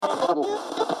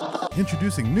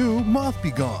Introducing new Moth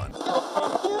Be Gone.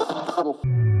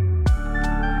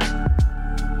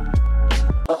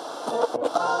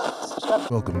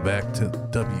 Welcome back to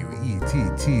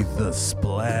WETT The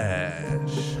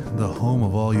Splash, the home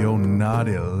of all your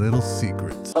naughty little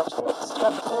secrets. We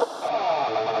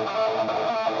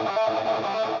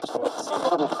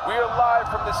are live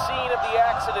from the scene of the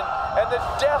accident, and the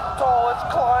death toll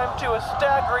has climbed to a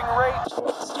staggering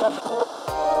rate.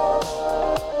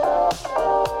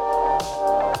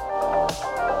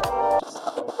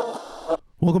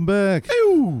 Welcome back.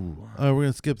 All right, we're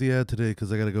gonna skip the ad today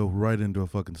because I gotta go right into a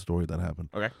fucking story that happened.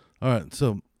 Okay. All right,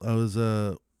 so I was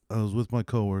with my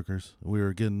coworkers. We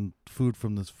were getting food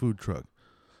from this food truck,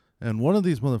 and one of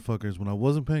these motherfuckers, when I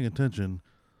wasn't paying attention,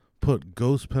 put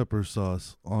ghost pepper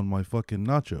sauce on my fucking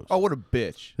nachos. Oh, what a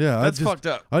bitch. Yeah, That's fucked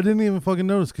up. I didn't even fucking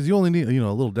notice because you only need a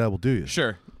little dabble, do you?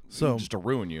 Sure. So just to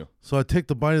ruin you. So I take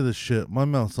the bite of this shit. My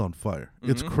mouth's on fire.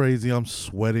 It's crazy. I'm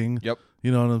sweating. Yep.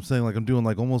 You know what I'm saying? Like I'm doing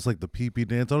like almost like the pee-pee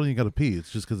dance. I don't even got to pee.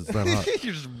 It's just because it's that hot.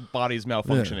 Your just body's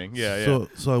malfunctioning. Yeah.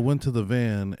 So I went to the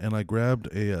van and I grabbed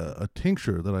a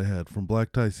tincture that I had from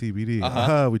Black Tie CBD.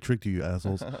 Uh-huh. We tricked you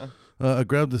assholes. I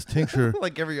grabbed this tincture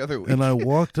like every other week. and I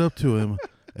walked up to him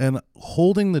and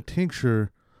holding the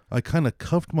tincture, I kind of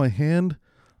cuffed my hand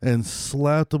and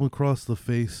slapped him across the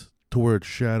face to where it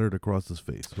shattered across his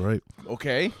face, right?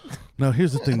 Okay. Now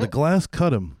here's the thing. The glass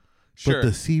cut him. Sure. But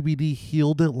the CBD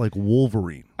healed it like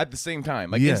Wolverine. At the same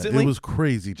time. Like yeah, instantly? it was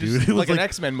crazy, dude. Just It was like an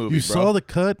X-Men movie, You bro. saw the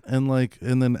cut and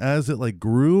then as it like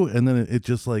grew and then it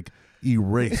just like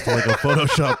erased like a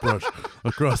Photoshop brush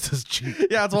across his cheek.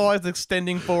 Yeah, it's all it's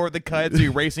extending forward the cuts,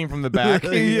 erasing from the back.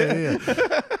 yeah.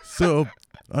 So,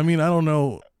 I mean, I don't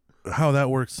know how that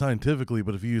works scientifically,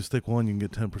 but if you use Stick One, you can get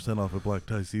 10% off at Black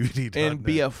Tie CBD. And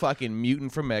be a fucking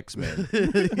mutant from X-Men.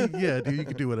 Yeah, dude, you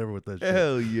can do whatever with that shit.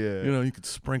 Hell yeah. You know, you could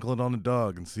sprinkle it on a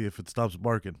dog and see if it stops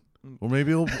barking. Or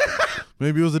maybe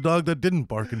maybe it was a dog that didn't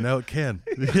bark and now it can.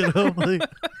 You know, like,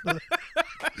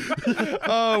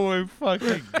 Oh my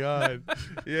fucking god!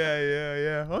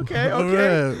 Yeah. Okay. All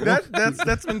right.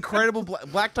 That's incredible.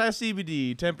 Black Tie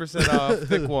CBD, 10% off.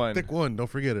 Thick one. Thick One, don't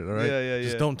forget it. All right. Yeah.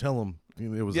 Just don't tell them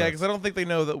it was. Yeah, us. because I don't think they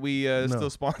know that we still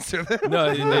sponsor them.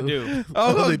 No, they do.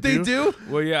 Oh, they they do?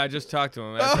 Well, yeah, I just talked to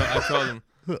him. I told him.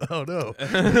 Oh no.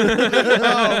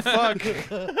 Oh fuck!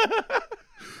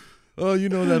 Oh, you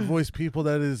know that voice, people.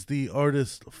 That is the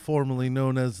artist formerly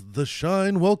known as The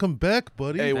Shine. Welcome back,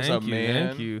 buddy. Hey, what's Thank up, you, man?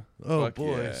 Thank you. Oh fuck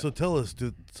boy. yeah. So tell us,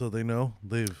 dude, so they know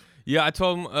they've. Yeah, I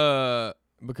told him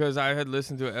because I had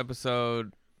listened to an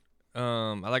episode.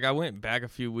 I went back a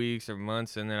few weeks or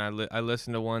months, and then I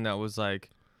listened to one that was like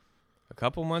a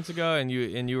couple months ago, and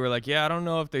you were like, yeah, I don't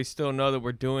know if they still know that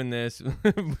we're doing this,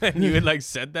 and you had like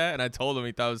said that, and I told him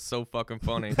he thought it was so fucking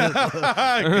funny.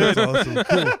 That's awesome.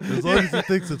 Cool. As long as he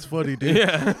thinks it's funny, dude.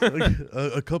 Yeah. Like,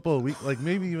 a couple of weeks, like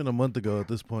maybe even a month ago at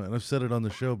this point, and I've said it on the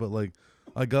show, but like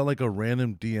I got like a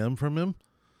random DM from him,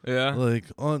 Yeah. like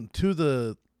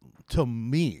to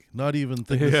me, not even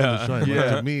thinking it's Yeah. The Shine, Yeah. like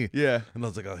to me. Yeah. And I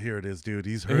was like, oh, here it is, dude.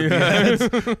 He's heard the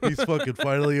ads. He's fucking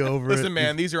finally over it. Listen,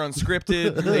 man, these are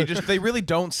unscripted. They really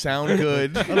don't sound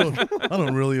good. I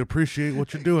don't really appreciate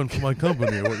what you're doing for my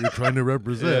company or what you're trying to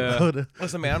represent. Yeah.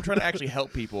 Listen, man, I'm trying to actually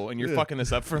help people, and you're fucking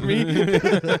this up for me.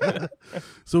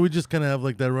 So we just kind of have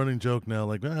like that running joke now,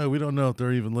 like we don't know if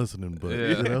they're even listening, but Yeah.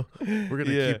 you know, we're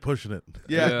gonna Yeah. keep pushing it.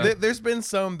 Yeah, Yeah. there's been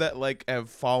some that like have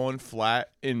fallen flat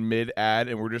in mid ad,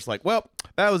 and we're just like, well,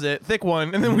 that was it, thick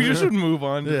one, and then we just would move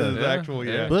on to Yeah. the Yeah. actual.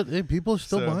 Yeah, Yeah. But hey, people are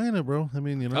still So- buying it, bro. I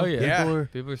mean, you know, Oh yeah. people are,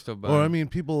 People are still buying. or I mean,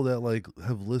 people that like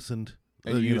have listened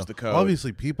And you use know, the code.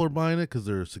 Obviously, people are buying it because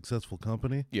they're a successful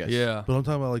company. yes, Yeah. But I'm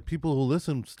talking about like people who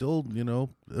listen still, you know,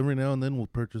 every now and then will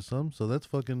purchase some. So that's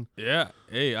fucking. Yeah.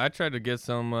 Hey, I tried to get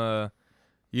some.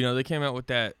 They came out with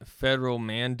that federal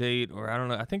mandate, or I don't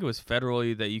know. I think it was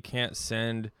federally that you can't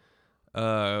send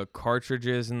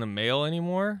cartridges in the mail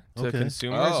anymore to Okay.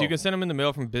 consumers. Oh. You can send them in the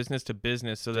mail from business to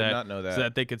business, so Did that not know that. so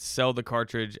that they could sell the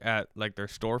cartridge at like their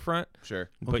storefront. Sure.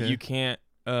 But Okay. you can't.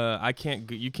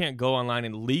 You can't go online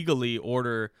and legally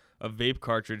order a vape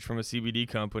cartridge from a CBD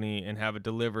company and have it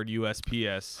delivered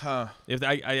USPS. Huh. If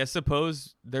I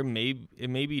suppose it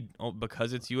may be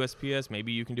because it's USPS,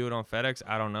 maybe you can do it on FedEx.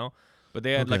 I don't know, but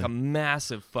they had like Okay. a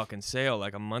massive fucking sale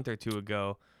like a month or two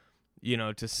ago,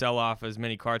 to sell off as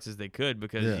many carts as they could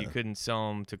because Yeah. you couldn't sell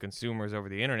them to consumers over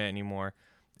the internet anymore.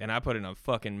 And I put in a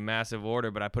fucking massive order,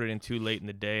 but I put it in too late in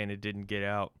the day and it didn't get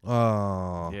out.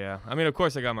 Oh. Yeah, I mean, of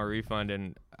course I got my refund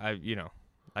and I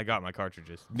got my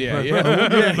cartridges. Yeah, Right,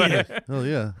 yeah. right. Oh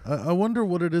yeah. I wonder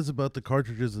what it is about the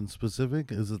cartridges in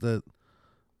specific. Is it that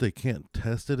they can't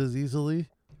test it as easily?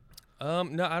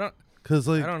 No, I don't. Because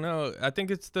I like, don't know. I think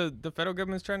it's the federal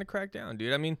government's trying to crack down,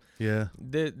 dude. I mean, yeah,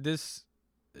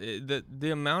 the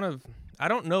amount of, I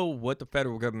don't know what the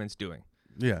federal government's doing,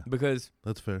 yeah, because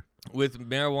that's fair. with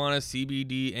marijuana,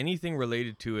 CBD, anything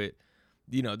related to it,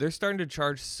 you know, they're starting to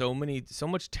charge so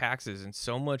much taxes and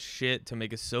so much shit to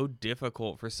make it so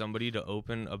difficult for somebody to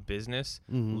open a business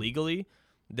legally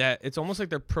that it's almost like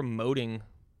they're promoting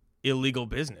illegal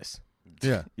business.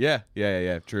 Yeah.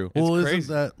 Yeah. True. Well, It's crazy.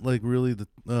 isn't that like really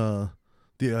the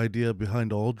idea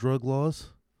behind all drug laws?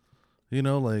 You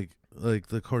know, like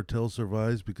the cartel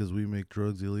survives because we make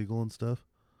drugs illegal and stuff.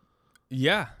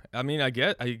 Yeah, I mean, I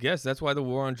guess that's why the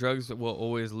war on drugs will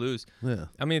always lose. Yeah.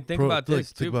 I mean, think about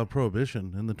this too. Think about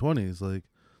prohibition in the 20s. Like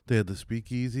they had the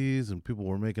speakeasies and people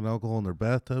were making alcohol in their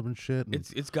bathtub and shit. And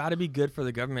It's got to be good for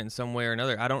the government in some way or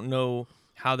another. I don't know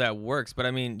how that works, but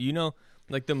I mean, you know,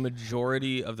 like the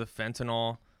majority of the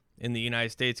fentanyl in the United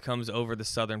States comes over the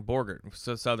southern border.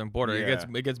 Yeah.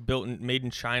 It gets built and made in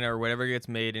China or whatever it gets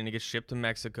made, and it gets shipped to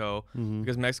Mexico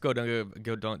because Mexico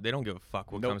don't give a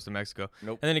fuck what Nope. comes to Mexico.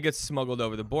 Nope. And then it gets smuggled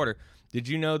over the border. Did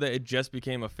you know that it just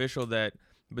became official that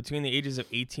between the ages of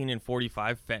 18 and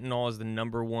 45, fentanyl is the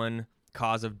number one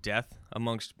cause of death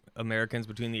amongst Americans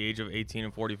between the age of 18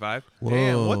 and 45?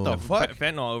 Damn, what the Whoa. fuck?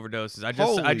 Fentanyl overdoses. I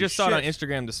Holy just saw it on shit.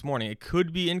 Instagram this morning. It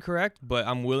could be incorrect, but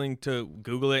I'm willing to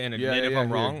Google it and admit if I'm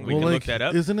here. wrong. We well, can like, look that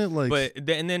up. Isn't it like? But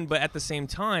at the same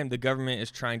time, the government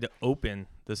is trying to open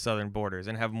the southern borders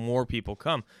and have more people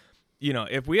come. You know,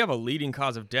 if we have a leading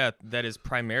cause of death that is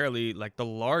primarily like the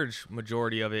large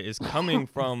majority of it is coming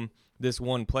from this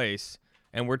one place,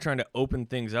 and we're trying to open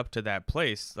things up to that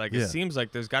place, like Yeah. it seems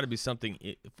like there's got to be something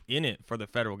in it for the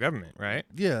federal government, right?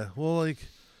 Yeah. Well, like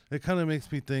it kind of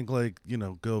makes me think like, you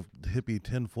know, go hippie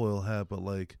tinfoil hat, but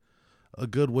like a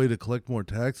good way to collect more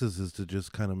taxes is to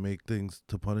just kind of make things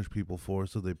to punish people for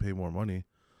so they pay more money.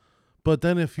 But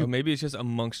then if you Or maybe it's just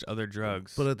amongst other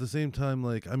drugs. But at the same time,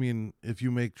 like, I mean, if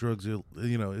you make drugs, you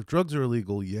know, if drugs are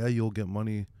illegal, yeah, you'll get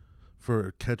money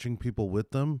for catching people with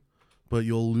them, but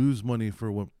you'll lose money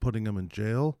for putting them in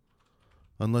jail,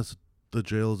 unless the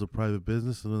jail is a private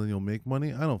business, and then you'll make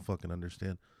money. I don't fucking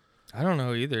understand. I don't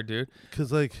know either, dude.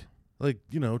 Cause like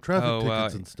you know, traffic Oh, wow.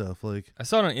 tickets and stuff. Like, I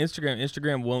saw it on Instagram.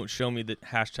 Instagram won't show me the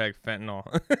hashtag fentanyl.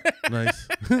 nice.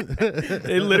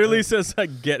 It literally says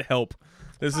like get help.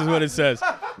 This is what it says.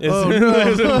 Oh, no.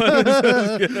 This is what it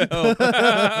says, get help.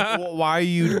 Why are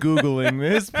you Googling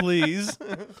this, please?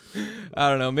 I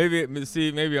don't know.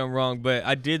 Maybe I'm wrong, but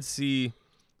I did see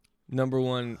number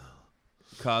one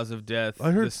cause of death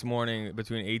I heard- this morning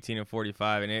between 18 and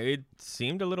 45, and it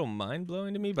seemed a little mind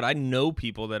blowing to me. But I know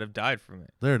people that have died from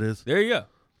it. There it is. There you go.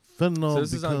 Fentanyl So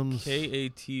this is on becomes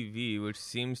KATV, which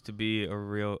seems to be a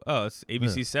real. Oh, it's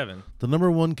ABC 7. the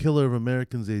number one killer of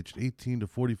Americans aged 18 to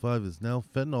 45 is now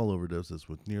fentanyl overdoses,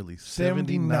 with nearly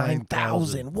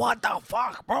 79,000 What the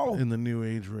fuck, bro? in the new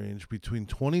age range between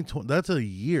 2020. That's a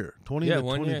year. 20 Yeah, to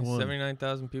 1 year, 21.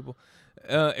 79,000 people.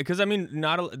 Because I mean,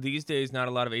 these days, not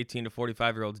a lot of 18 to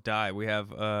 45-year-olds die. We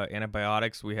have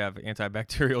antibiotics, we have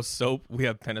antibacterial soap, we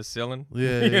have penicillin.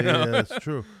 Yeah, you yeah, know? yeah, that's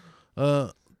true.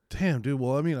 Damn, dude.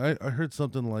 Well, I mean, I heard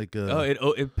something like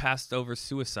It passed over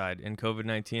suicide and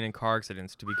COVID-19 and car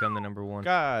accidents to become the number one.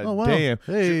 God Oh, wow. damn.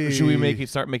 Hey. Should we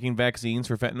start making vaccines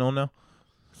for fentanyl now?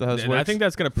 Is that how this And I works? think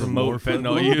that's gonna promote more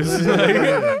fentanyl fentanyl?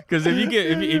 use. Because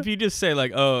if you just say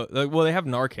like, oh, like, well, they have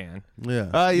Narcan, yeah.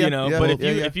 yeah, you know. yeah, But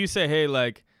yeah, if you say, hey,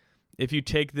 like, if you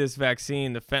take this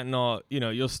vaccine, the fentanyl, you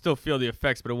know, you'll still feel the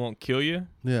effects, but it won't kill you.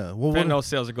 Yeah. Well, Fentanyl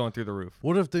sales are going through the roof.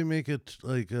 what if they make it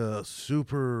like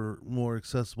super more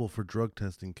accessible for drug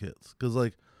testing kits? Because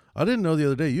like I didn't know the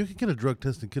other day you could get a drug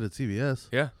testing kit at CVS.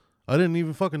 Yeah, I didn't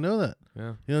even fucking know that.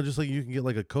 yeah. You know, just like you can get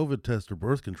like a COVID test or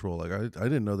birth control. Like I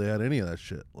didn't know they had any of that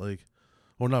shit. Like,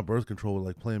 or not birth control, but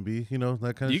like Plan B. You know,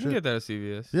 that kind You of can shit. get that at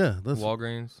CVS. Yeah, that's.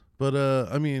 Walgreens. But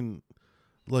I mean,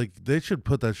 like they should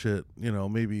put that shit. You know,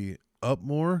 maybe up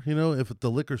more. You know, if at the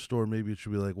liquor store, maybe it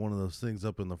should be like one of those things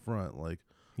up in the front, like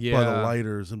Yeah. by the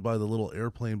lighters and by the little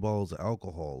airplane balls of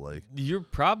alcohol. Like, You're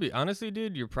probably, honestly,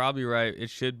 dude, you're probably right.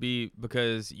 It should be,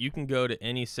 because you can go to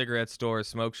any cigarette store or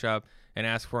smoke shop and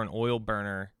ask for an oil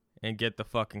burner and get the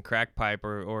fucking crack pipe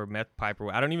or meth pipe.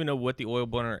 Or I don't even know what the oil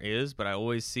burner is, but I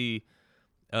always see,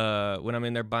 when I'm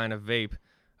in there buying a vape,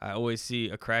 I always see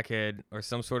a crackhead or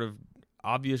some sort of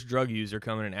obvious drug user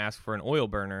come in and ask for an oil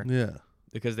burner yeah,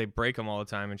 because they break them all the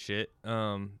time and shit.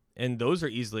 And those are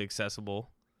easily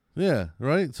accessible. yeah,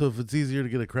 right. So if it's easier to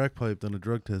get a crack pipe than a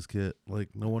drug test kit, like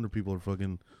no wonder people are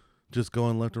fucking just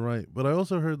going left and right. But I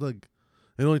also heard like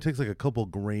it only takes like a couple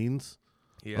grains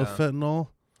Yeah. of fentanyl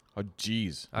Oh,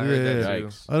 jeez. I heard that Yeah. too.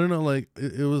 Yikes. I don't know, like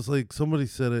it was like somebody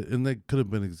said it, and they could have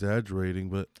been exaggerating,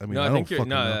 but I mean, No, I I don't think you're, fucking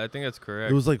no, know. I think that's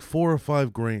correct. It was like 4 or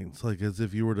 5 grains, like as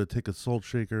if you were to take a salt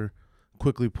shaker,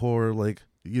 quickly pour like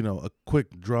a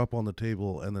quick drop on the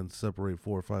table, and then separate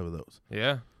 4 or 5 of those.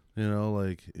 yeah.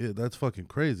 Like that's fucking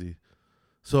crazy.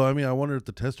 So I mean, I wonder if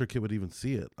the tester kit would even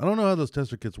see it. I don't know how those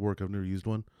tester kits work. I've never used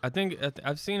one. I think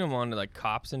I've seen them on like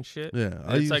cops and shit. Yeah,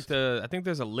 And it's like I think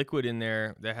there's a liquid in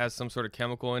there that has some sort of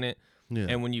chemical in it. Yeah.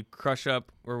 And when you crush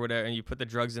up or whatever, and you put the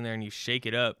drugs in there and you shake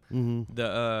it up, Mm-hmm.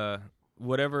 the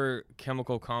whatever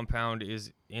chemical compound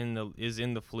is in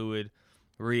the fluid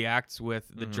reacts with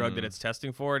the drug that it's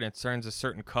testing for, and it turns a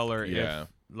certain color. Yeah. If,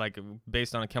 like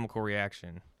based on a chemical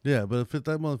reaction. Yeah, but if that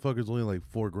motherfucker's only like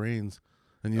 4 grains,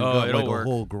 and you've Oh, got it'll like work. a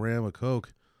whole gram of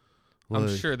coke, I'm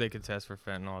like- sure they could test for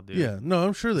fentanyl, dude. Yeah, no,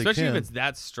 I'm sure they Especially can. if it's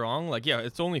that strong. Like, yeah,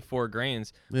 it's only 4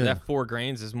 grains. Yeah. That 4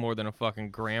 grains is more than a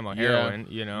fucking gram of Yeah. heroin,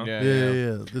 you know?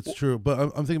 Yeah, that's true. But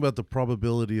I'm thinking about the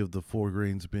probability of the 4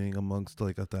 grains being amongst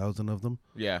like 1,000 of them.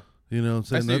 Yeah. You know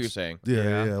what I'm I saying? see what you're saying.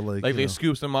 Yeah. Like you they know,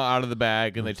 scoop them out of the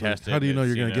bag and they it's like, test it. How do you know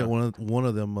It's, you're gonna get one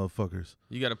of them motherfuckers?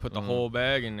 You got to put the whole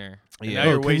bag in there. And Yeah. now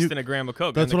Oh, you're can you- wasting a gram of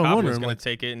coke. That's and the what I'm cop wondering, was going like, to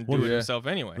take it and what do it is- himself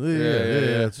anyway.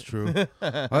 Yeah, that's true.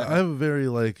 I have a very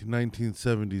like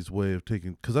 1970s way of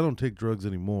taking, because I don't take drugs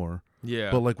anymore.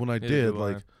 Yeah. But like when I Neither did, do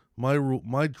I. like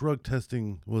my drug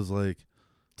testing was like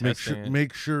Testing it.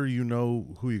 make sure you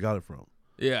know who you got it from.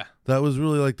 Yeah. That was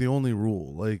really like the only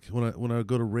rule. Like when I would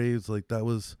go to raves, like that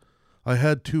was, I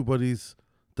had 2 buddies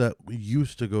that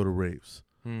used to go to raves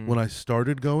when I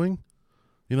started going.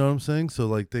 You know what I'm saying? So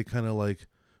like they kind of like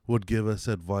would give us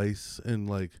advice and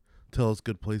like tell us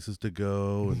good places to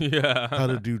go and Yeah. how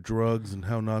to do drugs and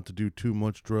how not to do too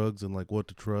much drugs and like what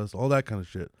to trust, all that kind of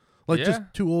shit. Like just Yeah.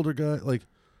 2 older guys, like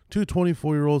 2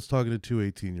 24-year-olds talking to 2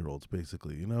 18-year-olds,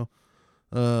 basically, you know?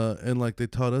 And like they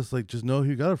taught us like just know who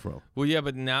you got it from. Well, yeah,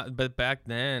 but back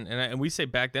then, and we say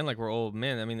back then like we're old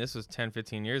men. I mean, this was 10,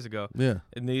 15 years ago. Yeah.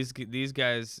 And these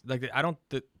guys, like,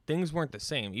 things weren't the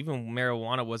same. Even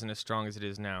marijuana wasn't as strong as it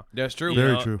is now. That's true. You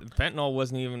Very know, true. Fentanyl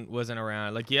wasn't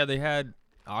around. Like, yeah, they had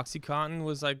OxyContin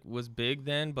was big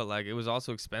then, but like it was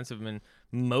also expensive, and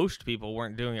most people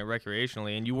weren't doing it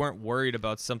recreationally, and you weren't worried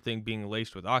about something being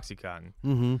laced with OxyContin.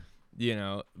 Mm-hmm. You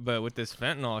know, but with this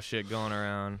fentanyl shit going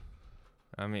around,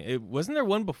 I mean, wasn't there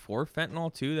one before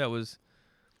fentanyl too that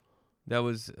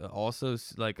was also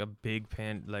like a big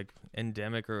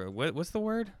endemic, or what's the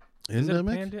word? Is it a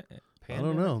Endemic? I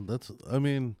don't know. I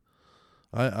mean,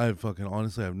 I fucking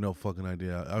honestly have no fucking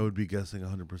idea. I would be guessing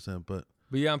 100%, but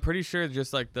yeah, I'm pretty sure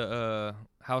just like the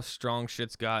how strong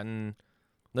shit's gotten.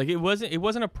 Like it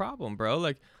wasn't a problem, bro.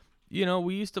 Like, you know,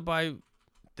 we used to buy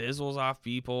thizzles off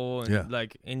people, and Yeah.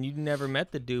 and you never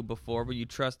met the dude before, but you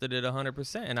trusted it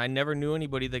 100%. And I never knew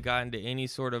anybody that got into any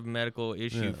sort of medical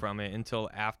issue Yeah. from it until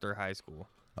after high school.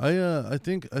 I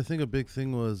think a big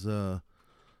thing was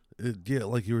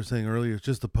like you were saying earlier, it's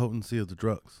just the potency of the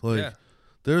drugs. Like Yeah.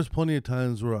 there's plenty of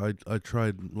times where I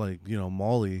tried like,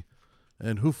 Molly,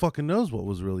 and who fucking knows what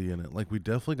was really in it. Like we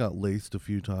definitely got laced a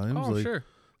few times. Oh, like sure.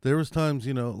 there was times,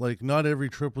 like not every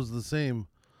trip was the same.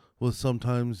 Was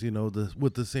sometimes,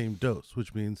 with the same dose,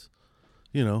 which means,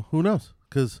 who knows?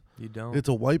 Because You don't. it's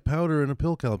a white powder in a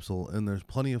pill capsule, and there's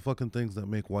plenty of fucking things that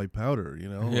make white powder,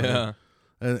 like, yeah.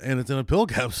 and it's in a pill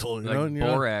capsule, Like and you're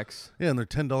not- borax. yeah, and they're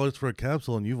 $10 for a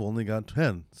capsule, and you've only got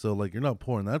 10. So like, you're not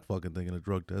pouring that fucking thing in a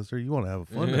drug tester. You want to have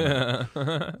fun.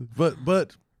 Yeah.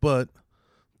 But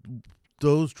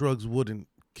those drugs wouldn't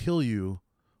kill you,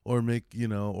 or make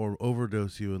or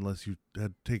overdose you unless you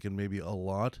had taken maybe a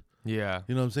lot. Yeah.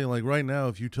 You know what I'm saying? Like right now,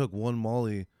 if you took 1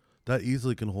 Molly, that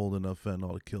easily can hold enough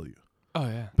fentanyl to kill you. Oh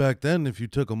yeah. Back then, if you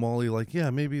took a Molly, like, yeah,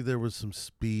 maybe there was some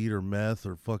speed or meth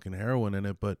or fucking heroin in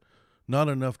it, but not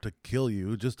enough to kill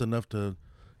you, just enough to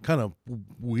kind of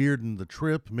weirden the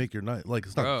trip, make your night, like,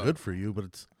 it's not Bro. good for you, but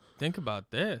it's, Think about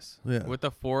this. Yeah. With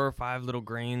the 4 or 5 little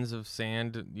grains of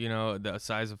sand, the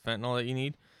size of fentanyl that you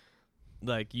need,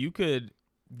 like you can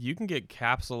get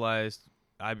capsulized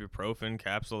ibuprofen,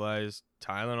 capsulized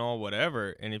Tylenol,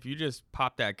 whatever, and if you just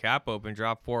pop that cap open,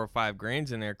 drop 4 or 5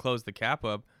 grains in there, close the cap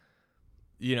up,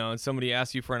 and somebody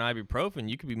asks you for an ibuprofen,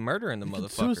 you could be murdering the you could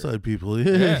motherfucker. suicide people.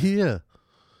 Yeah, Yeah. yeah.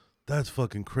 That's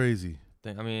fucking crazy.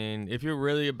 I mean, if you're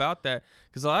really about that,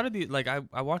 because a lot of the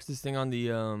I watched this thing on the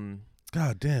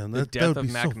God damn, The that Death would of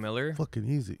be Mac so Miller. fucking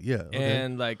easy. Yeah, okay.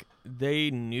 And like they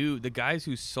knew, the guys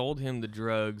who sold him the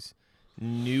drugs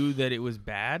knew that it was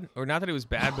bad, or not that it was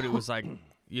bad, but it was like,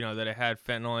 that it had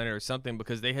fentanyl in it or something,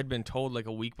 because they had been told like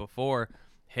a week before,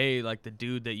 hey, like the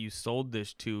dude that you sold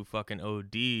this to fucking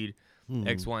OD'd,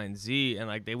 X, Y, and Z, and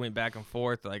like they went back and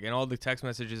forth, like, and all the text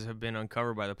messages have been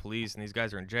uncovered by the police, and these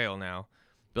guys are in jail now.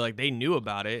 But like they knew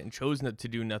about it and chose not to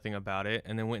do nothing about it,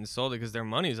 and then went and sold it because their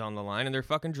money's on the line, and they're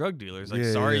fucking drug dealers. Like,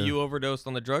 sorry you overdosed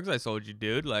on the drugs I sold you,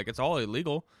 dude. Like, it's all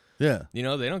illegal. Yeah. You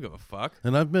know, they don't give a fuck.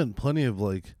 And I've met plenty of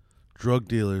like drug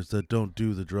dealers that don't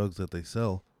do the drugs that they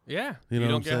sell. Yeah, You know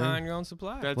don't what I'm get saying? high on your own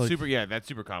supply. That's Like- super. Yeah, that's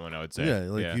super common. I would say.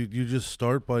 Yeah, like you just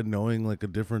start by knowing like a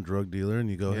different drug dealer, and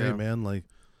you go, hey Yeah. man, like,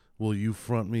 will you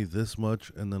front me this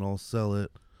much, and then I'll sell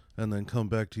it, and then come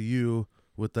back to you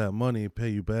with that money, pay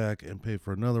you back, and pay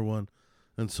for another one,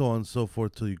 and so on and so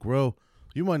forth till you grow.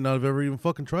 You might not have ever even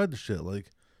fucking tried the shit. Like,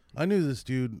 I knew this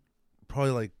dude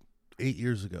probably like 8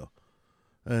 years ago,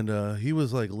 and he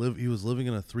was like he was living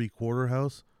in a 3/4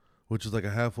 house, which is like a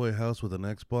halfway house with an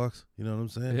Xbox. You know what I'm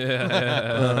saying?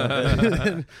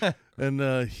 Yeah.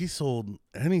 And he sold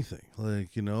anything,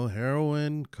 like, you know,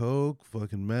 heroin, coke,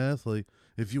 fucking meth. Like,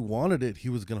 if you wanted it, he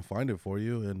was gonna find it for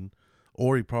you, and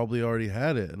or he probably already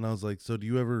had it. And I was like, so do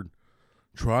you ever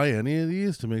try any of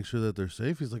these to make sure that they're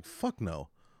safe? He's like, fuck no,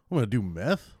 I'm gonna do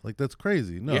meth. Like, that's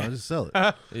crazy. No, I just sell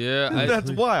it. Yeah,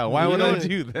 That's wild. Why would I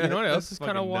do that? You know what else That's is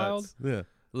kind of fucking wild? nuts. Yeah,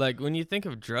 Like when you think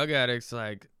of drug addicts,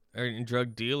 like or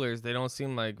drug dealers, they don't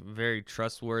seem like very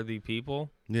trustworthy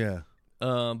people. yeah,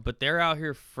 But they're out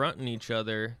here fronting each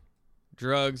other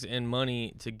drugs and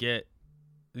money to get.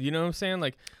 You know what I'm saying?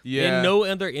 Like Yeah. in no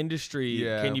other industry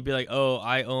Yeah. can you be like, oh,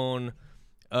 I own,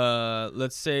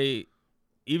 let's say,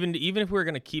 even if we were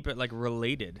gonna keep it like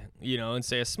related, you know, and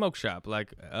say a smoke shop,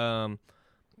 like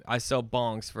I sell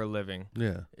bongs for a living.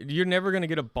 yeah. You're never going to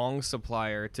get a bong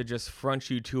supplier to just front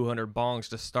you 200 bongs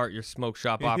to start your smoke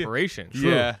shop operation.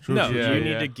 Yeah. True, No, true, Yeah, you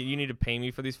true. need to you need to pay me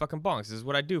for these fucking bongs. This is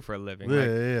what I do for a living. Yeah, Like,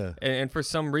 yeah. and for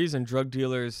some reason, drug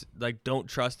dealers like don't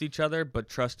trust each other, but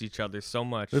trust each other so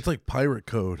much. It's like pirate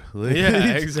code. Like,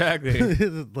 Yeah, exactly.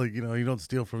 Like, you know, you don't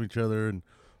steal from each other,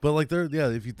 but like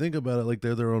if you think about it, like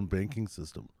they're their own banking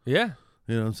system. Yeah,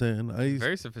 You know what I'm saying?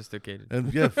 very sophisticated.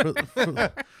 And yeah,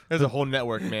 There's a whole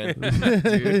network, man.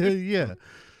 yeah,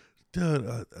 dude,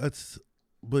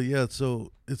 but yeah,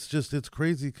 so it's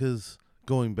crazy because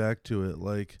going back to it,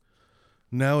 like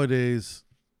nowadays,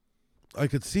 I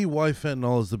could see why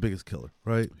fentanyl is the biggest killer,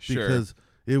 right? Sure. Because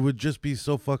it would just be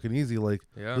so fucking easy. Like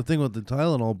Yeah. the thing with the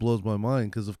Tylenol blows my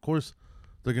mind because of course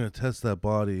they're gonna test that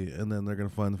body and then they're gonna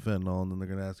find the fentanyl and then they're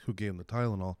gonna ask who gave him the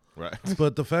Tylenol. Right.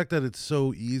 But the fact that it's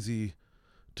so easy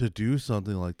to do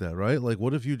something like that, right? Like,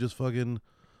 what if you just fucking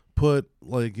put,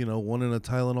 like, you know, one in a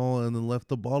Tylenol and then left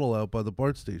the bottle out by the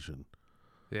BART station?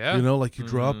 Yeah, You know, like you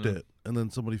dropped it and then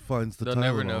somebody finds the they'll Tylenol.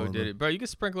 never know who and did then- it, bro. You can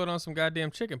sprinkle it on some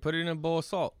goddamn chicken, put it in a bowl of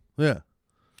salt. Yeah.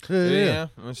 Yeah.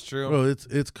 That's true. Bro, it's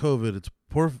COVID. It's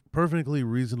perfectly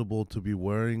reasonable to be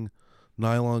wearing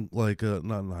nylon, like,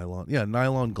 not nylon. Yeah,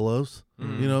 nylon gloves.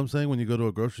 Mm-hmm. You know what I'm saying? When you go to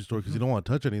a grocery store because you don't want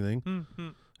to touch anything.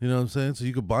 You know what I'm saying? So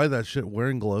you could buy that shit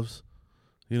wearing gloves.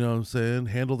 You know what I'm saying?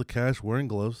 Handle the cash wearing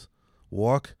gloves.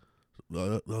 Walk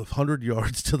 100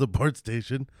 yards to the BART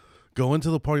station. Go into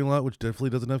the parking lot, which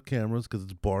definitely doesn't have cameras because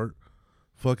it's BART.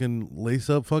 Fucking lace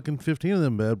up fucking 15 of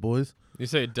them bad boys. You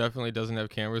say it definitely doesn't have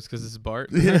cameras because it's Bart.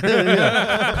 Yeah,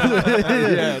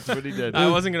 that's what he did. I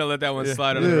wasn't gonna let that one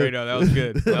slide on the radar. That was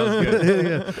good. That was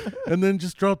good. Yeah. And then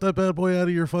just drop that bad boy out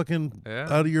of your fucking Yeah.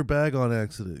 out of your bag on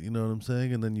accident. You know what I'm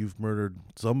saying? And then you've murdered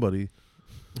somebody.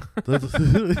 That's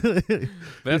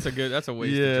That's a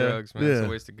waste Yeah. of drugs, man. It's Yeah. a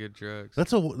waste of good drugs.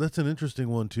 that's an interesting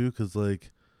one too, because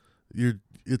like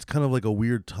it's kind of like a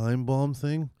weird time bomb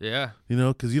thing. Yeah. You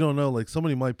know, because you don't know, like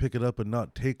somebody might pick it up and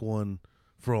not take one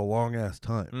for a long ass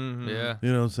time. Mhm. Yeah.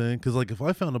 You know what I'm saying? Because like if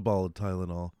I found a bottle of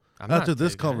Tylenol I'm not after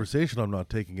this taking it. conversation, I'm not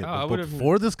taking it. Oh, I but would've-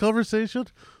 before this conversation,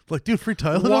 like, dude, free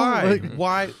Tylenol. Why? Like,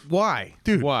 Why?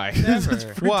 dude, Why? it's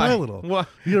free Why? Tylenol. Why?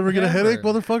 You ever get a headache,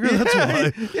 Never. motherfucker? That's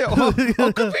why. Yeah, how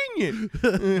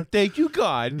convenient. Thank you,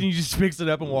 God. And he just picks it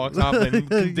up and walks off and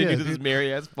continues Yeah, this dude.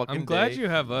 merry ass fucking I'm glad day. you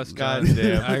have us. God John.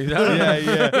 damn. I- Yeah,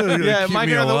 yeah. Yeah, Keep Mike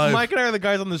me and, alive. Mike and I are the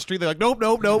guys on the street. They're like, nope, Yeah.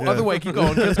 other way, keep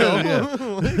going. Let's go. Yeah,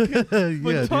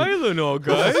 dude. Tylenol,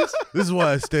 guys. This is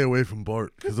why I stay away from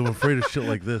Bart, because I'm afraid of shit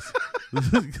like this.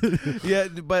 Yeah,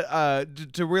 but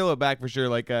to reel it back for sure,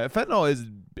 like fentanyl is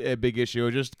a big issue. I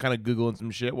was just kind of Googling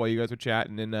some shit while you guys were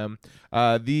chatting, and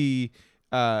the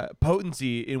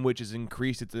potency in which is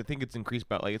increased. I think it's increased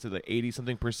about like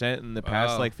 80-something% in the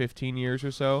past Wow. like 15 years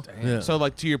or so. Yeah. So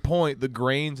like to your point, the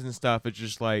grains and stuff, it's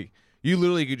just like you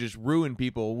literally could just ruin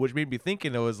people, which made me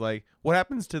thinking it was like, what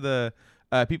happens to the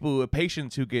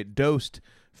patients who get dosed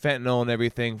fentanyl and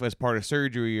everything as part of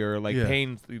surgery or like Yeah.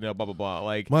 pain, blah blah blah.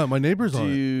 Like my neighbor's on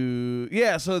it.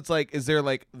 yeah, so it's like, is there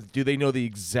like, do they know the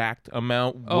exact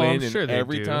amount Oh, when I'm and sure they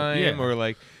every do. time, Yeah. or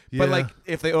like But like,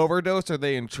 if they overdose, are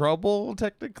they in trouble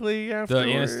technically The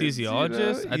afterwards?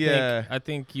 anesthesiologist, I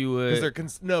think you would.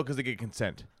 Because they get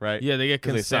consent, right? Yeah, they get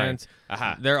 'Cause they sign. consent.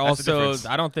 Aha. They're That's the also. difference.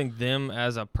 I don't think them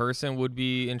as a person would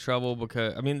be in trouble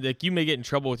because I mean, like you may get in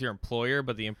trouble with your employer,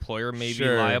 but the employer may be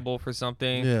Sure. liable for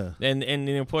something. Yeah. And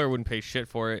the employer wouldn't pay shit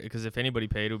for it because if anybody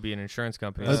paid, it would be an insurance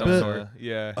company I of some bet- sort.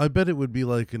 Yeah. I bet it would be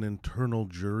like an internal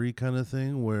jury kind of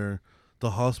thing where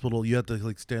the hospital, you have to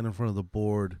like stand in front of the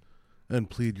board and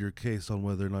plead your case on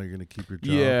whether or not you're going to keep your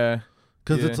job. Yeah.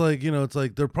 Because Yeah. it's like, it's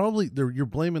like you're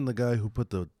blaming the guy who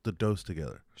put the dose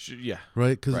together, Yeah.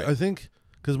 right? Because Right. I think,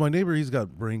 because my neighbor, he's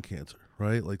got brain cancer,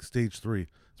 right? Like stage 3.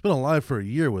 It's been alive for a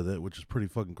year with it, which is pretty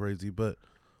fucking crazy, but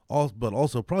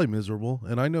also probably miserable.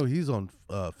 And I know he's on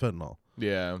fentanyl,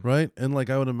 Yeah. right? And like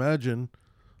I would imagine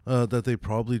that they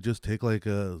probably just take like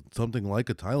something like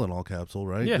a Tylenol capsule,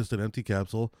 right? Yeah. Just an empty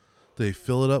capsule. They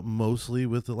fill it up mostly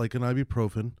with like an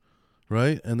ibuprofen,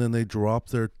 right? And then they drop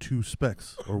their 2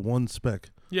 specs or 1 spec.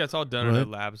 Yeah, it's all done in a Right.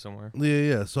 lab somewhere.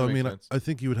 Yeah. So That I makes mean, sense. I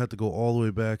think you would have to go all the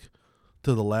way back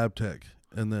to the lab tech,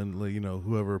 and then like,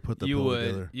 whoever put the pill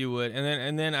together. You would,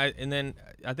 and then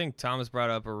I think Thomas brought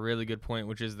up a really good point,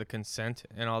 which is the consent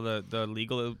and all the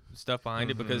legal stuff behind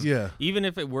it. Because Yeah. even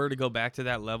if it were to go back to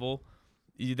that level,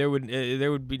 there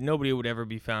would be nobody would ever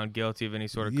be found guilty of any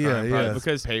sort of crime. Yeah, probably, yeah.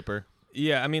 because Paper.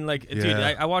 yeah, I mean, like, dude,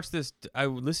 Yeah. I watched this. I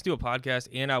listened to a podcast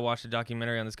and I watched a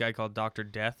documentary on this guy called Dr.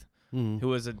 Death, who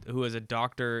was a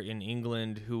doctor in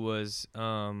England who was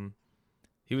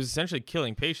he was essentially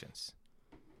killing patients,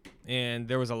 and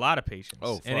there was a lot of patients.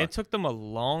 Oh, and fuck. it took them a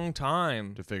long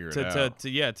time To figure it to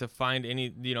out. to find any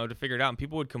to figure it out. And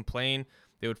people would complain.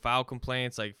 They would file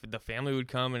complaints. Like the family would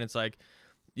come, and it's like,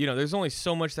 there's only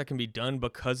so much that can be done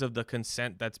because of the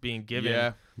consent that's being given.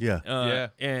 Yeah. Yeah. Yeah.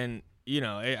 And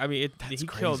I mean, he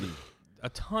killed crazy. a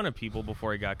ton of people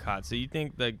before he got caught. So you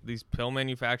think like these pill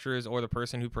manufacturers or the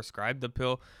person who prescribed the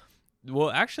pill?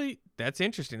 Well, actually, that's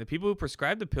interesting. The people who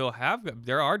prescribe the pill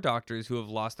there are doctors who have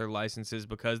lost their licenses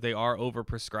because they are over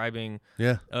prescribing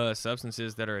Yeah.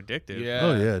 substances that are addictive. Yeah.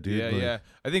 Oh, yeah, dude, Yeah, like- yeah.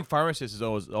 I think pharmacist is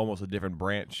almost a different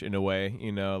branch in a way,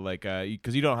 like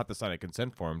because you don't have to sign a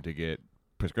consent form to get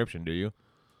prescription, do you?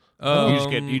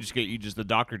 The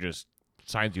doctor just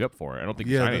signs you up for it. I don't think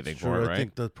you Yeah, sign that's anything true. for it, I right?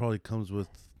 think that probably comes with.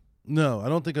 No, I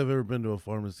don't think I've ever been to a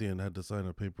pharmacy and had to sign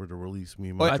a paper to release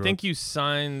me my I drugs. think you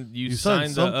sign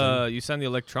signed something. you sign the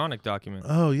electronic document.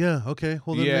 Oh yeah, okay.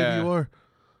 Well then Yeah. maybe you are.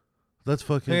 That's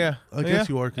fucking. Yeah. I guess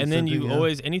you are. And then consenting, you yeah.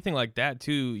 always anything like that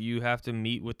too. You have to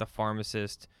meet with the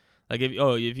pharmacist. Like if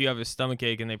you have a stomach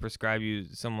ache and they prescribe you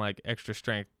some like extra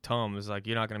strength Tums, like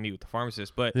you're not gonna meet with the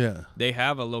pharmacist, but Yeah. they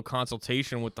have a little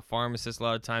consultation with the pharmacist a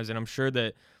lot of times, and I'm sure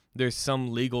that there's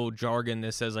some legal jargon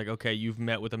that says like, okay, you've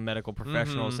met with a medical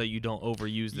professional, so you don't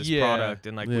overuse this Yeah. product,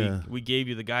 and like Yeah. we gave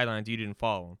you the guidelines, you didn't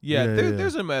follow them. Yeah, Yeah, yeah.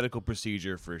 there's a medical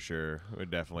procedure for sure.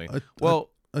 Definitely. I-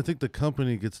 I think the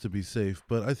company gets to be safe,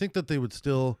 but I think that they would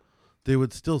still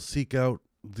seek out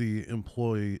the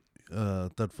employee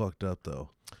that fucked up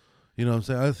though. You know what I'm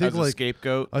saying? I think as a like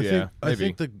scapegoat. I yeah,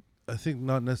 think I think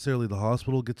not necessarily the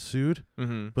hospital gets sued,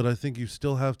 Mm-hmm. but I think you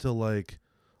still have to like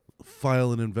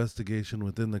file an investigation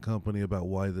within the company about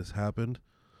why this happened.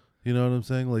 You know what I'm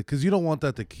saying? Like, because you don't want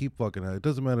that to keep fucking out. It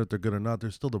doesn't matter if they're good or not.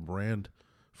 They're still the brand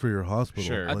for your hospital.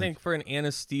 Sure. I Like, think for an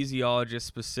anesthesiologist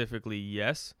specifically,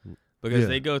 yes, because Yeah.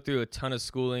 they go through a ton of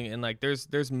schooling and like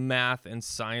there's math and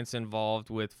science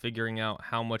involved with figuring out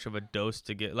how much of a dose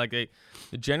to get. Like they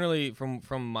generally, from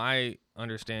my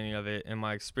understanding of it and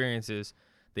my experiences,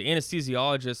 the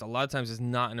anesthesiologist a lot of times is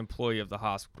not an employee of the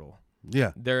hospital.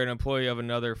 yeah, They're an employee of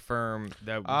another firm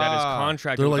that is Ah.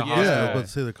 contracted they're with like the yeah, I was hospital. about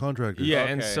to say the contractor. Yeah,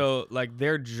 and Okay. so like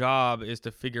their job is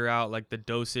to figure out like the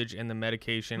dosage and the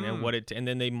medication and what and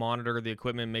then they monitor the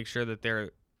equipment, make sure that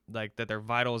their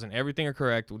vitals and everything are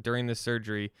correct during the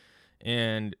surgery.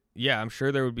 And yeah, I'm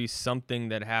sure there would be something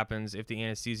that happens if the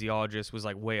anesthesiologist was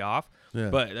like way off. Yeah.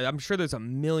 But I'm sure there's a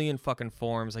million fucking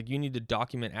forms. Like you need to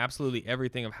document absolutely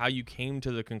everything of how you came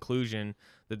to the conclusion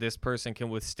that this person can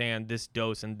withstand this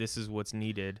dose and this is what's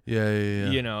needed. Yeah.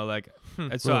 You know, like,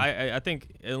 and so Well- I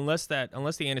think unless the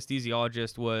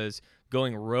anesthesiologist was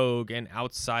going rogue and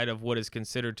outside of what is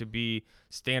considered to be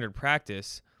standard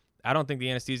practice, I don't think the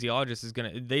anesthesiologist is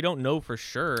they don't know for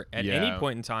sure at any Yeah.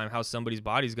 point in time how somebody's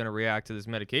body's going to react to this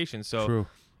medication. So, True.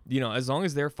 as long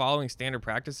as they're following standard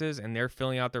practices and they're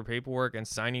filling out their paperwork and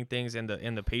signing things and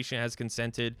the patient has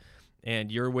consented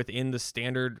and you're within the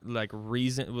standard, like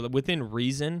within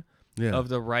reason Yeah. of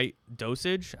the right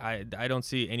dosage, I don't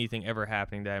see anything ever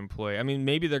happening to that employee. I mean,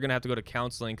 maybe they're going to have to go to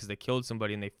counseling because they killed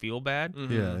somebody and they feel bad.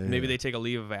 Yeah. Maybe they take a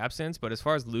leave of absence. But as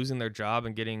far as losing their job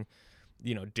and getting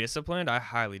disciplined, I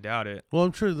highly doubt it. Well,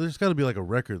 I'm sure there's got to be like a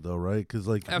record though, right? Because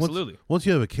like Absolutely. once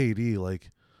you have a KD,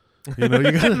 like you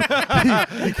gotta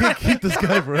you can't keep this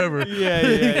guy forever.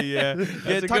 Yeah.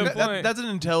 That's a good point. That's an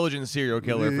intelligent serial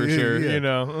killer for Yeah, sure.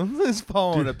 yeah. It's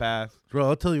following a path. Bro,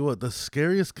 I'll tell you what, the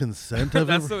scariest consent I've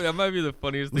ever. That might be the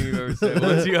funniest thing you've ever said.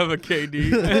 Once you have a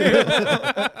KD.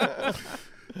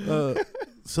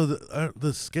 So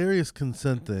the scariest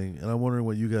consent thing, and I'm wondering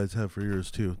what you guys have for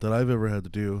yours too, that I've ever had to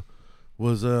do,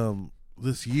 was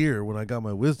this year when I got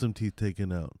my wisdom teeth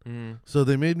taken out. So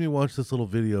they made me watch this little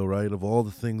video, right, of all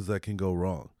the things that can go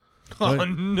wrong. Oh Right?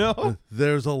 no!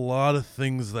 There's a lot of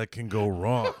things that can go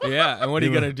wrong. Yeah, and what are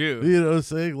you gonna do? You know what I'm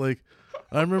saying? Like,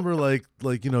 I remember like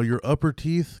your upper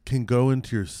teeth can go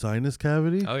into your sinus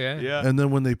cavity. Oh yeah. Yeah. And then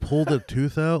when they pull the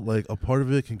tooth out, like a part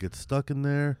of it can get stuck in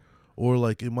there, or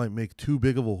like it might make too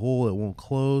big of a hole it won't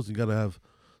close. You got to have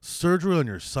surgery on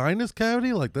your sinus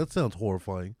cavity. Like that sounds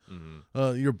horrifying.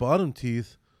 Your bottom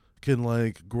teeth can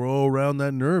like grow around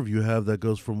that nerve you have that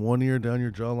goes from one ear down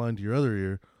your jawline to your other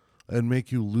ear, and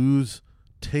make you lose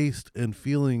taste and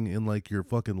feeling in like your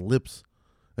fucking lips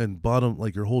and bottom,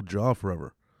 like your whole jaw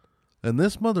forever. And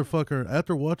this motherfucker,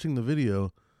 after watching the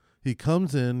video, he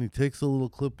comes in, he takes a little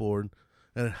clipboard,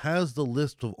 and it has the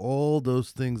list of all those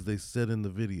things they said in the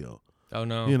video. Oh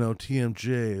no.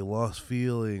 TMJ, lost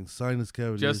feeling, sinus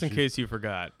cavity Just in issues. case you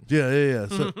forgot. Yeah.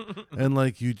 So, and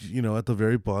like you at the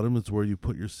very bottom is where you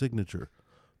put your signature.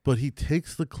 But he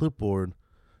takes the clipboard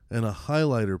and a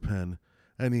highlighter pen,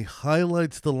 and he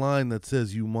highlights the line that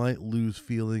says you might lose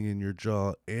feeling in your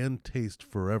jaw and taste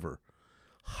forever.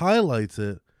 Highlights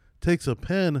it, takes a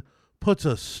pen, puts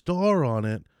a star on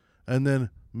it, and then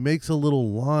makes a little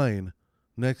line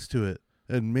next to it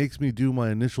and makes me do my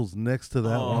initials next to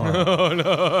that line. Oh no.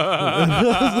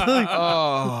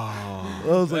 I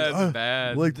was like, That's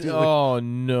bad. Like, dude, Oh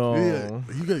no!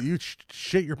 yeah, you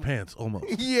shit your pants almost.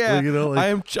 Yeah,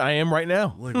 Like, I am right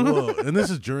now. like whoa. And this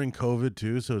is during COVID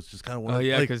too, so it's just kind of one. Oh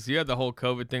yeah, like, because you had the whole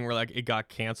COVID thing where like it got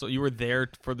canceled. You were there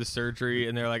for the surgery,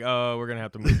 and they're like, "Oh, we're gonna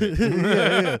have to move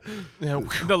it." yeah.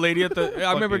 The lady at the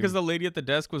I remember because the lady at the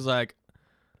desk was like,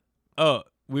 "Oh,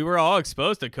 we were all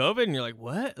exposed to COVID," and you're like,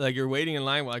 "What?" Like you're waiting in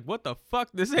line, we're like, "What the fuck?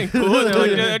 This ain't cool." And they're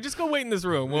like, "Yeah, just go wait in this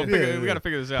room. We gotta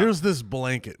figure this out." Here's this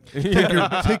blanket.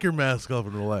 Take your mask off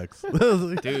and relax.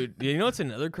 Dude, you know what's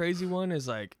another crazy one is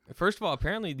like, first of all,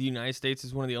 apparently the United States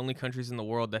is one of the only countries in the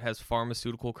world that has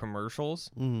pharmaceutical commercials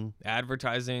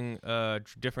advertising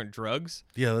different drugs,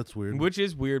 Yeah, that's weird. which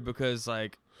is weird because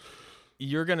like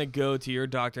you're going to go to your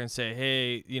doctor and say,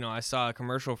 "Hey, I saw a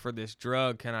commercial for this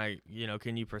drug. Can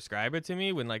you prescribe it to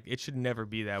me?" When like it should never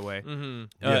be that way.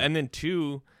 And then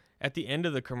two, at the end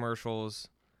of the commercials,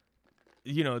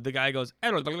 the guy goes,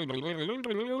 and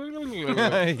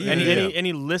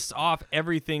he lists off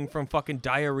everything from fucking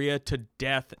diarrhea to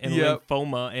death and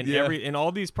lymphoma and and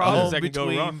all these problems that can go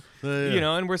wrong.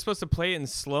 And we're supposed to play it in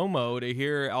slow-mo to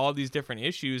hear all these different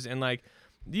issues. And like,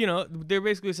 they're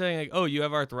basically saying like, "Oh, you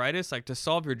have arthritis, like to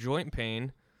solve your joint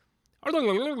pain,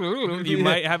 you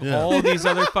might have all these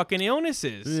other fucking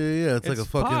illnesses." Yeah. It's like a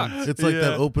fucking. fucked. It's like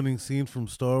that opening scene from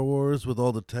Star Wars with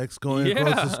all the text going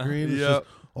across the screen. It's just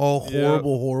all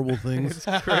horrible things.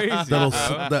 It's crazy.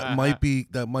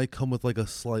 That might come with like a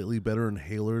slightly better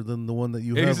inhaler than the one that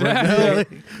you have right now.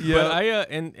 Exactly. But I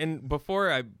and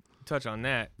before I touch on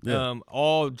that,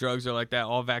 all drugs are like that.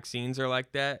 All vaccines are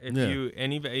like that. If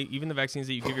even the vaccines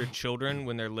that you give your children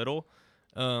when they're little,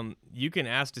 you can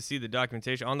ask to see the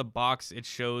documentation on the box. It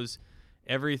shows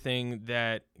everything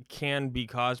that can be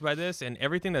caused by this, and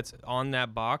everything that's on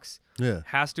that box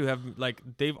has to have, like,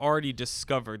 they've already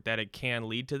discovered that it can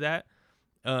lead to that,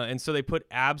 and so they put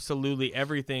absolutely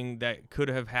everything that could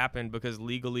have happened because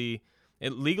legally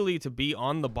to be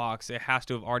on the box, it has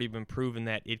to have already been proven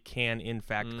that it can in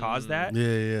fact cause that.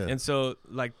 Yeah. And so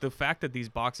like the fact that these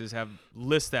boxes have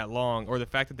lists that long, or the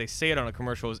fact that they say it on a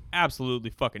commercial, is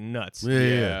absolutely fucking nuts.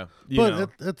 Yeah. You But know?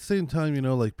 at the same time,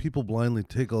 like people blindly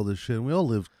take all this shit, and we all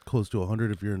live close to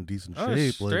 100 if you're in decent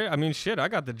shape. Straight, I mean, shit, I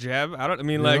got the jab. What are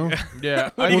you know? gonna Well,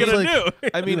 do?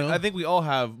 I mean, You know. I think we all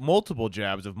have multiple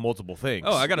jabs of multiple things.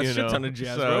 Oh, I got a you shit know? ton of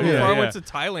jabs, So, bro. yeah, Before I yeah. went to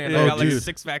Thailand, Oh, I got like dude.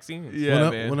 6 vaccines.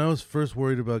 Yeah, man. When I was first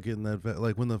worried about getting that,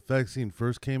 like when the vaccine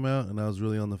first came out, and I was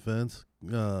really on the fence.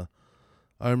 I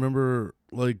remember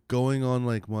like going on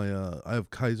like my I have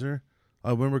Kaiser.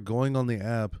 I remember going on the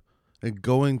app and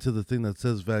going to the thing that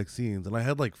says vaccines, and I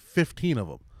had like 15 of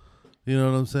them. You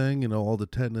know what I'm saying? All the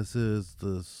tetanuses,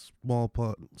 the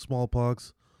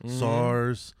smallpox,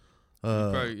 SARS,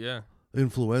 Probably, yeah.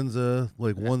 influenza,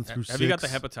 like 1 through 6. Have you got the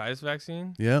hepatitis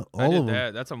vaccine? Yeah, I all did of them.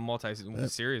 that. That's a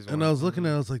multi-series one. And I was looking at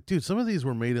it, I was like, dude, some of these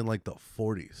were made in like the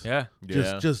 40s. Yeah.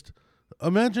 Just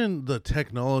Imagine the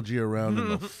technology around in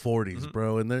the 40s,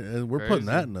 bro, and we're putting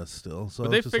that in us still. So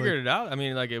But they it's just figured it out. I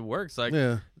mean, like, it works. Like,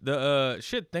 yeah, the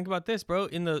shit, think about this, bro.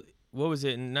 In the, what was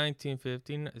it, in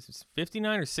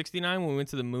 1959 or 69 when we went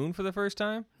to the moon for the first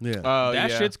time? yeah,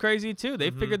 That shit's crazy, too. They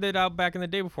figured that out back in the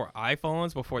day before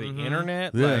iPhones, before the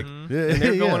internet. yeah, Like, yeah, and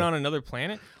they're yeah. going on another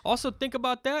planet. Also, think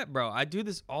about that, bro. I do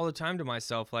this all the time to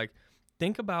myself. Like,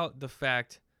 think about the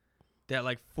fact that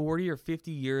like 40 or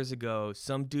 50 years ago,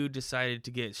 some dude decided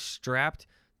to get strapped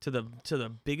to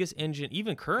the biggest engine.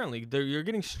 Even currently, you're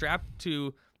getting strapped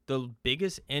to the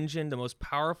biggest engine, the most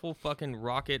powerful fucking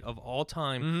rocket of all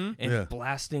time, and Yeah.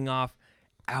 blasting off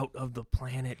out of the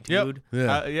planet, dude. Yep.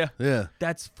 Yeah, Yeah. yeah.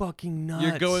 That's fucking nuts.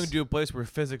 You're going to a place where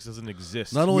physics doesn't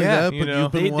exist. Not only Yeah, that, you but know?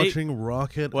 you've been They- watching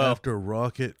rocket Well- after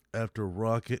rocket after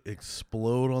rocket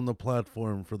explode on the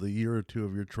platform for the year or two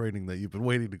of your training that you've been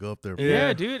waiting to go up there for.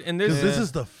 Yeah, dude. And there's Because this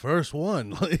is the first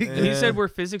one. Like, he said where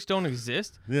physics don't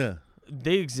exist. yeah.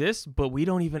 They exist, but we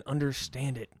don't even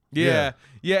understand it. Yeah.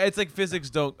 Yeah, it's like physics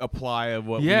don't apply of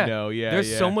what we know. Yeah. There's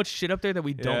yeah. so much shit up there that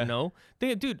we Yeah. don't know.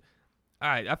 Dude, all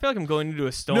right, I feel like I'm going into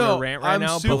a stoner No, rant right I'm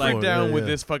now, super but like, down Yeah, with yeah.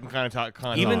 this fucking kind of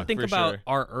talk. even think for about sure.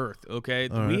 our Earth, okay?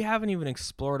 All We right. haven't even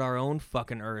explored our own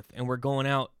fucking Earth, and we're going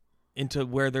out into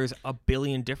where there's a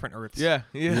billion different Earths. Yeah.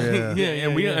 Yeah. Yeah.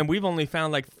 yeah. And we've only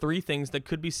found like 3 things that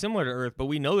could be similar to Earth, but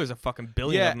we know there's a fucking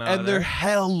billion Yeah, of them out and they're there.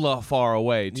 hella far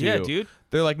away too. Yeah, dude.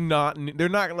 They're like they're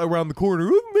not around the corner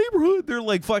of the neighborhood. They're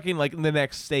like fucking like in the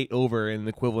next state over in the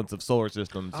equivalence of solar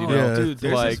systems. You Oh, know, Yeah. dude,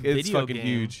 there's like this it's video fucking game.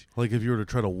 huge. Like if you were to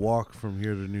try to walk from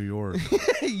here to New York.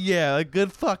 Yeah, like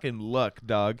good fucking luck,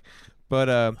 dog.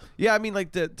 But yeah, I mean,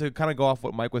 like to kind of go off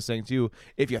what Mike was saying too.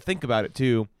 If you think about it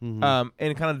too, and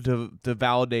kind of to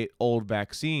validate old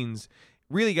vaccines,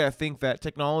 really got to think that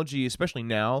technology, especially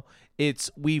now,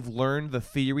 we've learned the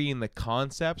theory and the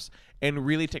concepts, and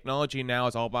really technology now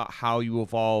is all about how you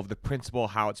evolve the principle,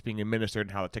 how it's being administered,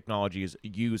 and how the technology is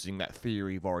using that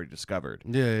theory you've already discovered.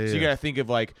 Yeah, So you got to think of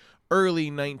like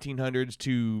early 1900s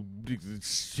to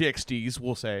 60s,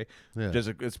 we'll say. Yeah.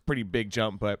 It's a pretty big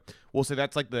jump, but we'll say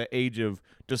that's like the age of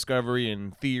discovery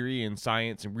and theory and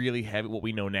science and really heavy what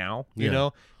we know now, you Yeah.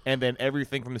 know? And then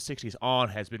everything from the 60s on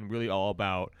has been really all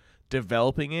about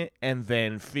developing it and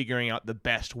then figuring out the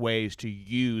best ways to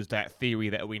use that theory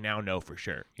that we now know for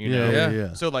sure, you know? Yeah, Yeah.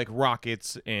 yeah. So like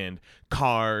rockets and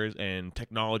cars and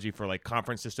technology for like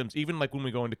conference systems, even like when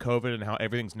we go into COVID and how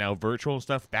everything's now virtual and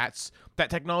stuff, that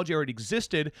technology already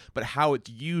existed, but how it's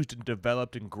used and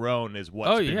developed and grown is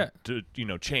what's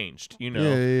been changed, you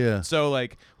know? Yeah. So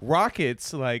like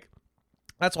rockets, like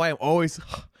that's why I'm always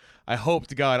I hope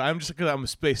to God, I'm just because I'm a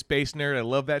space nerd. I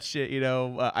love that shit, you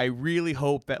know. I really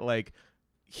hope that like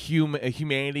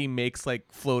humanity makes like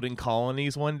floating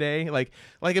colonies one day. Like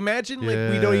imagine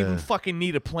like we don't even Yeah. fucking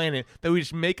need a planet, that we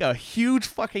just make a huge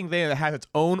fucking thing that has its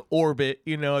own orbit,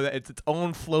 you know, that it's its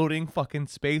own floating fucking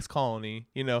space colony,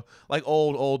 you know, like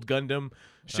old Gundam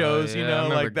shows, you yeah, I know,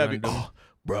 remember like that'd be Gundam.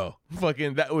 bro,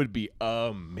 fucking that would be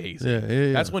amazing.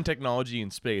 Yeah. That's when technology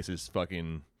in space is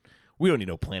fucking. We don't need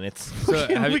no planets. So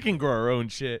have we you- can grow our own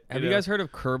shit. Have you guys heard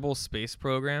of Kerbal Space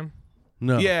Program?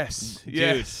 No. Yes.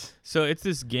 Yes. So it's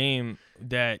this game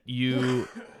that you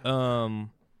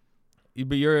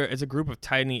it's a group of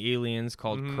tiny aliens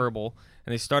called Kerbal,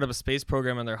 and they start up a space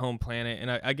program on their home planet.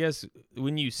 And I guess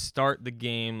when you start the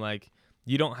game, like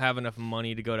you don't have enough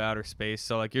money to go to outer space,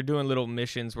 so like you're doing little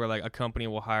missions where like a company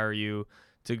will hire you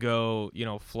to go, you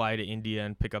know, fly to India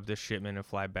and pick up this shipment and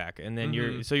fly back, and then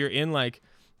you're in like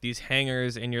these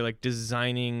hangars and you're like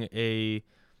designing a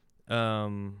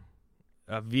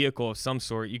vehicle of some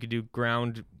sort. You could do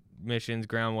ground missions,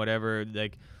 ground whatever,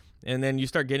 like, and then you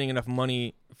start getting enough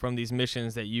money from these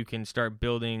missions that you can start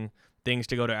building things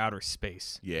to go to outer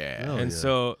space. Yeah. Oh, And yeah.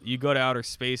 so you go to outer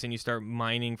space and you start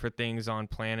mining for things on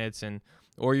planets,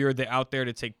 or you're out there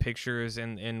to take pictures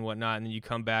and whatnot, and then you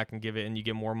come back and give it, and you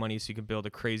get more money so you can build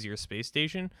a crazier space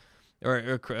station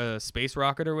or a space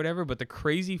rocket or whatever. But the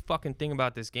crazy fucking thing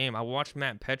about this game, I watched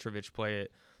Matt Petrovich play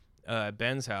it at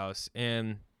Ben's house,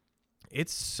 and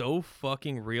it's so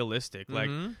fucking realistic. Like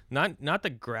not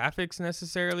the graphics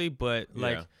necessarily, but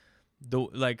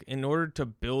like in order to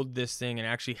build this thing and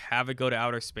actually have it go to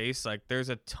outer space, like there's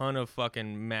a ton of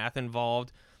fucking math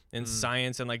involved and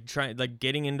science, and like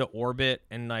getting into orbit,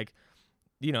 and like,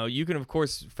 you know, you can of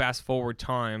course fast forward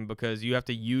time because you have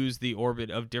to use the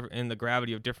orbit of different and the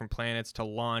gravity of different planets to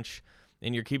launch,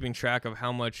 and you're keeping track of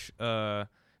how much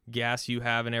gas you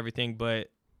have and everything. But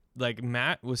like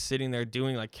Matt was sitting there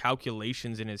doing like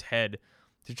calculations in his head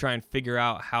to try and figure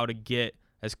out how to get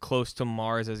as close to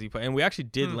Mars as he put. And we actually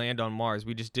did land on Mars.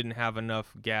 We just didn't have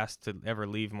enough gas to ever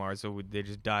leave Mars, so they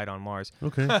just died on Mars.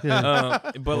 Okay.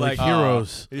 Yeah. But like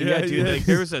heroes. yeah, dude, like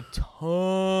there was a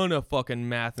ton of fucking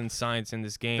math and science in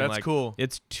this game. That's like, cool.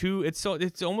 It's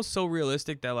almost so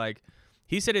realistic that like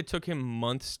he said it took him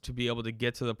months to be able to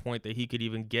get to the point that he could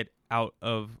even get out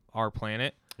of our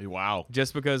planet. Wow.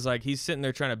 Just because like he's sitting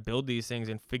there trying to build these things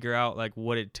and figure out like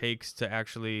what it takes to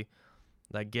actually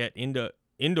like get into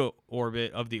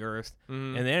orbit of the Earth,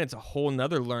 and then it's a whole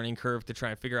nother learning curve to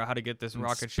try and figure out how to get this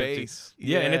rocket ship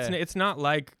to, and it's not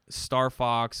like Star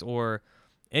Fox or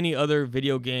any other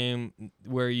video game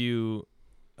where you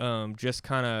just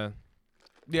kind of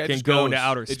can go into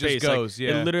outer space. It just goes,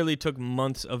 It literally took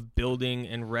months of building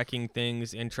and wrecking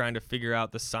things and trying to figure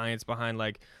out the science behind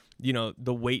like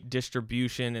the weight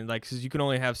distribution, and like because you can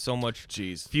only have so much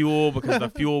fuel because the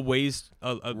fuel weighs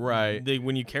right.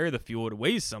 When you carry the fuel, it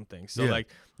weighs something. So like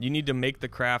you need to make the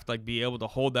craft like be able to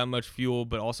hold that much fuel,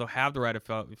 but also have the right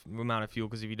amount of fuel.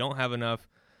 Because if you don't have enough,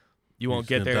 you won't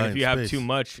get there. And if you have too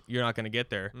much, you're not going to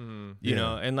get there. You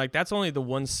know, and like that's only the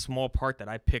one small part that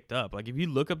I picked up. Like if you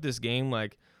look up this game,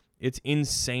 like it's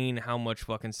insane how much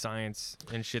fucking science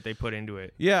and shit they put into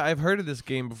it. Yeah, I've heard of this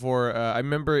game before. I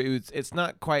remember it's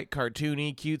not quite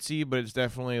cartoony, cutesy, but it's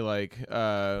definitely like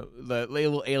the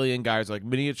little alien guys, like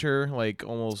miniature, like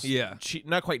almost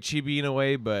not quite chibi in a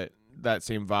way, but that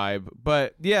same vibe.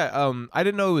 But yeah, I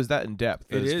didn't know it was that in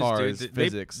depth as far as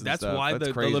physics. That's and why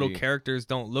stuff. the little characters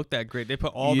don't look that great. They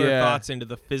put all their thoughts into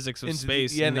the physics of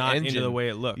space, and not into the way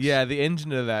it looks. Yeah, the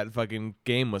engine of that fucking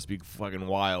game must be fucking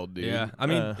wild, dude. Yeah, I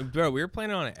mean, bro, we were playing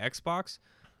it on an Xbox,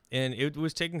 and it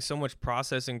was taking so much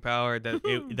processing power that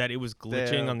it was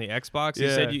glitching on the Xbox. He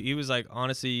said he was like,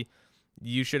 honestly,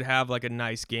 you should have like a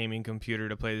nice gaming computer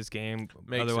to play this game.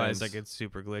 Otherwise, sense. like it's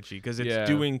super glitchy because it's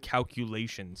doing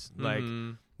calculations. Like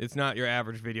it's not your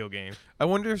average video game. I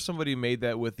wonder if somebody made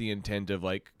that with the intent of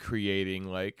like creating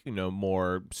like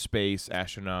more space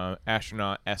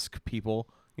astronaut-esque people.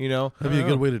 That'd be a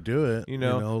good way to do it.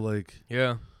 Like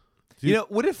yeah.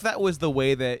 What if that was the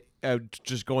way that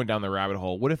just going down the rabbit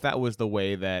hole? What if that was the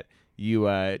way that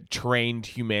you trained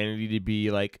humanity to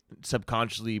be like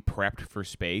subconsciously prepped for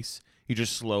space? You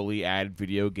just slowly add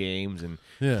video games and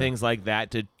things like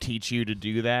that to teach you to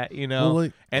do that, Well,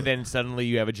 and then suddenly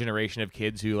you have a generation of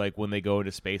kids who, like, when they go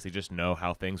into space, they just know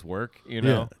how things work,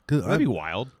 Yeah, that'd be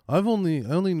wild. I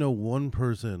only know one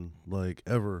person like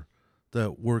ever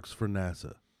that works for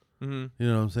NASA. Mm-hmm. You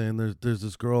know what I'm saying? There's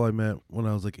this girl I met when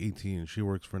I was like 18. She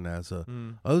works for NASA.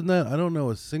 Other than that, I don't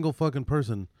know a single fucking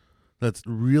person that's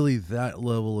really that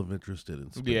level of interested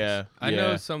in space. Yeah, I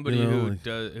know somebody like,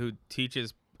 who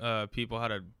teaches people how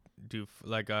to do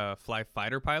fly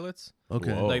fighter pilots.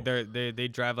 Okay. Whoa. Like they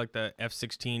drive like the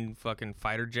F-16 fucking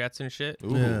fighter jets and shit.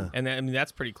 Ooh. Yeah. And I mean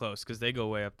that's pretty close because they go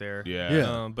way up there.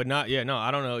 Yeah. But not no, I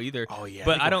don't know either. Oh yeah.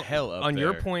 But they I go don't. hell up on there.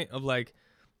 your point of like,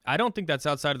 I don't think that's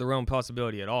outside of the realm of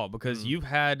possibility at all because you've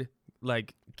had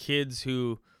like kids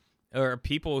who, or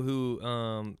people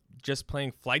who just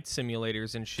playing flight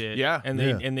simulators and shit. Yeah. And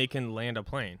they can land a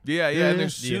plane. Yeah, Yeah, and they're you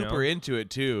super into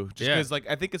it too. Just Yeah. because, like,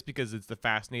 I think it's because it's the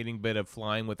fascinating bit of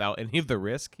flying without any of the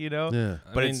risk, Yeah.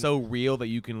 But I it's mean- so real that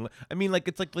you can. I mean, like,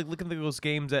 it's like looking at those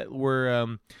games that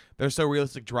were they're so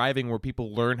realistic driving where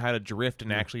people learn how to drift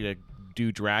and actually to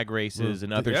do drag races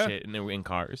and other Yeah. shit in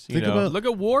cars. Think you know? about- Look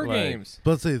at war Like- games.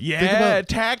 But say, yeah, think about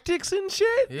tactics and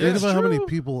shit. think about how many True.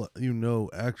 people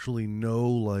actually know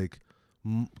like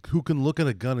who can look at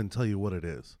a gun and tell you what it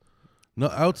is. No,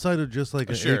 outside of just like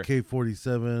an Sure.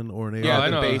 AK-47 or an AR. Yeah, I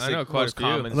the know- I basic, know quite a most few.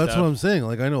 common That's stuff. what I'm saying.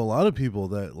 Like I know a lot of people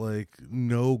that like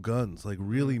know guns, like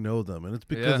really know them, and it's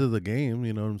because Yeah. of the game.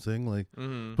 You know what I'm saying? Like,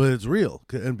 Mhm. but it's real,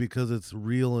 and because it's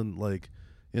real and like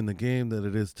in the game that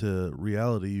it is to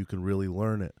reality, you can really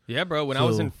learn it. Yeah, bro. When I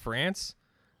was So- in France,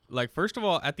 like first of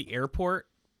all, at the airport,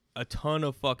 a ton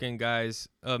of fucking guys,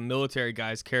 military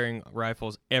guys carrying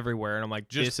rifles everywhere, and I'm like,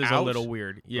 Just this is a out? little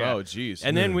weird. Yeah. Oh, jeez.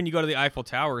 And then Yeah. when you go to the Eiffel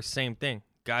Tower, same thing.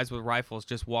 Guys with rifles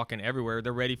just walking everywhere.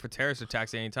 They're ready for terrorist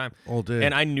attacks at any time. All day.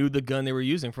 And I knew the gun they were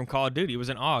using from Call of Duty. It was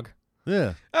an AUG.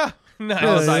 Yeah. nice.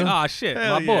 I was Yeah, like, yeah. oh shit,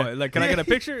 Hell my yeah. boy. Like, can I get a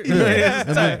picture?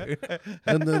 Yeah.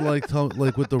 And then like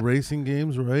like with the racing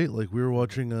games, right? Like we were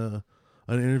watching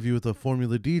an interview with a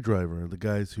Formula D driver, the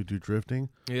guys who do drifting.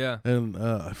 Yeah. And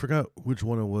I forgot which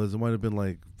one it was. It might have been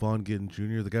like Von Gittin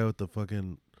Jr., the guy with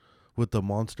with the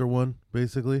monster one,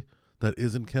 basically, that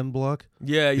isn't Ken Block.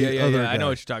 Yeah. The other I know guy.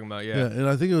 what you're talking about. Yeah, and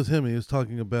I think it was him. He was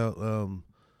talking about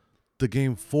the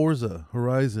game Forza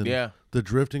Horizon. Yeah. The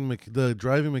the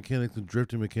driving mechanics and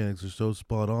drifting mechanics are so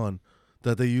spot on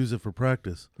that they use it for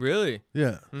practice. Really?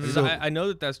 Yeah. 'Cause So- I know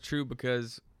that that's true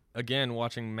because again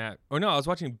watching Matt. Or no, I was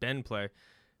watching Ben play.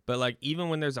 But like even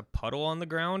when there's a puddle on the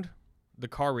ground, the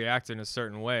car reacts in a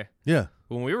certain way. Yeah.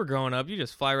 When we were growing up, you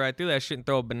just fly right through that shit and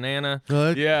throw a banana.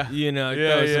 Yeah. You know,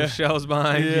 Yeah, throw yeah. some shells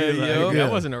behind Yeah, you. Like, yeah.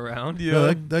 that wasn't around.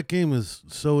 No, that game is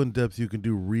so in depth. You can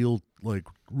do real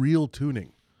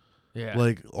tuning, Yeah.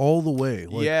 like all the way.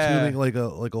 Like Yeah. tuning like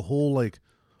a whole like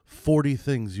 40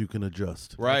 things you can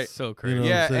adjust. Right. That's so crazy. You know what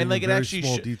Yeah, I'm saying? and like it Very actually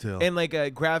small detail. and like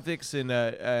graphics and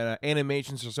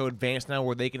animations are so advanced now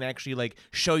where they can actually like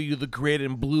show you the grid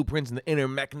and blueprints and the inner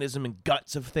mechanism and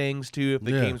guts of things too. If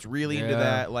the Yeah. game's really into Yeah.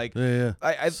 that, like yeah.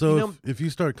 I So you know, if you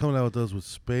start coming out with those with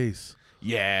space,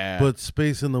 yeah, but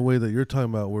space in the way that you're talking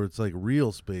about, where it's like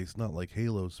real space, not like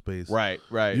Halo space. right,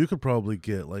 You could probably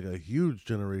get like a huge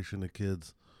generation of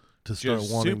kids to start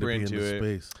Just wanting to super be into into it.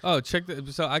 space. Oh, check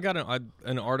the. So I got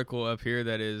an article up here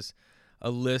that is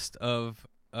a list of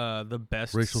the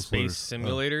best Racial space slurs.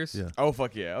 simulators. Yeah. Oh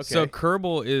fuck yeah, okay. So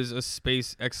Kerbal is a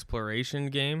space exploration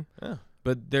game. Oh.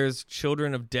 But there's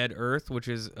Children of Dead Earth, which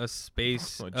is a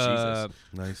space Oh, Jesus.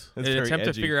 Nice. That's an very attempt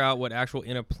edgy. to figure out what actual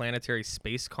interplanetary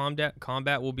space combat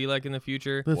will be like in the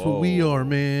future. That's what we Whoa. are,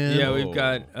 man. Yeah, we've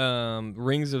got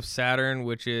Rings of Saturn,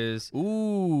 which is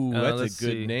Ooh, that's let's a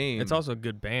good see. name. It's also a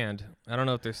good band. I don't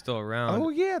know if they're still around. Oh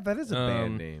yeah, that is a band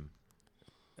Um, name.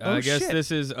 I guess shit.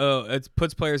 this is it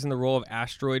puts players in the role of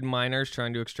asteroid miners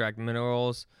trying to extract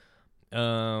minerals. Did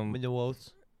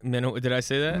I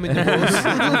say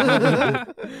that?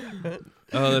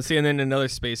 Let's see, and then another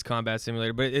space combat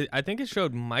simulator. But I think it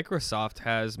showed Microsoft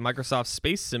has Microsoft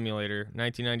Space Simulator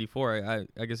 1994.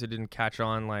 I guess it didn't catch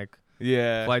on like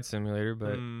Yeah. Flight Simulator,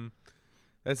 but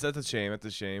That's a shame. That's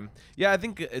a shame. Yeah, I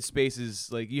think space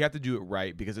is like you have to do it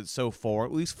right because it's so far.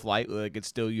 At least flight, like it's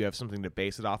still you have something to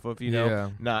base it off of. You know, Yeah.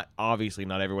 not obviously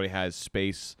not everybody has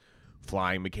space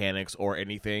flying mechanics or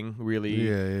anything really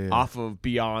Yeah. off of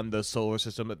beyond the solar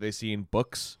system that they see in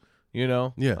books. You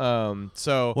know. Yeah.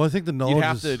 So Well, I think the knowledge you'd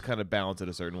have is, to kind of balance it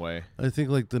a certain way. I think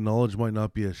like the knowledge might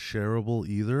not be as shareable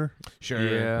either, Sure.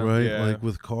 Yeah. right? Yeah. Like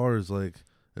with cars, like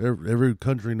every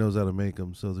country knows how to make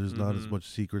them, so there's not as Mhm. much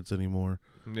secrets anymore.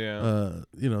 Yeah.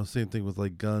 Same thing with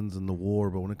like guns and the war,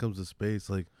 but when it comes to space,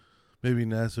 like maybe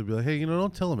NASA would be like, hey,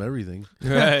 don't tell them everything.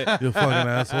 right. You fucking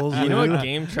assholes. You know what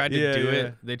game tried to Yeah, do yeah.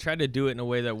 it? They tried to do it in a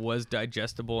way that was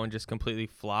digestible and just completely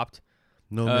flopped.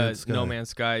 No Man's Sky. No Man's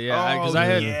Sky. Yeah, because Oh, I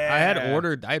had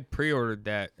yeah. pre-ordered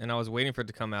that, and I was waiting for it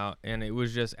to come out, and it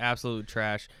was just absolute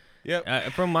trash.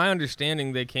 Yep. From my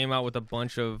understanding, they came out with a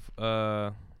bunch of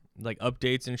like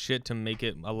updates and shit to make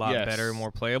it a lot Yes. better, more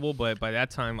playable. But by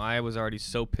that time, I was already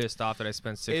so pissed off that I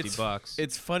spent $60.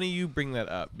 It's funny you bring that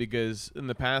up because in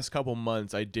the past couple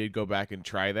months I did go back and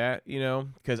try that,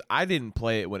 because I didn't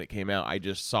play it when it came out. I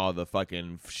just saw the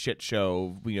fucking shit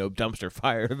show, dumpster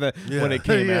fire when it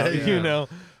came Yeah, out, yeah.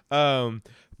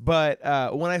 But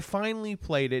when I finally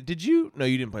played it, did you? No,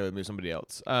 you didn't play with me. Somebody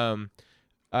else.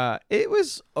 It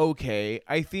was okay.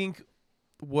 I think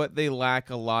what they lack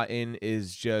a lot in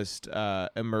is just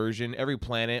immersion. Every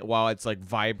planet, while it's like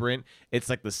vibrant, it's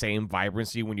like the same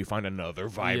vibrancy when you find another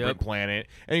vibrant planet,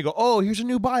 and you go, "Oh, here's a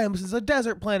new biome. This is a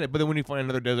desert planet." But then when you find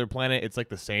another desert planet, it's like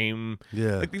the same.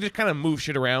 Yeah. Like they just kind of move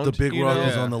shit around. The big rock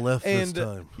is Yeah. on the left And this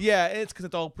time. yeah, it's because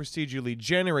it's all procedurally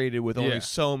generated with only Yeah.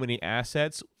 so many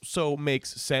assets, so it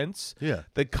makes sense. Yeah.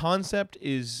 The concept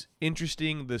is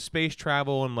interesting. The space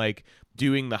travel and like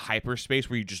doing the hyperspace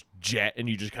where you just jet and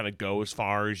you just kind of go as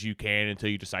far as you can until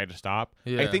you decide to stop. I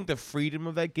Yeah. think the freedom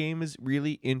of that game is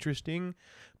really interesting,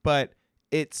 but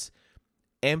it's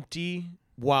empty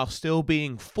while still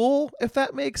being full, if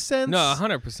that makes sense. No,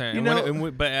 100%. You And when know- it- and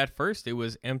when- but at first, it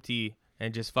was empty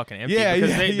and just fucking empty. Yeah,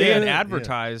 because yeah, they had yeah.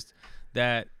 advertised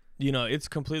that it's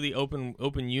completely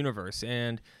open universe,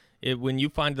 and when you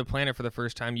find the planet for the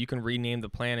first time, you can rename the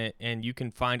planet, and you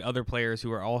can find other players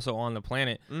who are also on the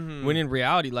planet. Mhm. When in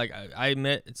reality, like I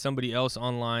met somebody else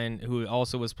online who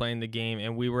also was playing the game,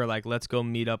 and we were like, let's go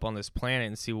meet up on this planet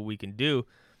and see what we can do.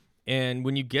 And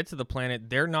when you get to the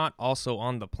planet, they're not also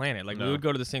on the planet. Like we No. would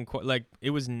go to the same like it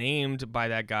was named by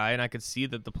that guy, and I could see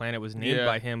that the planet was named Yeah.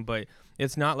 by him, but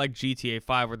it's not like GTA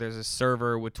 5 where there's a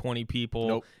server with 20 people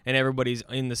Nope. and everybody's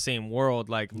in the same world.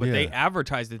 But they Yeah.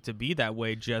 advertised it to be that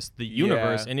way, just the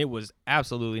universe, Yeah. and it was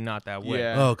absolutely not that way.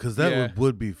 Yeah. Oh, because that Yeah.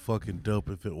 would be fucking dope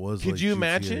if it was. Could like you GTA.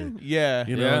 imagine? Yeah.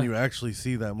 You know, Yeah. and you actually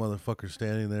see that motherfucker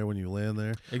standing there when you land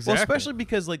there. Exactly. Well, especially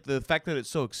because like the fact that it's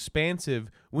so expansive,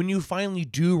 when you finally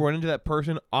do run into that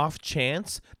person off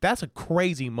chance, that's a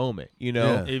crazy moment,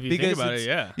 Yeah. If you think Because about it, it's-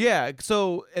 yeah. Yeah,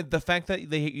 so the fact that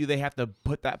they have to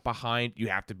put that behind planet, you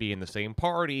have to be in the same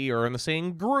party or in the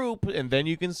same group, and then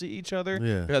you can see each other.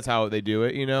 Yeah. That's how they do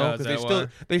it, you know. Oh, is Because that why?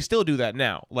 they still do that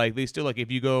now. Like they still, like,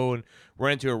 if you go and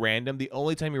run into a random, the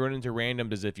only time you run into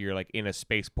random is if you're like in a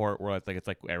spaceport where it's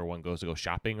like everyone goes to go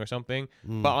shopping or something.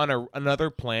 But on another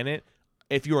planet,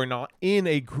 if you are not in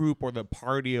a group or the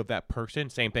party of that person,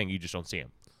 same thing. You just don't see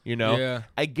him. You know. Yeah.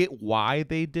 I get why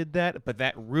they did that, but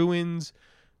that ruins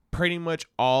pretty much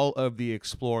all of the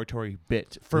exploratory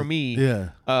bit for me. Yeah.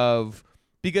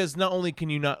 Because not only can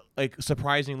you not like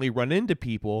surprisingly run into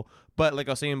people, but like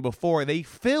I was saying before, they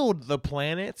filled the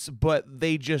planets, but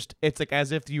it's like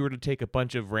as if you were to take a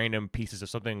bunch of random pieces of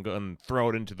something and throw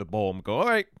it into the bowl and go, all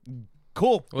right,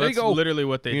 cool, Well, there you that's go. literally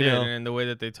what they You did, know? and the way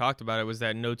that they talked about it was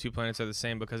that no two planets are the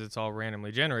same because it's all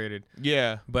randomly generated.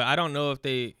 Yeah. But I don't know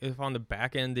if on the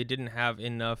back end they didn't have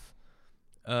enough.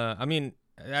 I mean,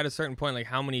 at a certain point, like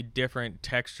how many different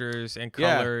textures and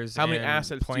colors, How many and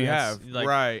assets do you plants, have? Like,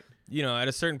 Right. you know, at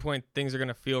a certain point, things are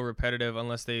gonna feel repetitive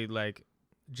unless they like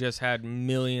just had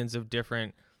millions of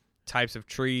different types of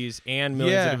trees and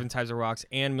millions of different types of rocks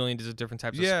and millions of different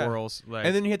types of squirrels. Like,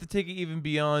 And then you have to take it even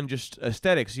beyond just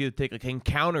aesthetics. You have to take like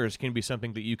encounters can be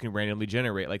something that you can randomly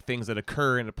generate, like things that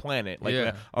occur in a planet, like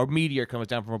a meteor comes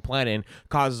down from a planet and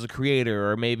causes a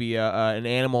crater, or maybe an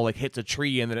animal like hits a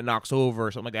tree and then it knocks over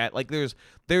or something like that. Like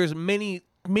there's many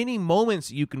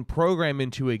moments you can program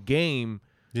into a game.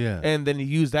 Yeah. And then you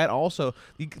use that also.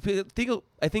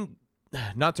 I think,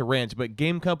 not to rant, but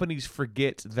game companies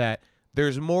forget that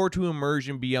there's more to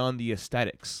immersion beyond the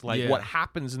aesthetics, like what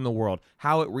happens in the world,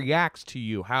 how it reacts to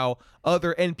you, how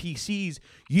other NPCs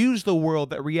use the world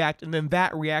that react, and then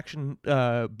that reaction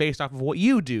based off of what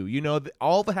you do. You know,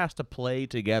 all that has to play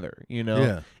together. You know,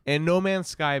 Yeah. and No Man's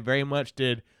Sky very much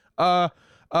did.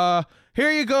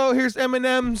 Here you go. Here's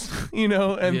M&Ms, you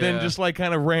know, and then just like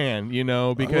kind of ran, you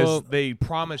know, because they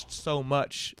promised so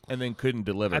much and then couldn't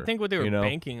deliver. I think what they were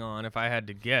banking on, if I had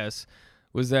to guess,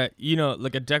 was that, you know,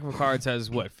 like a deck of cards has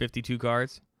what, 52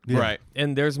 cards? Yeah. Right.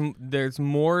 And there's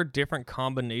more different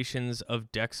combinations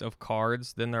of decks of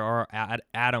cards than there are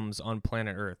atoms on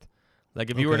planet Earth. Like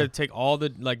if you were to take all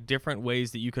the like different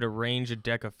ways that you could arrange a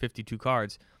deck of 52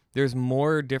 cards, there's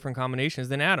more different combinations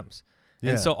than atoms.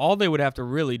 Yeah. And so all they would have to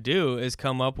really do is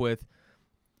come up with,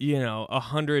 you know,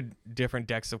 100 different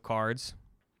decks of cards.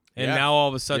 And now all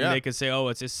of a sudden they could say, oh,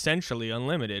 it's essentially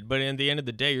unlimited. But at the end of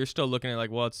the day, you're still looking at like,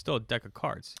 well, it's still a deck of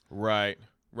cards. Right.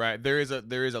 There is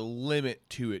a limit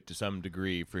to it to some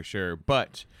degree for sure,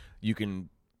 but you can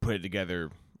put it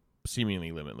together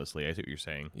seemingly limitlessly. I see what you're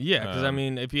saying. Yeah, because I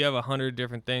mean, if you have 100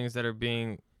 different things that are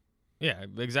being, yeah,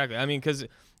 exactly. I mean, because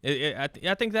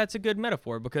I think that's a good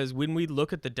metaphor, because when we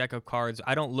look at the deck of cards,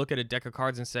 I don't look at a deck of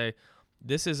cards and say,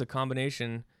 this is a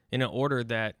combination in an order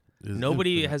that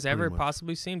nobody has ever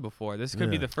possibly seen before. This could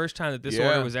be the first time that this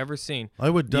order was ever seen. I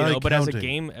would die but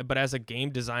counting. as a game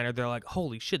designer, they're like,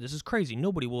 holy shit, this is crazy.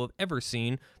 Nobody will have ever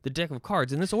seen the deck of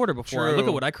cards in this order before. Look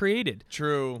at what I created.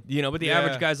 True. You know, but the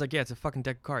average guy's like, yeah, it's a fucking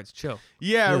deck of cards. Chill.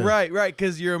 Yeah. Right.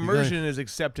 Because your immersion has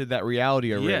accepted that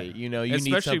reality already. Yeah. You know, you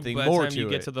Especially need something by more the time to you it.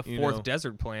 get to the fourth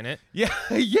desert planet. Yeah,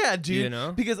 yeah, dude. You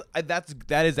know? Because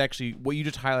that is actually what you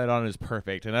just highlighted on is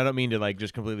perfect. And I don't mean to like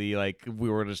just completely like we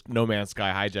were just No Man's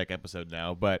Sky hijack episode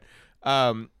now, but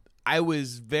I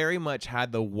was very much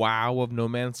had the wow of No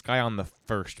Man's Sky on the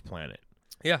first planet.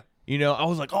 Yeah. You know, I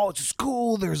was like, oh, it's just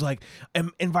cool. There's like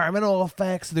environmental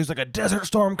effects. There's like a desert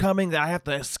storm coming that I have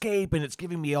to escape, and it's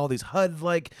giving me all these HUD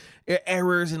like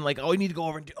errors, and like, oh, I need to go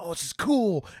over and do. Oh, it's just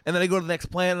cool. And then I go to the next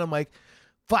planet, and I'm like,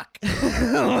 fuck,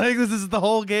 like this is the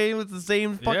whole game. It's the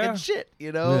same fucking shit,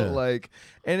 you know. Yeah. Like,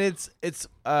 and it's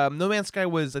No Man's Sky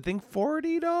was I think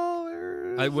 $40.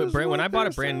 When I bought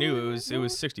it brand new, it was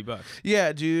 $60.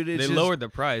 Yeah, dude. They lowered the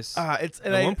price. At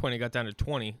one point, it got down to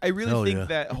 20. I really Hell think yeah.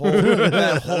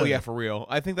 that whole yeah, for real.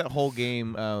 I think that whole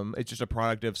game, it's just a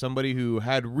product of somebody who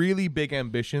had really big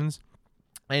ambitions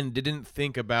and didn't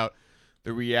think about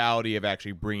the reality of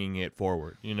actually bringing it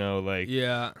forward. You know, like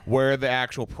where the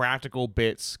actual practical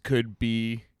bits could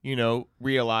be, you know,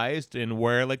 realized, and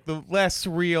where like the less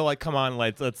real, like come on,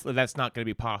 that's not going to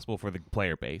be possible for the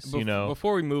player base. You know,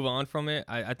 before we move on from it,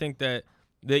 I think that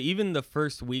even the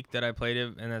first week that I played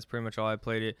it, and that's pretty much all I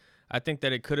played it, I think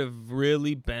that it could have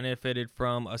really benefited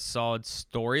from a solid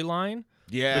storyline.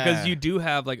 Yeah. Because you do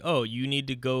have like, oh, you need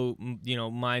to go, you know,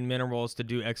 mine minerals to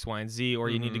do X, Y, and Z, or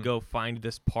you need to go find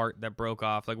this part that broke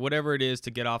off, like whatever it is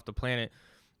to get off the planet.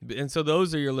 And so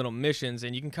those are your little missions,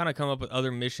 and you can kind of come up with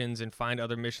other missions and find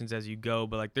other missions as you go.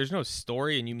 But like, there's no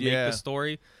story, and you make the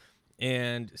story.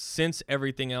 And since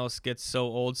everything else gets so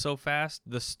old so fast,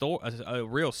 a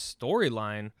real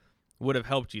storyline would have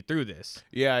helped you through this.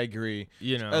 Yeah, I agree.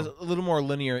 You know, A little more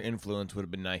linear influence would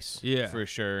have been nice. Yeah. For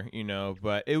sure.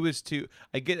 But it was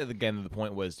I get it again, the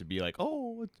point was to be like,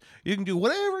 oh, you can do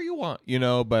whatever you want,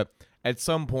 but at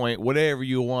some point, whatever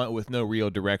you want with no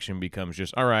real direction becomes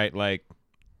just, all right, like,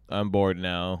 I'm bored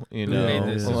now, Who made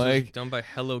this? This was like done by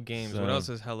Hello Games. so- What else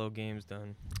has Hello Games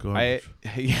done? I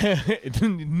Garbage.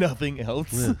 nothing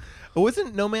else. Yeah.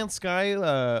 Wasn't No Man's Sky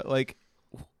like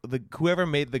whoever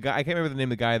made the guy? I can't remember the name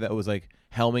of the guy that was like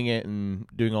helming it and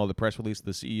doing all the press release,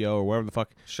 the CEO or whatever the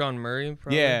fuck. Sean Murray,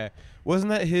 probably? Yeah, wasn't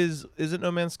that his? Isn't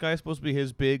No Man's Sky supposed to be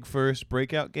his big first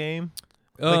breakout game?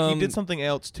 Like he did something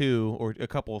else too, or a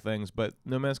couple of things, but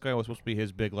No Man's Sky was supposed to be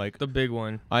his big like. The big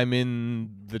one. I'm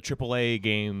in the AAA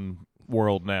game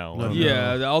world now. No, Like,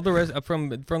 no. Yeah, all the rest from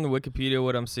the Wikipedia,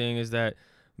 what I'm seeing is that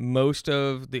most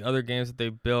of the other games that they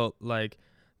built, like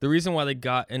the reason why they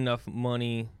got enough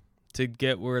money to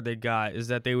get where they got is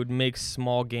that they would make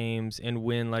small games and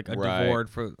win like a Right.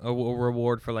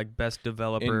 reward for like best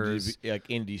developers.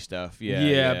 indie stuff.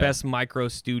 Yeah, Best micro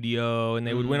studio, and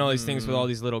they would win all these things with all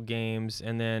these little games,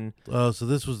 and then Oh, so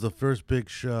this was the first big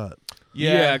shot.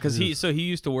 because he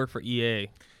used to work for EA.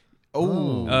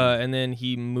 Oh, And then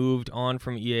he moved on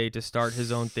from EA to start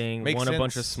his own thing. Makes won a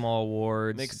bunch of sense. small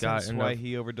awards. makes got sense enough. why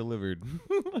he over delivered.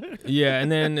 Yeah,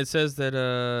 and then it says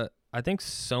that I think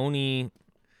Sony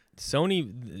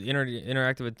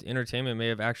Interactive Entertainment may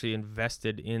have actually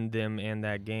invested in them and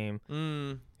that game.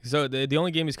 So the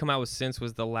only game he's come out with since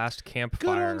was The Last Good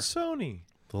Campfire. on Sony.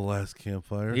 The Last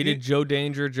Campfire. He did Joe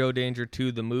Danger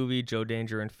 2, the movie, Joe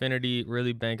Danger Infinity,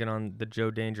 really banking on the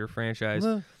Joe Danger franchise.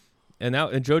 Nah.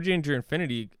 And Joe Danger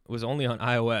Infinity was only on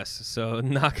iOS, so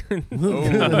not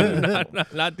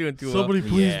not doing too well. Somebody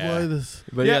please Yeah. buy this.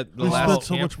 But Yeah, yeah, the we last spent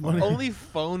so much Campfire. money. Only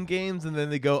phone games, and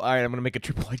then they go, all right, I'm gonna make a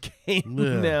AAA game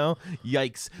Yeah. now.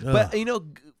 Yikes! Yeah. But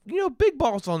big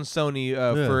balls on Sony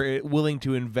Yeah. for willing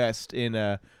to invest in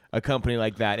a company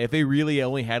like that. If they really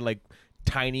only had like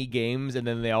tiny games, and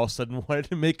then they all of a sudden wanted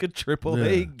to make a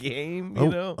AAA Yeah. game,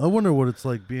 I wonder what it's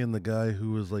like being the guy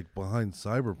who was like behind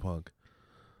Cyberpunk.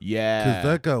 Yeah, Because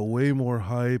that got way more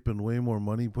hype and way more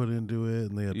money put into it,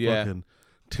 and they had Yeah. fucking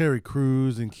Terry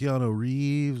Crews and Keanu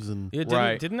Reeves, and Yeah,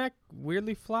 Right. didn't that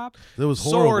weirdly flop? that was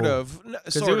horrible. sort of.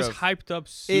 Because Sort it was of. hyped up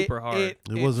super hard.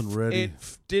 It wasn't ready. It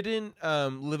didn't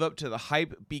live up to the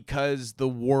hype because the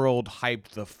world hyped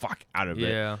the fuck out of it.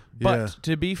 Yeah. But Yeah.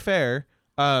 to be fair,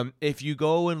 if you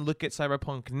go and look at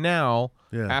Cyberpunk now,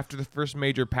 Yeah. after the first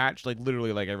major patch, like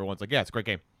literally, like everyone's like, yeah, it's a great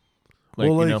game. Like,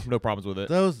 Well, like, no problems with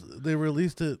it. They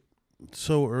released it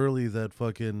so early that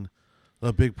fucking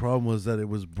a big problem was that it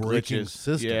was breaking Glitches.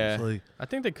 systems. Yeah. Like, I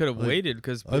think they could have Like, waited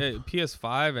because I-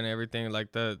 PS5 and everything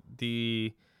like the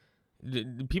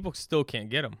people still can't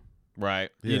get them. Right.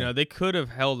 yeah. You know, they could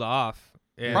have held off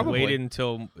and Probably. waited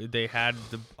until they had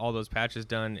all those patches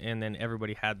done, and then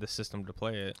everybody had the system to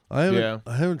play it. I haven't Yeah.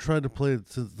 I haven't tried to play it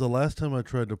since the last time I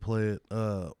tried to play it.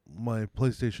 My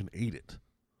PlayStation ate it.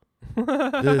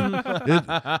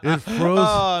 It froze.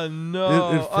 Oh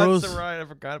no! it froze- That's right. I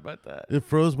forgot about that. It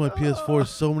froze my PS4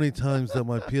 so many times that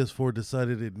my PS4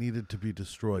 decided it needed to be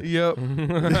destroyed. Yep.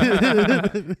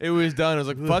 It was done. I was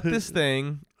like, fuck this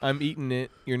thing. I'm eating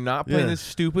it. You're not playing Yeah. this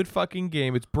stupid fucking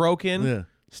game. It's broken. Yeah.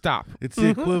 Stop. It's the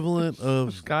equivalent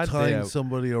of Goddamn. tying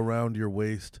somebody around your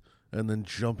waist and then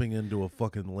jumping into a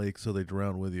fucking lake so they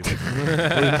drown with you.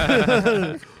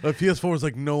 A PS4 was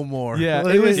like, no more. Yeah,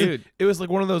 Like, it was. Dude. It was like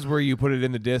one of those where you put it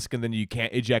in the disc and then you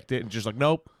can't eject it, and just like,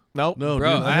 nope. No, Bro, dude,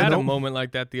 I had a don't- moment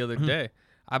like that the other Hmm. day.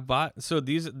 I bought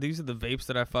these are the vapes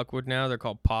that I fuck with now. They're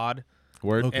called Pod,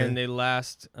 Word. Okay. and they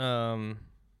last I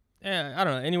don't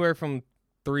know, anywhere from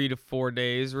 3 to 4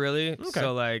 days really. Okay.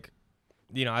 So like,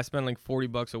 you know, I spend like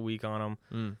 $40 a week on them.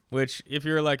 Mm. Which, if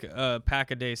you're like a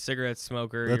pack a day cigarette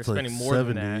smoker, That's you're like spending more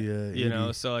than 70, that. yeah, you know,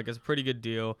 80. so like it's a pretty good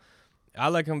deal. I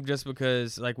like them just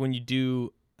because, like, when you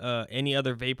do any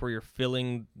other vape where you're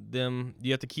filling them,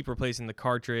 you have to keep replacing the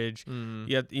cartridge. Mm.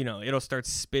 You have, you know, it'll start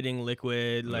spitting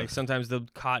liquid. Like sometimes the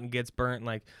cotton gets burnt.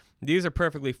 Like these are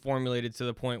perfectly formulated to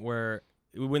the point where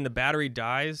when the battery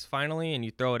dies finally and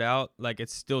you throw it out, like it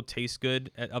still tastes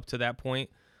good up to that point.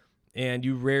 And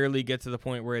you rarely get to the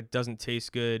point where it doesn't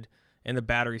taste good and the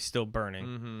battery's still burning.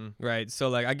 Mm-hmm. Right. So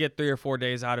like I get 3 or 4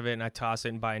 days out of it and I toss it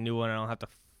and buy a new one and I don't have to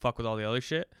fuck with all the other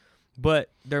shit.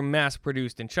 But they're mass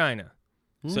produced in China.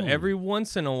 So every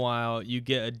once in a while you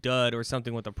get a dud or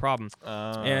something with a problem.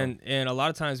 And a lot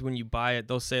of times when you buy it,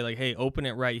 they'll say like, hey, open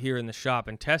it right here in the shop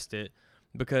and test it,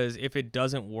 because if it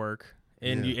doesn't work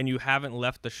and you haven't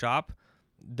left the shop,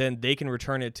 then they can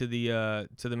return it to the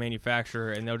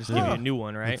manufacturer and they'll just give you a new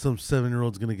one, right? Some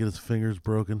 7-year-old's gonna get his fingers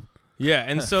broken. Yeah,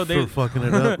 and so they for fucking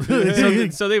it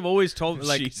up. so they've always told me,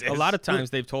 like, Jesus. a lot of times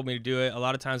they've told me to do it. A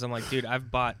lot of times I'm like, dude,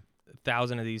 I've bought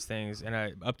 1,000 of these things, and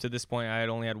up to this point I had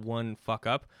only had one fuck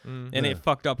up, and it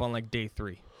fucked up on like day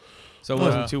 3, so I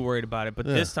wasn't too worried about it. But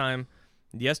this time,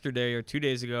 yesterday or 2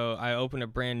 days ago, I opened a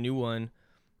brand new one,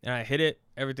 and I hit it.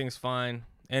 Everything's fine,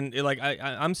 and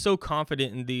I'm so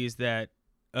confident in these that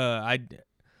I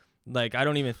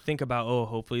don't even think about, oh,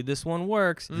 hopefully this one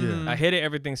works. I hit it,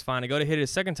 everything's fine. I go to hit it a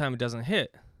second time, it doesn't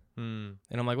hit. And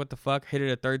I'm like, what the fuck? Hit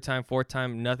it a third time, fourth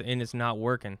time, nothing, and it's not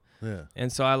working. Yeah.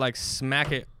 And so I like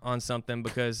smack it on something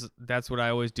because that's what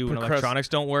I always do when electronics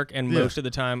don't work. And most of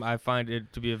the time I find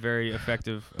it to be a very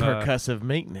effective percussive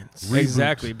maintenance.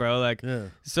 Exactly, bro. Like, Yeah.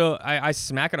 so I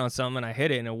smack it on something and I hit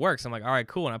it and it works. I'm like, all right,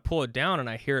 cool. And I pull it down and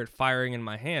I hear it firing in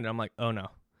my hand. And I'm like, oh no.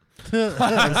 And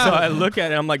so I look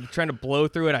at it. I'm like trying to blow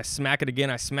through it. I smack it again.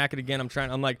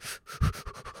 I'm like,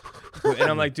 and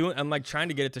I'm like trying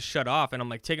to get it to shut off. And I'm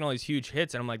like taking all these huge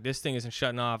hits. And I'm like, this thing isn't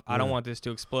shutting off. I don't want this to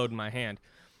explode in my hand.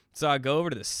 So I go over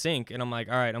to the sink and I'm like,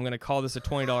 all right, I'm going to call this a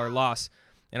 $20 loss.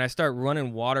 And I start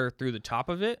running water through the top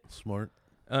of it. Smart.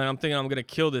 And I'm thinking I'm going to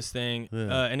kill this thing.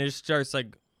 And it just starts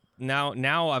like,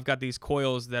 now I've got these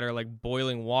coils that are like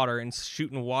boiling water and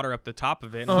shooting water up the top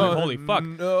of it. And I'm like, holy fuck.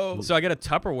 No. So I get a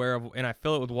Tupperware and I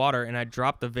fill it with water and I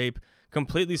drop the vape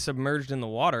completely submerged in the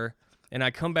water. And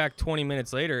I come back 20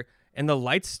 minutes later and the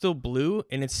light's still blue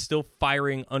and it's still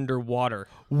firing underwater.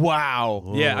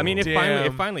 Wow. Yeah, I mean, it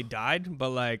Damn. finally died, but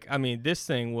like, I mean, this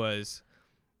thing was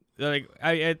like,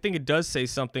 I think it does say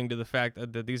something to the fact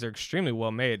that these are extremely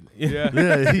well made. Yeah.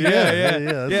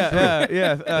 Yeah.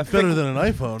 Yeah. Better than an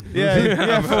iPhone.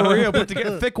 Yeah, for real. Put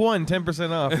together thick one,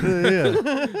 10% off.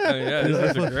 Yeah.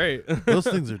 These are great. Those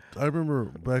things are. I remember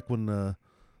back when the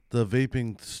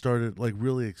vaping started, like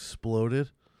really exploded,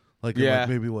 like in like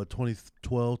maybe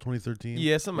 2012, 2013.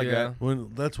 Yeah, something like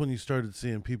that. That's when you started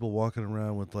seeing people walking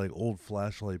around with like old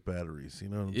flashlight batteries. You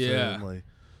know what I'm saying? Like,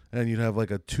 and you'd have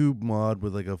like a tube mod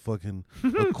with like a fucking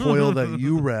a coil that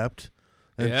you wrapped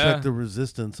and check the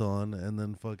resistance on, and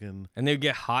then fucking. And they'd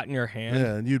get hot in your hand.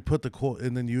 Yeah, and you'd put the coil,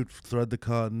 and then you'd thread the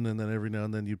cotton, and then every now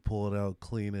and then you'd pull it out,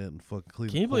 clean it, and fucking clean.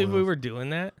 Can you believe we were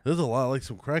doing that? There's a lot like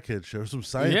some crackhead shit, or some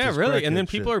science. Yeah, really. And then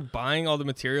people are buying all the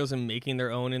materials and making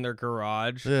their own in their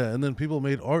garage. Yeah, and then people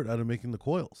made art out of making the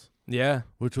coils. Yeah,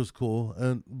 which was cool.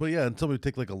 And somebody would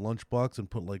take like a lunchbox and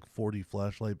put like 40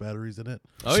 flashlight batteries in it.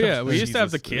 Oh yeah, we used to have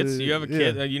the kits. You have a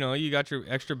kit, you got your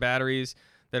extra batteries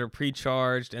that are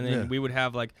pre-charged, and then we would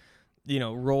have like,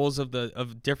 rolls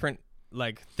of different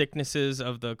like thicknesses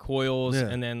of the coils,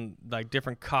 and then like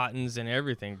different cottons and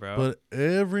everything, bro. But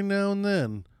every now and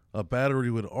then a battery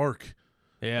would arc.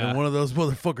 Yeah. And one of those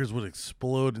motherfuckers would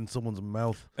explode in someone's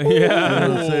mouth. Yeah. You know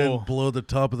what I'm saying? Blow the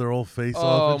top of their whole face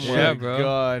off and shit. Yeah, bro.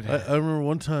 God. I remember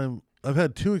one time, I've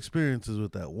had 2 experiences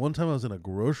with that. One time I was in a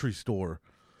grocery store,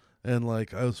 and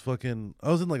like I was in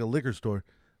like a liquor store,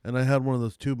 and I had one of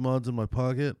those tube mods in my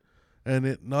pocket, and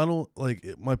it not only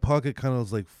my pocket kind of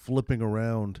was like flipping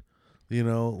around,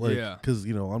 because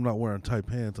I'm not wearing tight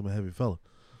pants. I'm a heavy fella.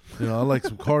 I like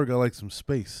some cargo. I like some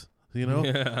space.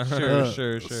 Yeah.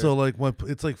 Sure. So like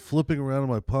it's like flipping around in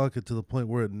my pocket to the point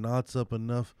where it knots up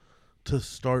enough to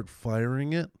start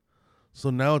firing it. So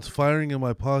now it's firing in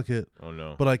my pocket. Oh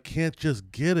no! But I can't just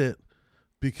get it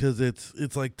because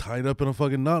it's like tied up in a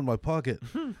fucking knot in my pocket,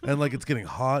 and like it's getting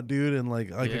hot, dude, and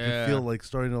like I can feel like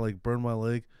starting to like burn my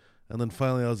leg, and then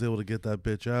finally I was able to get that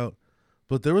bitch out.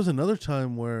 But there was another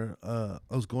time where I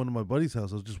was going to my buddy's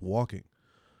house. I was just walking,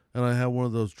 and I had one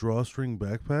of those drawstring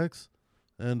backpacks.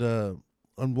 And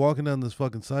I'm walking down this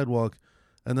fucking sidewalk,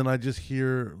 and then I just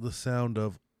hear the sound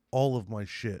of all of my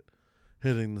shit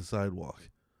hitting the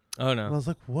sidewalk. Oh, no. And I was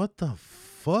like, what the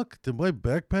fuck? Did my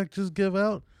backpack just give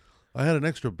out? I had an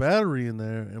extra battery in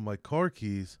there and my car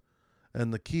keys,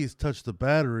 and the keys touched the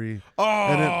battery,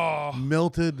 and it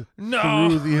melted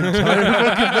through the entire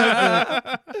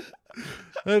fucking backpack.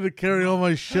 I had to carry all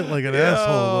my shit like an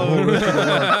asshole the whole rest of the walk.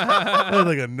 I had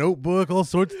like a notebook, all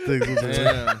sorts of things.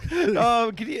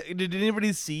 Did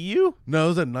anybody see you? No, it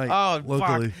was at night. Oh,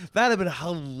 luckily. Fuck. That'd have been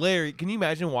hilarious. Can you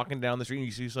imagine walking down the street and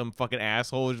you see some fucking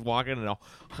asshole just walking and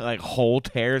a hole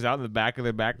tears out in the back of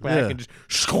their backpack and just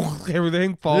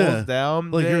everything falls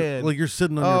down? You're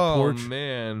sitting on your porch. Oh,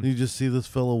 man. You just see this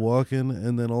fellow walking,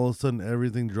 and then all of a sudden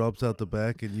everything drops out the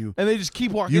back, and they just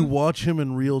keep walking. You watch him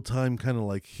in real time, kind of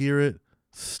like hear it,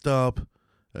 stop,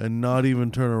 and not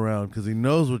even turn around because he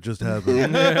knows what just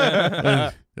happened,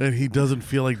 and he doesn't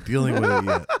feel like dealing with it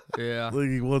yet. Yeah, Like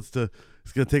he wants to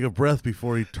He's gonna take a breath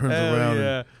before he turns around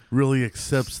and really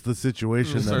accepts the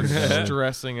situation. That Starts he's in.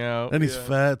 stressing out. And he's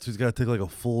fat, so he's got to take like a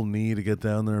full knee to get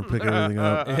down there and pick everything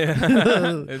up.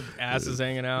 His ass is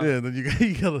hanging out. Yeah, and then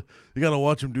you gotta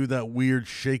watch him do that weird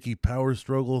shaky power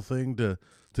struggle thing to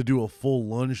do a full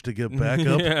lunge to get back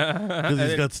up because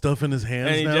he's got stuff in his hands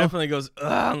and he now. definitely goes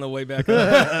on the way back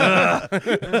up.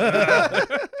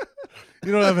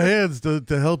 You don't have hands to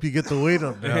help you get the weight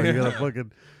up now. You gotta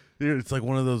fucking. It's like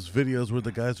one of those videos where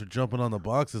the guys are jumping on the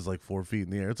boxes like 4 feet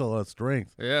in the air. It's a lot of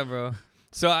strength. Yeah, bro.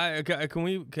 So I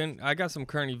got some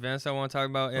current events I want to talk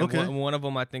about, and Okay. one of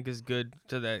them I think is good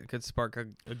could spark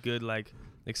a good like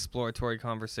exploratory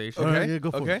conversation. All right, yeah, go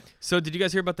for it. So did you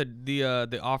guys hear about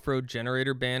the off-road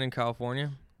generator ban in California?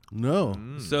 No.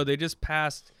 So they just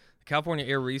passed. The California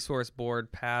Air Resource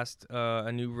Board passed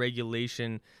a new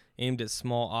regulation aimed at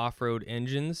small off-road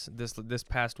engines this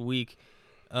past week.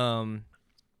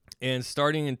 And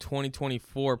starting in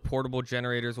 2024, portable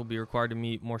generators will be required to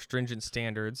meet more stringent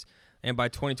standards. And by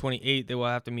 2028, they will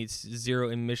have to meet zero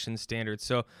emission standards.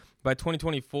 So by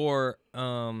 2024,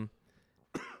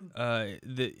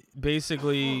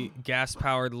 basically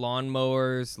gas-powered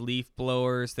lawnmowers, leaf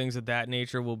blowers, things of that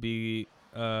nature will be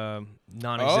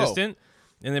non-existent.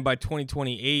 And then by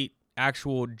 2028,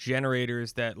 actual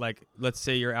generators that, like, let's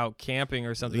say you're out camping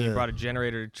or something, you brought a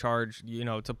generator to charge,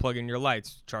 to plug in your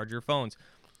lights, charge your phones.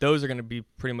 Those are going to be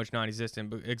pretty much non-existent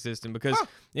because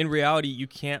in reality, you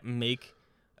can't make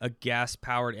a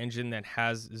gas-powered engine that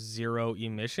has zero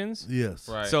emissions. Yes.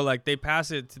 Right. So, like, they pass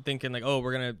it to thinking, like, oh,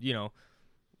 we're going to,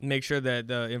 make sure that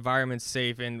the environment's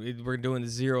safe and we're doing the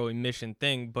zero emission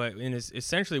thing. But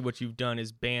essentially what you've done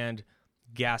is banned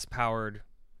gas-powered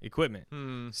equipment.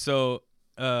 So,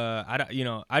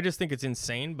 I just think it's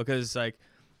insane because, like,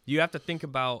 you have to think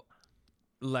about,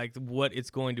 like, what it's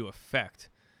going to affect.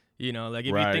 Like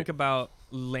if you think about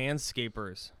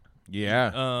landscapers,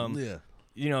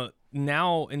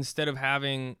 now instead of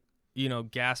having,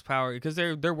 gas power, because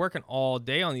they're working all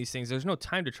day on these things, there's no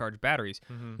time to charge batteries.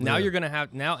 Now you're going to have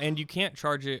and you can't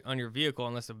charge it on your vehicle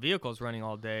unless the vehicle is running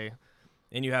all day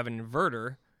and you have an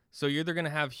inverter. So you're either going to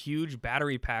have huge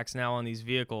battery packs now on these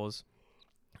vehicles,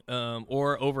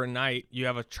 or overnight you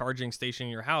have a charging station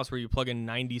in your house where you plug in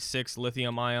 96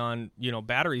 lithium ion,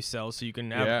 battery cells so you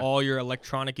can have all your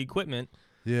electronic equipment.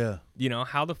 Yeah.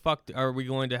 How the fuck are we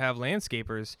going to have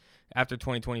landscapers after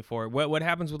 2024? What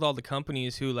happens with all the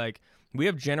companies who, like, we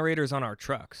have generators on our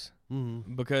trucks?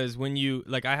 Because when you,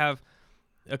 like, I have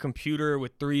a computer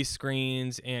with 3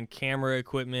 screens and camera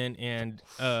equipment and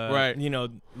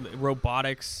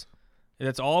robotics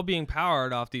that's all being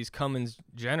powered off these Cummins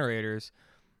generators.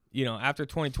 After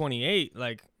 2028,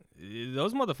 like,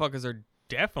 those motherfuckers are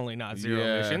definitely not zero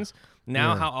emissions.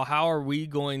 Now, how are we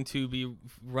going to be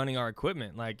running our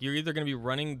equipment? Like, you're either going to be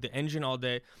running the engine all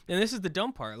day, and this is the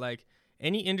dumb part. Like,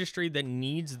 any industry that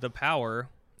needs the power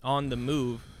on the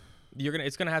move,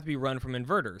 it's gonna have to be run from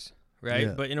inverters, right?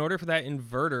 Yeah. But in order for that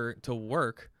inverter to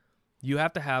work, you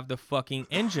have to have the fucking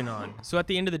engine on. So at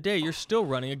the end of the day, you're still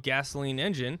running a gasoline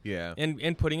engine,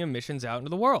 and putting emissions out into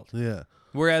the world. Yeah.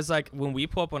 Whereas, like, when we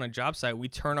pull up on a job site, we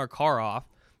turn our car off,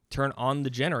 turn on the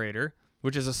generator,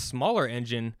 which is a smaller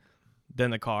engine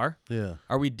than the car. Yeah.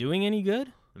 Are we doing any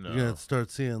good? No. You're gonna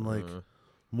start seeing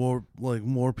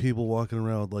more people walking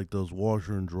around with like those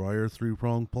washer and dryer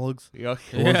 3-prong plugs. Yeah.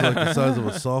 The ones like the size of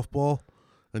a softball,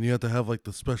 and you have to have like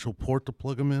the special port to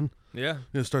plug them in. Yeah.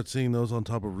 You start seeing those on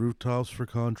top of rooftops for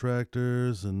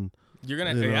contractors, and You're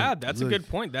gonna that's a good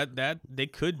point. That they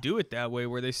could do it that way,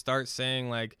 where they start saying,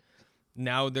 like,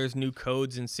 now there's new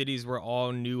codes in cities where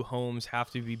all new homes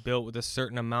have to be built with a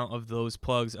certain amount of those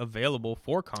plugs available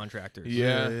for contractors.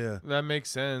 Yeah. That makes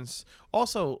sense.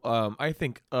 Also, I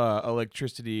think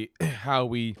electricity,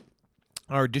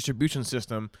 our distribution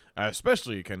system,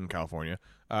 especially in California,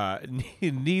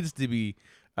 needs to be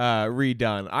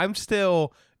redone. I'm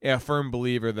still a firm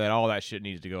believer that all that shit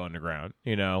needs to go underground.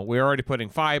 We're already putting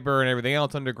fiber and everything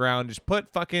else underground. Just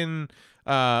put fucking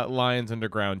lines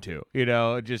underground too.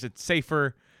 Just it's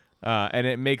safer, and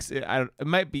it makes it. It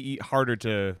might be harder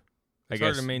to, I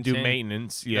guess, harder to do maintain.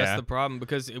 maintenance. Yeah, That's the problem,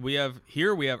 because we have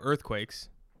earthquakes,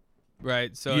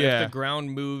 right? So if the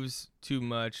ground moves too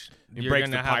much, It you're breaks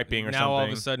gonna the have, piping or now all of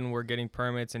a something. sudden we're getting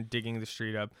permits and digging the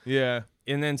street up. yeah.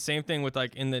 And then same thing with,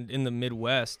 like, in the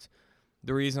Midwest,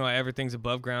 the reason why everything's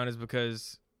above ground is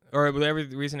because, or the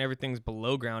reason everything's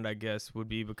below ground, I guess, would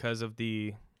be because of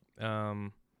the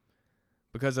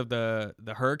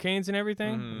hurricanes and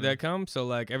everything that come. So,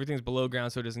 like, everything's below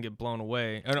ground so it doesn't get blown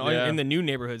away. And in the new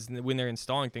neighborhoods when they're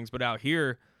installing things, but out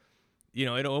here, you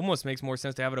know, it almost makes more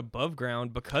sense to have it above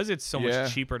ground because it's so Yeah.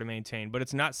 much cheaper to maintain, but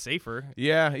it's not safer.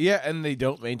 Yeah, and they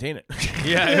don't maintain it.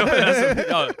 Yeah, I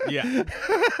know, yeah,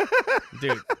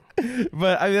 dude.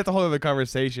 But I mean, that's a whole other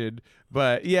conversation.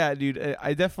 But yeah, dude,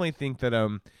 I definitely think that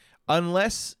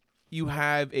unless you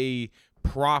have a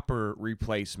proper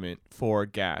replacement for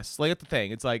gas, like that's the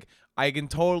thing. It's like I can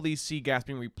totally see gas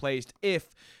being replaced if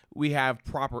we have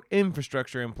proper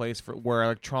infrastructure in place for where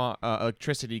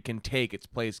electricity can take its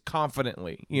place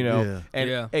confidently, you know, Yeah. and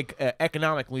Yeah.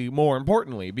 economically, more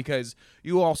importantly, because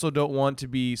you also don't want to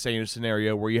be, say, in a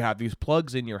scenario where you have these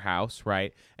plugs in your house,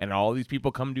 right, and all these people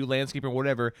come do landscaping or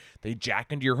whatever, they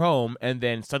jack into your home, and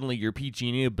then suddenly your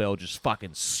PG&E bill just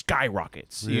fucking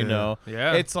skyrockets, you Yeah. know?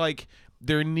 Yeah. It's like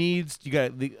there needs,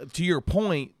 to your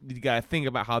point, you got to think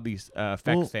about how these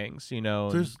affect Well, things, you know?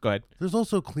 and- there's- Go ahead. There's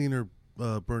also cleaner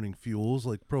burning fuels,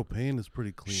 like propane is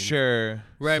pretty clean. Sure.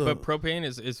 Right, So- but propane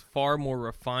is far more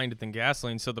refined than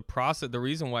gasoline. So the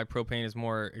reason why propane is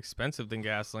more expensive than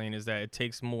gasoline is that it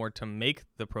takes more to make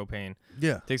the propane.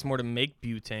 Yeah. It takes more to make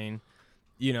butane,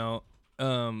 you know.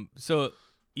 So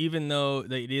even though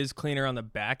it is cleaner on the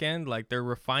back end, like they're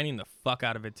refining the fuck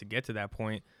out of it to get to that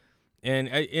point. And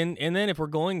then if we're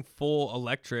going full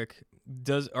electric,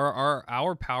 are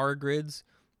our power grids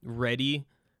ready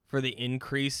for the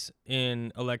increase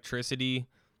in electricity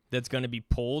that's going to be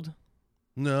pulled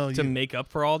No, to make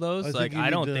up for all those? I think Like, you I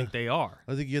need don't to- think they are.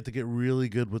 I think you have to get really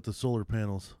good with the solar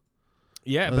panels.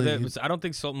 Yeah, I but think I don't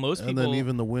think so. Most And people. then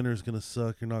even the winter's going to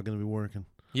suck. You're not going to be working.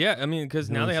 Yeah, I mean, because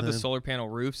You know now what they I'm have the saying? solar panel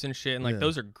roofs and shit, and like Yeah.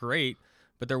 those are great,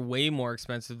 but they're way more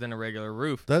expensive than a regular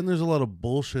roof. That and there's a lot of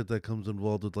bullshit that comes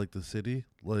involved with like the city.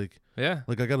 Like Yeah.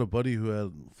 I got a buddy who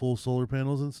had full solar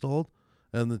panels installed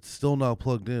and it's still not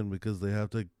plugged in because they have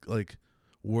to like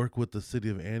work with the city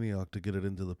of Antioch to get it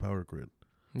into the power grid.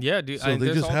 Yeah, dude. So they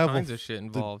There's just all have kinds of shit To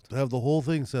involved. have the whole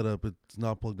thing set up, it's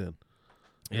not plugged in.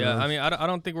 You Yeah, know, I mean, I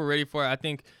don't think we're ready for it. I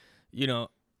think, you know,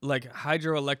 like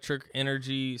hydroelectric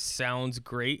energy sounds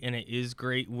great and it is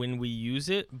great when we use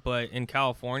it, but in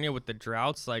California with the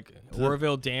droughts, like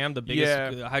Oroville Dam, the biggest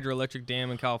hydroelectric dam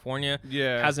in California,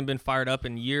 Yeah. hasn't been fired up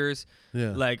in years.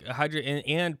 Yeah. Like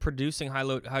and producing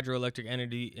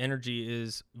hydroelectric energy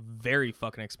is very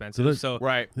fucking expensive. Did I- So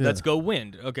Right. Yeah. let's go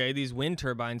wind. Okay, these wind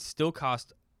turbines still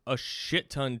cost a shit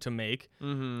ton to make,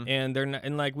 Mm-hmm. and they're not.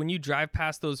 And like when you drive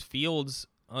past those fields,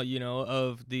 you know,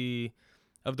 of the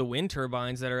wind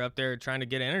turbines that are up there trying to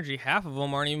get energy, half of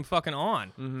them aren't even fucking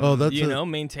on. Oh, that's You a- know,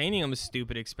 maintaining them is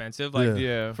stupid expensive. Like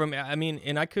Yeah. from, I mean,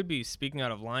 and I could be speaking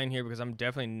out of line here because I'm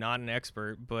definitely not an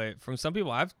expert, but from some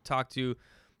people I've talked to,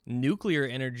 nuclear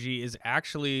energy is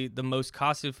actually the most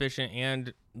cost efficient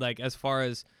and like as far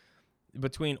as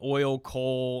between oil,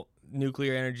 coal,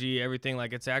 nuclear energy, everything,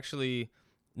 like it's actually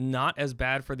not as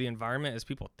bad for the environment as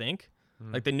people think.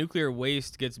 Like the nuclear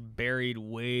waste gets buried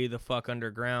way the fuck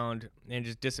underground and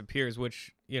just disappears,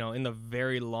 which, you know, in the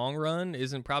very long run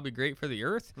isn't probably great for the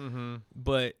earth. Mm-hmm.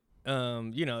 But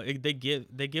you know, they give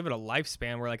it a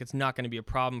lifespan where like it's not going to be a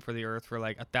problem for the earth for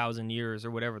like 1,000 years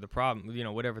or whatever the problem, you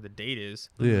know, whatever the date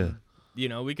is. Yeah. You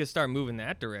know, we could start moving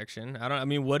that direction. I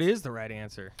mean, what is the right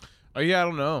answer? Oh yeah, I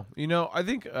don't know. You know, I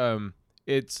think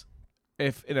it's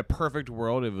if in a perfect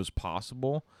world it was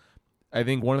possible. I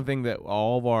think one thing that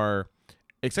all of our,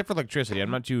 except for electricity,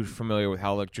 I'm not too familiar with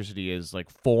how electricity is like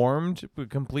formed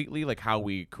completely, like how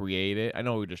we create it. I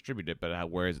know we distribute it, but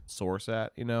where is it source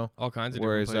at? You know. All kinds of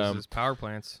Whereas, different places, power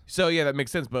plants. So yeah, that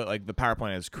makes sense. But like the power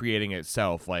plant is creating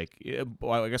itself. Like,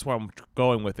 well, I guess where I'm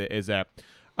going with it is that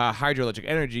hydroelectric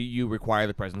energy, you require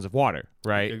the presence of water,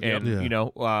 right? Yep. And Yeah. you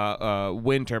know,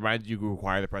 wind turbines, you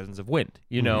require the presence of wind.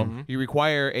 You know, Mhm. you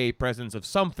require a presence of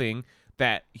something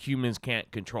that humans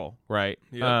can't control, right?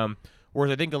 Yep.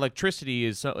 Whereas I think electricity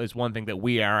is one thing that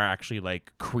we are actually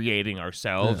like creating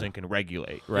ourselves Yeah. and can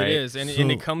regulate, right? It is, and So-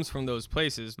 it comes from those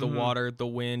places: the Mhm. water, the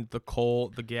wind, the coal,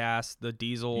 the gas, the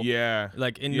diesel. Yeah.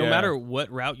 Like, and Yeah. no matter what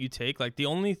route you take, like the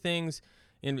only things,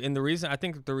 and the reason I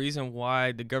think the reason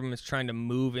why the government's trying to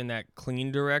move in that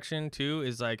clean direction too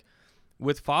is like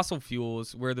with fossil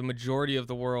fuels, where the majority of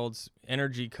the world's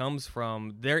energy comes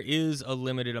from, there is a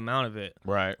limited amount of it.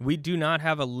 Right. We do not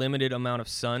have a limited amount of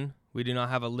sun. We do not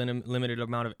have a limited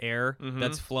amount of air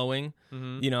that's flowing,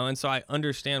 you know, and so I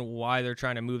understand why they're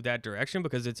trying to move that direction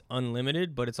because it's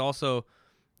unlimited, but it's also,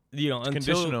 you know, until,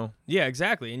 Conditional. Yeah,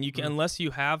 exactly. And you can, unless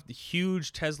you have the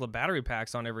huge Tesla battery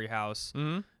packs on every house,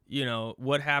 Mm-hmm. you know,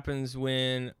 what happens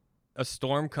when a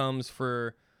storm comes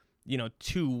for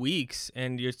 2 weeks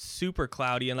and you're super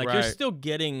cloudy and like you're Right. still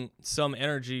getting some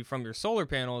energy from your solar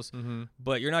panels,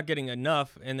 but you're not getting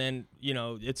enough. And then,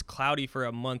 it's cloudy for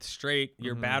a month straight.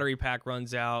 Your battery pack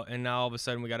runs out, and now all of a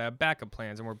sudden we got to have backup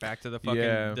plans, and we're back to the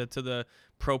fucking to the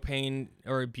propane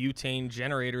or butane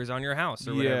generators on your house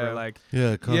or whatever. Yeah. Like,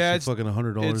 Yeah, it costs Yeah, you it's- fucking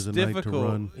 $100 It's a night to difficult.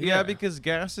 run. Yeah, because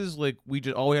gas is like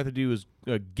all we have to do is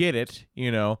get it,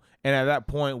 and at that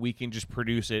point we can just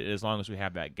produce it as long as we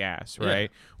have that gas,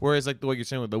 right? Whereas like what you're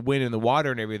saying with the wind and the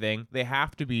water and everything, they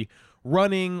have to be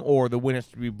running or the wind has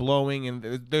to be blowing,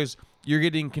 and you're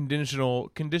getting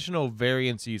conditional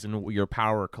variances in your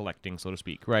power collecting, so to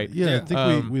speak, right? Yeah, I think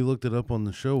Um, we looked it up on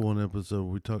the show one episode.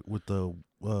 We talked with the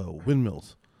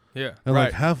windmills, yeah. and like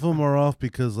Right. half of them are off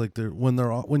because like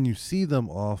when you see them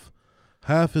off,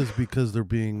 half is because they're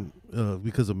being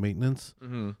because of maintenance,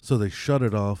 so they shut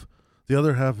it off. The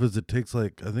other half is it takes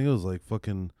like I think it was like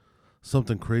fucking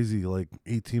something crazy like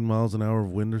 18 miles an hour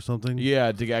of wind or something.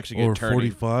 Yeah, to actually get or turning.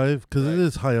 45 because Right. it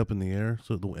is high up in the air,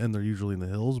 and they're usually in the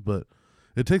hills, but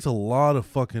it takes a lot of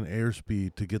fucking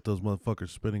airspeed to get those motherfuckers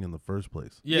spinning in the first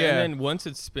place. Yeah, Yeah. and then once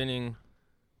it's spinning,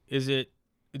 does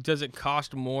it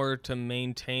cost more to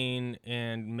maintain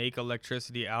and make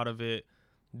electricity out of it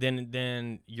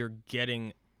than you're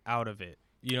getting out of it?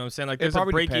 You know what I'm saying? Like there's a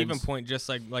probably break-even depends. point, just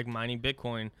like mining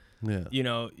Bitcoin. Yeah.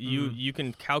 You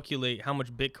can calculate how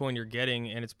much Bitcoin you're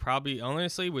getting, and it's probably,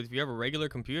 honestly, if you have a regular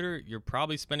computer, you're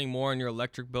probably spending more on your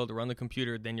electric bill to run the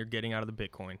computer than you're getting out of the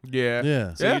Bitcoin. Yeah.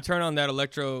 Yeah. So you turn on that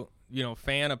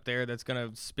fan up there that's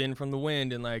gonna spin from the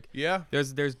wind, and like Yeah.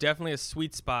 there's definitely a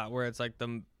sweet spot where it's like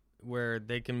where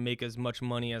they can make as much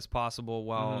money as possible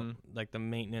while like the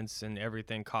maintenance and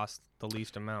everything costs the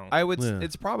least amount.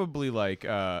 It's probably like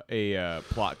a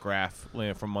plot graph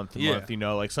from month to Yeah. month.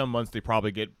 Like some months they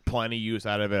probably get plenty use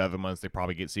out of it. Other months they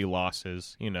probably see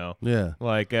losses. Yeah.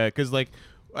 Like because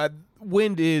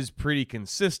wind is pretty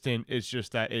consistent. It's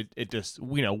just that it just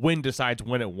wind decides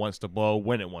when it wants to blow,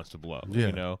 Yeah.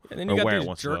 And then or you got where it these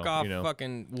wants to blow, jerk off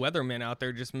fucking weathermen out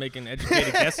there just making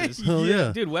educated guesses. Hell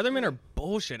yeah. Dude, weathermen are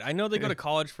bullshit. I know they go to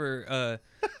college for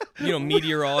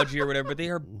meteorology or whatever, but they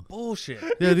are bullshit.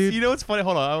 Yeah, dude. What's funny?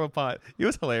 Hold on, I want to pot. It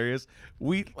was hilarious.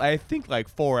 I think like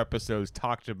 4 episodes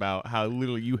talked about how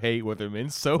little you hate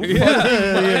weathermen so much.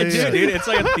 I do, dude. It's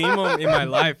like a theme in my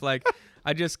life. Like,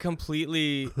 I just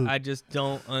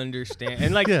don't understand.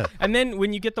 And like, Yeah. and then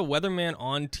when you get the weatherman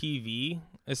on TV,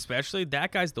 especially,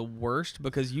 that guy's the worst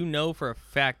because for a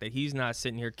fact that he's not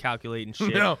sitting here calculating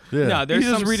shit. No. Yeah. No, there's He's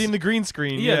just some reading the green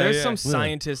screen. Yeah, there's some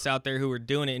scientists out there who are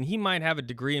doing it, and he might have a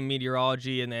degree in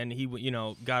meteorology, and then he,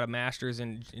 got a master's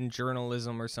in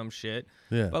journalism or some shit.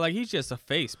 Yeah. But like, he's just a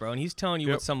face, bro, and he's telling you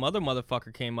what some other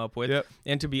motherfucker came up with. Yep.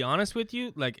 And to be honest with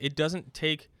you, like, it doesn't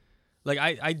take. Like,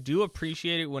 I do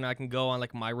appreciate it when I can go on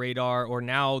like My Radar, or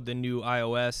now the new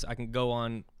iOS, I can go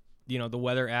on, the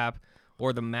weather app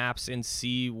or the maps and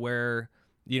see where,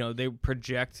 they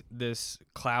project this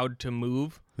cloud to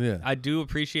move. Yeah. I do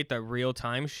appreciate that real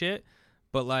time shit.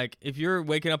 But like, if you're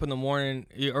waking up in the morning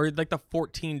or like the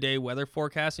 14-day weather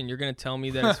forecast and you're going to tell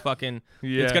me that it's fucking,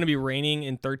 it's going to be raining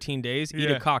in 13 days, eat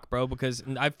a cock, bro, because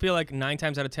I feel like 9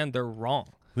 times out of 10, they're wrong.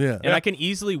 Yeah. And I can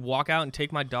easily walk out and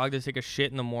take my dog to take a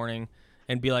shit in the morning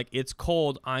and be like, it's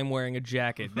cold, I'm wearing a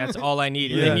jacket. That's all I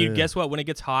need. And then Yeah. guess what? When it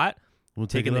gets hot, We'll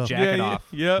taking take it the off. jacket off.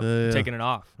 Yep. Yeah. Taking it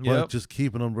off. Like, Yep. just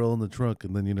keep an umbrella in the trunk,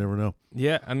 and then you never know.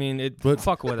 Yeah, I mean,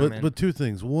 fuck weather, but man. but 2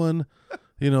 things. One,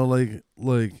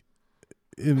 like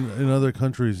in other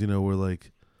countries, where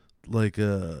like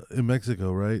in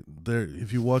Mexico, right? There,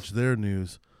 if you watch their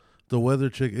news, the weather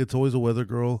chick, it's always a weather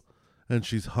girl, and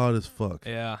she's hot as fuck.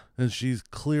 Yeah. And she's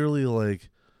clearly like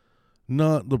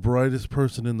not the brightest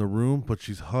person in the room, but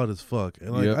she's hot as fuck.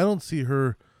 And like, Yep. I don't see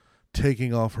her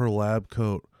taking off her lab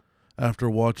coat after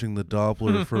watching the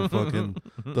Doppler for fucking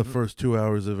the first 2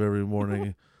 hours of every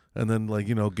morning, and then like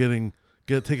taking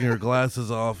her glasses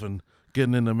off and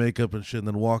getting into makeup and shit, and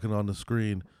then walking on the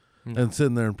screen and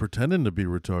sitting there and pretending to be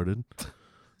retarded.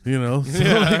 So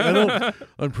like,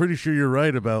 I'm pretty sure you're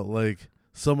right about like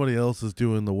somebody else is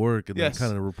doing the work and Yes. then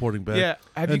kind of reporting back. Yeah.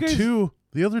 Have you And guys? 2,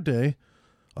 the other day,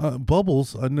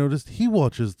 Bubbles, I noticed he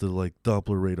watches the like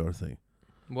Doppler radar thing.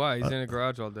 Why? He's in the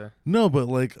garage all day. No, but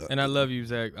like, And I love you,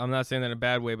 Zach. I'm not saying that in a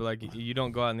bad way, but like, you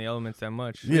don't go out in the elements that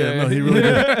much. yeah, no, he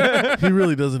really, he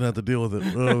really doesn't have to deal with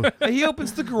it. He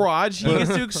opens the garage. He gets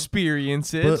to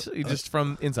experience it But, just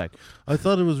from inside. I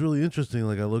thought it was really interesting.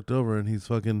 Like I looked over and he's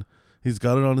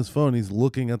got it on his phone. He's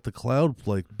looking at the cloud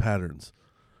like patterns,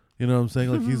 You know what I'm saying?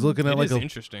 Like he's looking at It like is a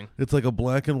interesting. it's like a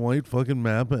black and white fucking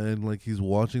map, and like he's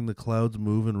watching the clouds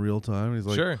move in real time. He's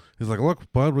like, Sure. he's like,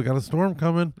 look, bud, we got a storm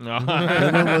coming. And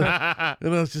I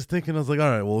was just thinking, I was like, all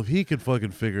right, well, if he could fucking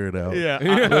figure it out, Yeah.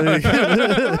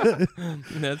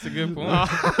 That's a good point.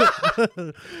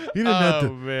 he didn't have to.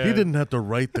 man. He didn't have to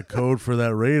write the code for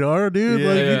that radar, dude.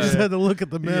 Like Yeah. he just had to look at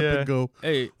the map Yeah. and go,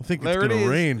 Hey, I think There it's it gonna is.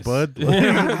 rain, bud.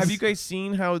 Have you guys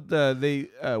seen how they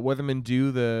weathermen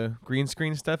do the green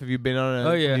screen stuff? Have you been on a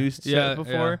Oh, yeah. news set Yeah,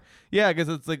 before? Yeah, because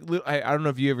it's like I don't know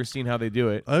if you ever seen how they do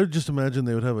it. I would just imagine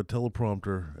they would have a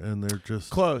teleprompter, and they're just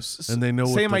Close. and they know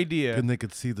what same the- idea. and they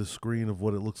could see the screen of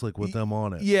what it looks like with them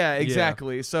on it. Yeah,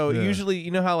 exactly. So Yeah. usually,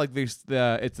 you know how like there's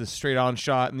it's a straight on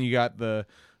shot, and you got the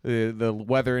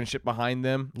weather and shit behind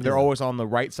them. They're Yeah. always on the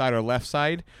right side or left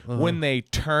side. When they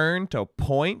turn to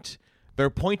point, they're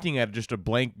pointing at just a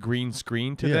blank green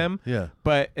screen to Yeah, them. yeah.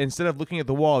 But instead of looking at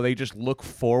the wall, they just look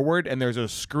forward, and there's a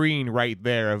screen right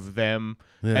there of them.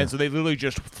 Yeah. And so they literally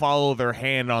just follow their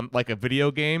hand on like a video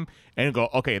game and go,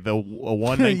 okay, the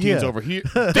 119's Yeah. over here.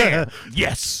 There,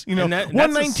 yes, you know, And that's a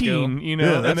 119. skill. You know,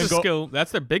 Yeah, and that's then a go, skill.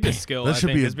 That's their biggest skill. That I should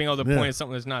think be is being able to yeah. point at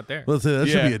something that's not there. Let's say that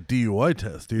Yeah. should be a DUI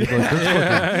test, dude. Like,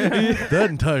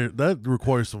 that's fucking, that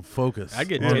requires some focus. I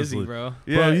get honestly. dizzy, bro.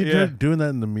 Bro, you yeah. doing that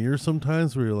in the mirror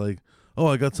sometimes where you're like, oh,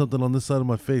 I got something on this side of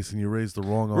my face, and you raise the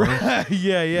wrong arm.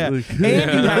 yeah. Like-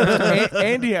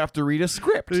 And you have to read a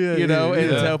script, Yeah, you know, yeah,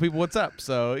 and yeah. tell people what's up.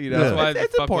 So, you know, Yeah. That's why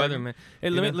it's fuck important. weather, man. Hey,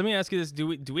 let me ask you this: Do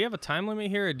we have a time limit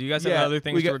here, or do you guys have Yeah, other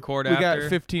things we to got, record we after? got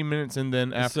 15 minutes, and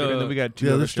then after, So- and then we got two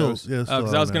Yeah, other there's still, shows. yeah, still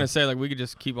Because I was on gonna there. say like we could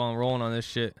just keep on rolling on this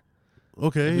shit.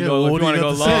 Okay, If yeah. you, go, well, if what you do you want to got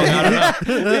go to long, say? I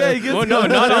don't know. Yeah, you get Well,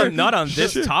 no, not on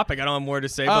this topic. I don't have more to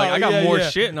say. But like, I got more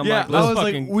shit, and I'm yeah, like, let's I was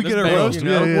fucking. like, we let's get a bang, roast. You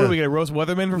know? Yeah. What do we get a roast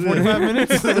Weatherman for 45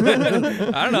 minutes?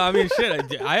 I don't know. I mean,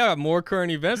 shit. I got more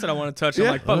current events that I want to touch. I'm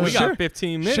Yeah. like, fuck, we Sure. got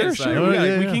 15 minutes. Sure. Like,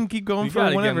 yeah, we yeah. can keep going we for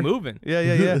gotta whenever. get moving.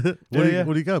 Yeah.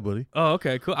 What do you got, buddy? Oh,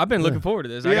 okay, cool. I've been looking forward to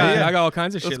this. I Yeah, got yeah. I got all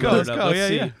kinds of Let's shit go, loaded let's up. go.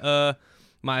 Let's Yeah, see.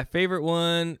 My favorite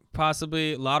one,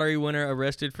 possibly lottery winner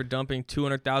arrested for dumping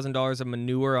 $200,000 of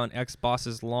manure on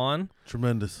ex-boss's lawn.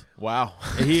 Tremendous. Wow.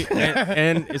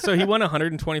 And so he won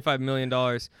 $125 million.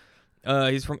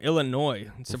 He's from Illinois.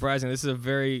 Surprising. This is a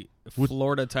very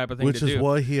Florida type of thing Which to is do.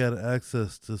 why he had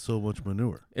access to so much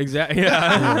manure. Exactly.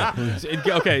 Yeah.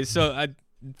 Okay. So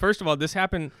first of all, this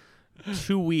happened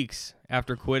 2 weeks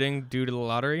after quitting due to the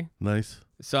lottery. Nice.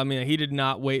 So I mean, he did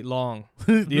not wait long.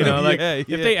 You know, like Yeah, if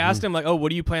yeah. they asked him like, "Oh,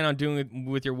 what do you plan on doing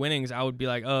with your winnings?" I would be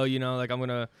like, "Oh, you know, like I'm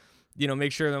gonna, you know,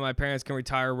 make sure that my parents can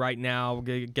retire right now.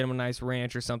 Get them a nice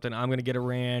ranch or something. I'm gonna get a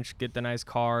ranch, get the nice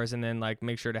cars, and then like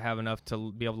make sure to have enough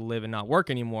to be able to live and not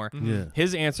work anymore." Yeah.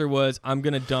 His answer was, "I'm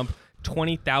gonna dump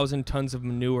 20,000 tons of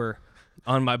manure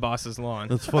on my boss's lawn."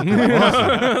 That's fucking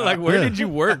awesome. Like, where Yeah. did you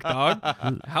work, dog?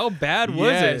 How bad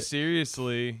was Yeah, it?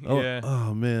 seriously. Oh, Yeah.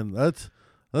 oh man,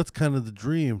 that's kind of the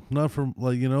dream. Not from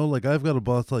like, you know, like I've got a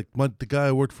boss like the guy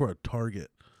I worked for at Target.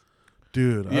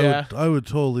 Dude, Yeah. I would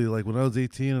totally, like, when I was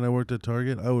 18 and I worked at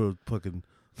Target, I would have fucking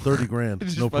 30 grand,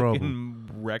 Just no fucking problem.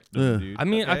 wrecked them, Yeah. dude. I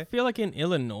mean, I Okay. feel like in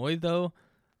Illinois though,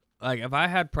 like if I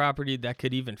had property that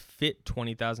could even fit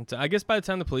 20,000 tons, I guess by the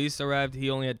time the police arrived, he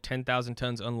only had 10,000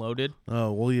 tons unloaded,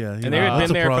 Oh well, yeah, and they had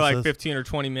that's been a there for like process. 15 or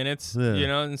 20 minutes, Yeah. you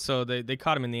know, and so they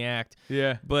caught him in the act.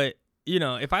 Yeah. But you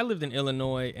know, if I lived in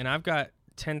Illinois and I've got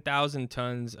 10,000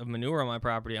 tons of manure on my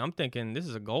property, I'm thinking this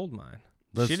is a gold mine.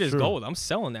 That's Shit is true. gold. I'm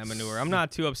selling that manure. I'm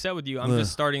not too upset with you. I'm Yeah.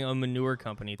 just starting a manure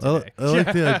company I, today. I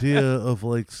like the idea of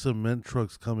like cement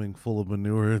trucks coming full of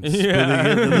manure and spinning Yeah.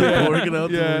 it and then pouring it out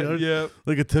to the Yeah, yard. yeah.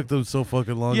 Like it took them so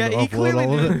fucking long Yeah, to he offload clearly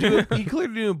all of didn't it. do it. He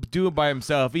clearly didn't do it by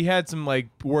himself. He had some like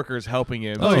workers helping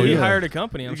him. Oh, Oh, he yeah. hired a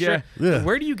company. I'm Yeah. sure. Yeah.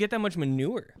 Where do you get that much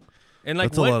manure? And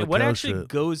like, That's a lot of what cow actually shit.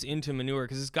 goes into manure?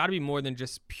 Because it's got to be more than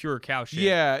just pure cow shit.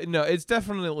 Yeah, no, it's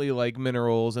definitely like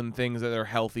minerals and things that are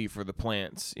healthy for the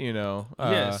plants, you know.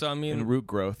 Yeah, so I mean- and root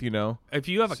growth, you know. If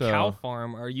you have a So- cow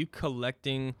farm, are you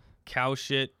collecting cow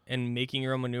shit and making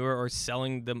your own manure, or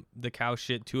selling the cow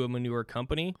shit to a manure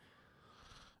company?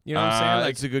 You know what I'm saying? Like,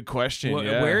 it's a good question. wh-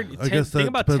 yeah. where? I guess think that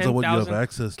about depends on what you have 10,000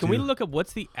 access to. Can we look up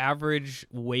what's the average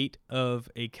weight of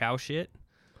a cow shit?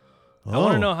 Oh. I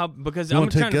want to know how, because You I'm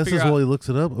want to trying take to guesses figure while out. he looks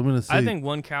it up? I'm gonna say. I think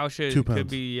one cow shit 2 could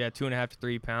pounds. be 2.5 to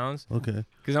 3 pounds. Okay.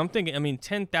 Because I'm thinking, I mean,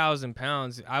 10,000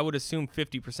 pounds, I would assume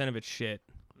 50% of it's shit.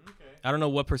 I don't know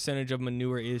what percentage of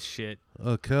manure is shit.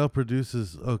 A cow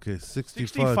produces 65.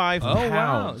 65 Oh, wow.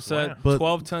 pounds. So Wow. But-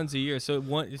 12 tons a year. So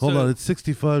Hold so, on, it's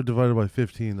 65 divided by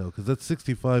 15 though, because that's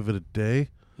 65 in a day.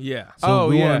 Yeah. So Oh,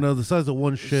 we yeah. want to know the size of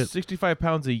one shit 65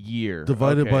 pounds a year.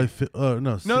 divided Okay. by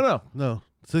No.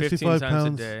 65 15 times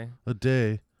pounds a day. a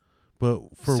day. But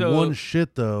for So- one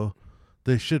shit though,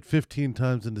 they shit 15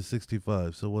 times into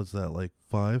 65. So what's that, like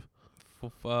 5?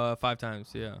 5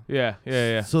 times, yeah.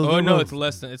 Yeah. So Oh they're no, not- it's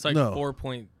less than. It's like No.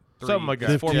 4.3. Something like that.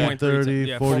 15, 4.3 30,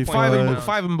 yeah, 45. 4.3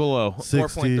 5 and below.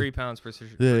 60. 4.3 pounds per Yeah,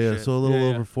 per yeah. shit. So a little Yeah,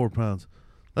 yeah. over 4 pounds.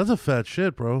 That's a fat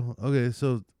shit, bro. Okay,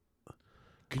 so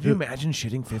Could you imagine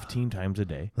shitting 15 times a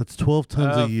day? that's 12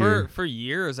 tons a year. For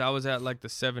years, I was at like the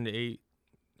 7 to 8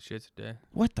 shits a day.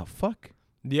 What the fuck?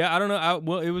 Yeah, I don't know.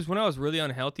 Well, it was when I was really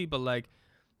unhealthy, but like,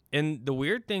 and the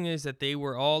weird thing is that they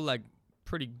were all like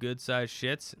pretty good sized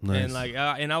shits, Nice. and like,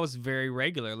 and I was very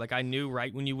regular. Like I knew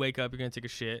right when you wake up, you're gonna take a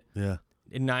shit. Yeah.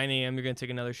 At 9 a.m., you're gonna take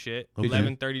another shit. Okay.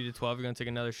 11:30 to 12, you're gonna take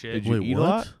another shit. Did you Wait, eat what? a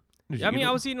lot? Did you I mean, eat I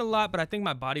a- was eating a lot, but I think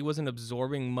my body wasn't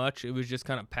absorbing much. It was just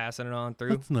kind of passing it on through.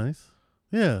 That's nice.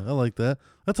 Yeah, I like that.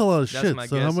 That's a lot of That's shit. my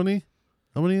So guess. how many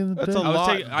in a That's day? a lot.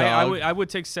 I dog. would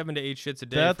take 7 to 8 shits a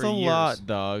day That's for a years. lot,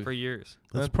 dog. For years.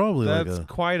 That's probably That's like a.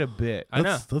 quite a bit. I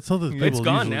know. That's something people It's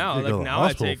gone usually now. go Like, to the now I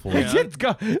hospital take- for. yeah. It's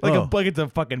got Oh. like it's a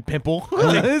fucking pimple.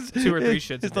 take 2 or 3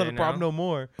 shits It's a not day a problem now. no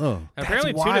more. Oh, And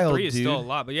apparently, 2 to wild, 3 is still a dude.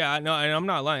 lot. But yeah, I know, and I'm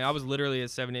not lying. I was literally at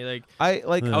 70. Like I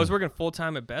like. Yeah. I was working full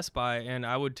time at Best Buy, and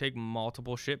I would take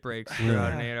multiple shit breaks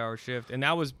throughout an 8-hour shift, and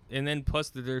that was, and then plus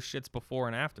there's shits before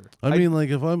and after. I mean, like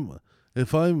if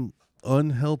I'm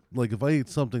unhealthy, like if I eat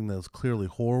something that's clearly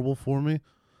horrible for me,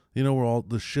 you know, where all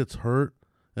the shits hurt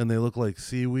and they look like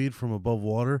seaweed from above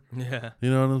water. Yeah.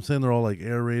 You know what I'm saying? They're all like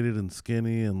aerated and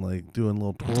skinny and like doing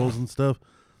little twirls and stuff.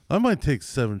 I might take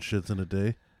 7 shits in a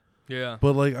day, Yeah.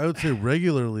 but like I would say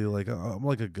regularly, like I'm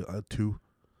like a 2.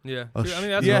 Yeah. Oh, I mean,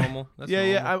 that's yeah. normal. That's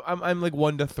yeah, normal. I'm like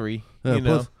 1 to 3. Yeah, you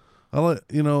know. plus I like,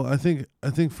 you know, I think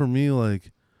for me,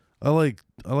 like I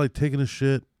like taking a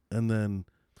shit and then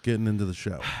getting into the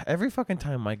shower. Every fucking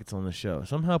time Mike gets on the show,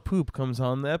 somehow poop comes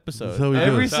on the episode. That's how he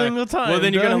Every does. single time. Well,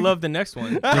 then you're dog. gonna love the next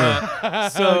one.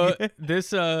 So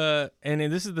this and then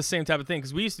this is the same type of thing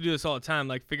because we used to do this all the time,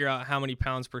 like figure out how many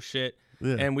pounds per shit.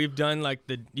 Yeah. And we've done like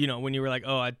the, you know, when you were like,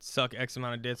 oh, I'd suck X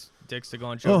amount of dicks to go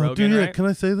on Joe Oh, Rogan, dude, yeah. right? Can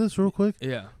I say this real quick?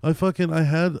 Yeah. I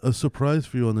had a surprise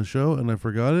for you on the show and I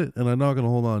forgot it and I'm not gonna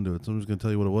hold on to it. So I'm just gonna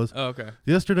tell you what it was. Oh, okay.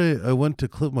 Yesterday I went to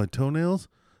clip my toenails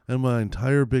and my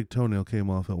entire big toenail came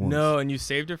off at once. No, and you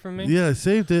saved it from me? Yeah, I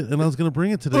saved it and I was gonna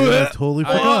bring it today and I totally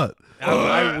forgot.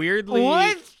 I weirdly,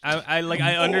 What? I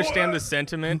understand the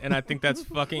sentiment, and I think that's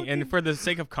fucking. And for the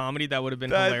sake of comedy, that would have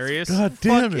been That's hilarious. God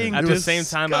damn it! fucking At It the was, same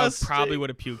time, I disgusting. probably would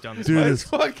have puked on this. Dude, podcast. That's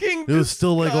fucking. it was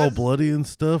still like all disgusting. bloody and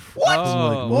stuff. What?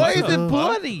 Oh, Why months is it ago.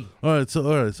 bloody? All right, so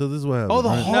this is what happened. Oh, the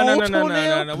right? whole No,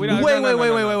 toenail. we don't- Wait, no, no, wait, no, wait, no, wait,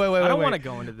 no. wait, wait, I don't wait. want to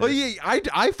go into this. Oh yeah,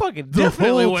 I fucking The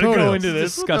definitely whole want to go toenail. into this.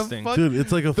 It's disgusting. What the fuck? Dude,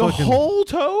 it's like a The fucking whole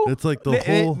toe? It's like the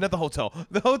whole. Not the whole toe.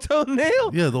 The whole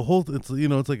toenail? Yeah, the whole. It's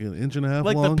it's like an inch and a half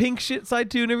Like long. the pink shit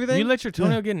side too and everything? You let your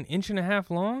toenail get an inch and a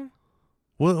half long?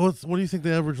 What do you think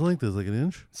the average length is? Like an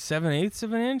inch? 7/8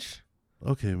 of an inch?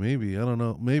 Okay, maybe. I don't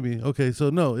know. Maybe. Okay, so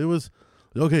no, it was.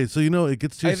 Okay, so it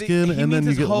gets to I your think skin he and then means you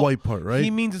his get whole- white part, right? He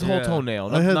means his whole Yeah.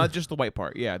 toenail, I had- not just the white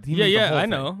part. Yeah. He Yeah, means the yeah, whole I thing.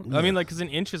 know. Yeah. I mean, like, because an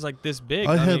inch is like this big.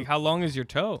 I I had- mean, how long is your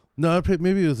toe? No,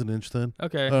 maybe it was an inch then.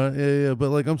 Okay. Yeah, but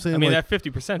like I'm saying, I mean, like, that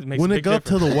 50% makes when a it big got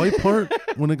difference. to the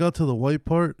white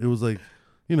part, it was like,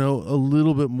 a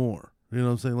little bit more. You know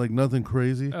what I'm saying? Like nothing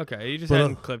crazy. Okay, you just But,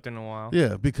 hadn't clipped in a while.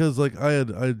 Yeah, because like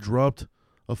I dropped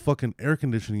a fucking air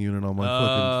conditioning unit on my fucking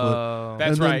foot. Oh.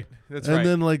 That's And then- right. That's and right.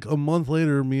 then like a month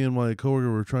later, me and my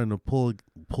coworker were trying to pull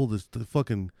this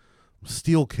fucking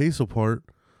steel case apart,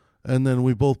 and then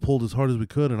we both pulled as hard as we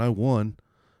could, and I won,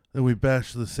 and we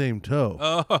bashed the same toe.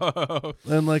 Oh.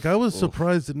 And like I was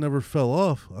surprised it never fell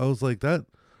off. I was like that.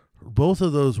 Both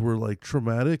of those were like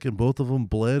traumatic, and both of them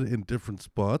bled in different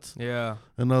spots. Yeah.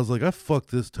 And I was like, I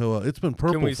fucked this toe up. It's been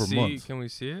purple Can we for see? months. Can we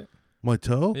see it? My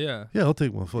toe? Yeah. Yeah, I'll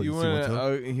take my fucking you see my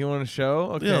toe. want to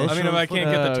show? Okay. Yeah, I let's mean, show if I the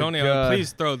can't get the Oh, toenail, God.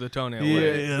 please throw the toenail Yeah.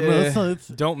 away. Yeah, no, it's not. It's,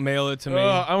 Don't mail it to me.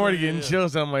 I'm already getting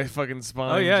chills down my fucking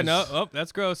spine. Oh yeah, Just- no. Oh,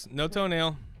 that's gross. No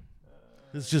toenail.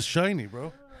 it's just shiny,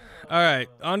 bro. All right,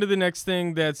 on to the next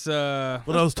thing. That's But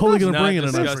I was totally gonna not bring it,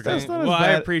 and I disgusting. forgot. That's not as Well, I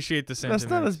bad. appreciate the sentiment. That's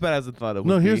not as bad as I thought it would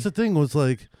No, be. here's the thing: was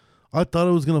like, I thought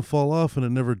it was gonna fall off, and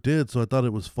it never did. So I thought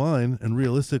it was fine, and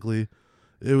realistically,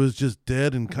 it was just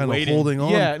dead and kind of Waiting. holding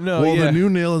on. Yeah, no, Well, yeah. the new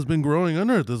nail has been growing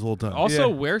under it this whole time. Also,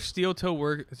 Yeah. wear steel toe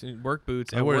work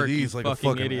boots I at wear work. these you like a fucking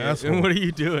fucking idiot. asshole. And what are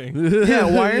you doing? Yeah,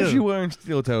 why aren't Yeah. you wearing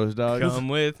steel toes, dog? Come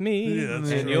with me, Yeah, that's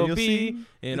and right. you'll You'll be see.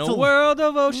 in It's a a- world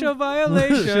of OSHA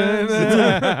violations.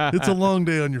 It's a long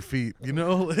day on your feet, you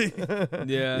know.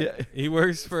 yeah. Yeah. he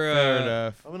works for. Fair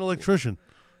enough. I'm an electrician.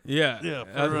 Yeah. Yeah,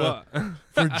 Well,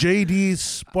 for JD's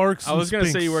Sparks. I was going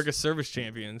gonna say you work at Service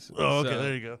Champions. Oh, okay, so,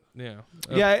 there you go. Yeah.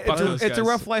 Yeah, Fuck those it's a guys.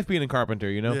 rough life being a carpenter,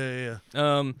 you know. Yeah.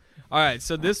 All right,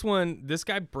 so this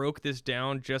guy broke this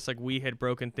down just like we had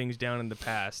broken things down in the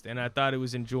past, and I thought it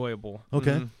was enjoyable.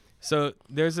 Okay. Mhm. So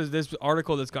there's this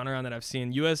article that's gone around that I've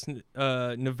seen. U.S.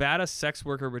 Nevada sex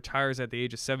worker retires at the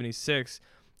age of 76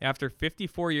 after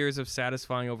 54 years of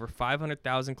satisfying over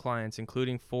 500,000 clients,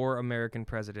 including 4 American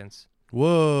presidents.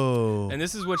 Whoa. And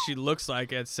this is what she looks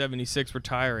like at 76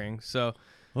 retiring. So,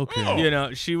 Okay. you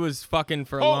know, she was fucking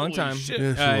for a long time. Yeah, she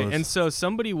was. And so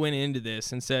somebody went into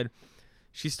this and said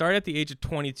she started at the age of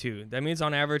 22. That means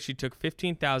on average she took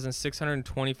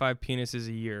 15,625 penises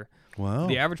a year. Wow.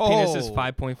 The average penis is Oh.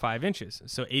 5.5 inches,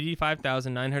 so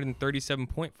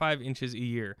 85,937.5 inches a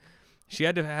year. She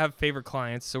had to have favorite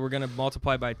clients, so we're going to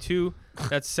multiply by 2.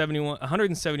 That's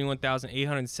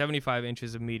 171,875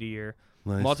 inches of meat a year.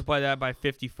 Nice. Multiply that by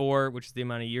 54, which is the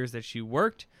amount of years that she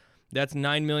worked. That's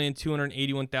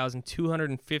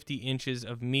 9,281,250 inches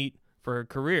of meat for her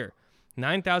career.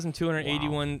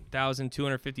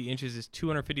 9,281,250 inches is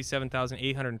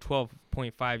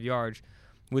 257,812.5 yards,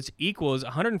 which equals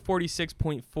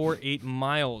 146.48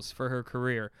 miles for her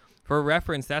career. For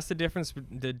reference, that's the difference.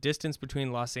 The distance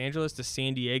between Los Angeles to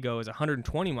San Diego is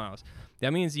 120 miles.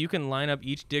 That means you can line up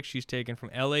each dick she's taken from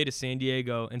LA to San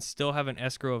Diego and still have an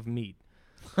escrow of meat.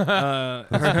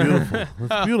 That's beautiful.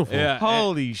 That's beautiful. Yeah.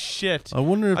 Holy shit! I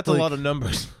wonder if That's a like, lot of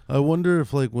numbers. I wonder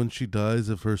if like when she dies,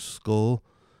 if her skull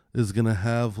is gonna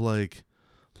have like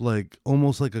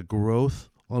almost like a growth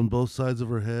on both sides of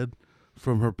her head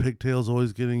from her pigtails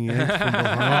always getting yanked from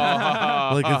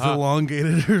behind. Like it's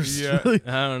elongated or Yeah. something.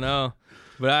 I don't know.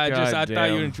 But I God thought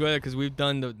damn. you'd enjoy that because we've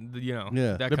done the you know,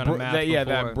 Yeah. that The kind of math before.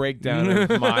 that breakdown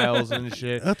of miles and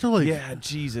shit. After like Yeah,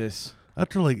 Jesus.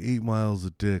 after like 8 miles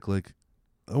of dick, like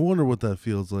I wonder what that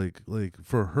feels like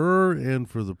for her and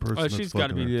for the person. Oh, that's she's got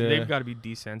to be. fucking her. Yeah. They've got to be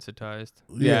desensitized.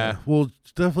 Yeah. Well,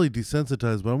 it's definitely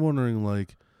desensitized, but I'm wondering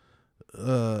like,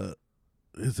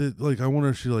 is it like I wonder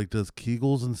if she like does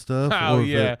Kegels and stuff? Oh or if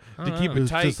yeah, I to don't keep know. it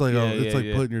It's tight. just like yeah, it's yeah, like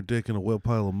yeah. putting your dick in a wet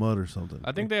pile of mud or something.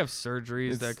 I think they have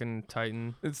surgeries It's- that can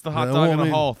tighten. It's the hot Yeah, dog well, in I a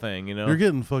mean, hall thing, you know. You're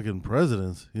getting fucking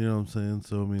presidents, you know what I'm saying?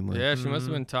 So I mean, like, Yeah, she must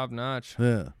have Mhm. been top notch.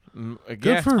 yeah. Good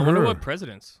Good for I wonder her. what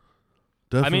presidents.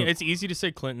 Definitely. I mean, it's easy to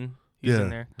say Clinton. He's in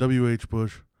there. W.H.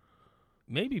 Bush.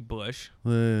 Maybe Bush.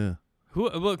 Yeah. Who?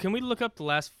 Well, can we look up the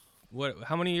last? What?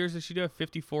 How many years did she do?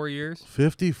 54 years.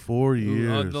 54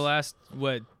 years. The last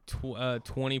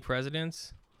 20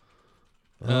 presidents.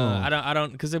 Oh. I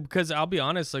don't because I'll be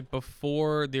honest, like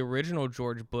before the original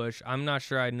George Bush, I'm not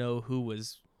sure I know who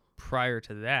was prior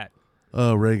to that.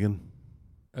 Reagan.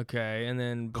 Okay, and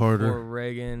then before Carter.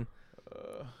 Reagan.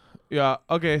 Yeah.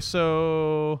 Okay.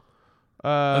 So.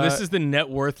 This is the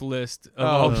net worth list of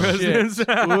all shit. presidents.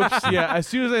 Whoops. Yeah. As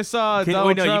soon as I saw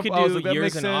Donald Trump, you I was could like, do that years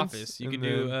makes in sense. office. You And could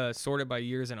do then- sorted by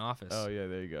years in office. Oh yeah,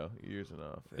 there you go. Years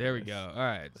enough. There we go. All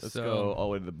right. Let's so go all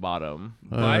the way to the bottom.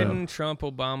 Biden, Trump,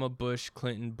 Obama, Bush,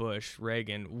 Clinton, Bush,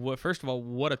 Reagan. First of all,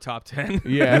 what a top 10.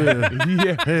 Yeah.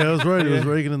 yeah. Hey, I was right. It was Yeah.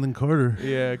 Reagan and then Carter.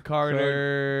 Yeah.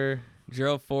 Carter.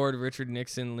 Gerald Ford, Richard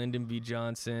Nixon, Lyndon B.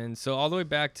 Johnson. So all the way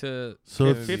back to So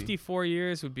Kennedy. 54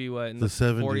 years would be what, in The the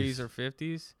 70s. 40s or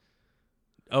 50s?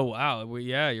 Oh, wow. Well,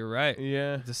 yeah, you're right.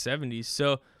 Yeah. The 70s.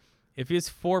 So if it's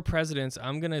 4 presidents,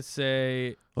 I'm going to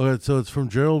say Okay, so it's from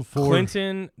Gerald Ford.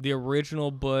 Clinton, the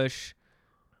original Bush,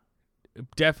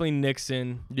 definitely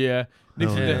Nixon, Yeah.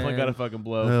 Nixon Hell yeah. definitely got a fucking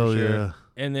blow Hell for sure. yeah.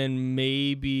 and then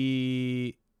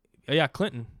maybe,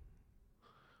 Clinton.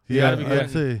 Yeah, gotta be I'd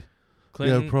Clinton. say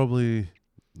Clinton, yeah, probably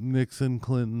Nixon,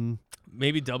 Clinton,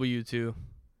 maybe W too.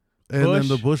 and Bush.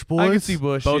 then the Bush boys. I can see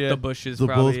Bush. Both yeah. the Bushes The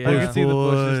probably. both I Bush can see the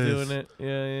Bushes boys. doing it.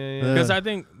 Yeah. Yeah. Because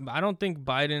I don't think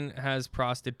Biden has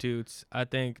prostitutes. I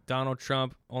think Donald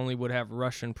Trump only would have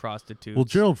Russian prostitutes. Well,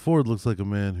 Gerald Ford looks like a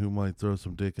man who might throw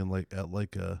some dick in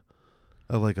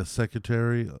at a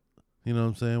secretary. You know what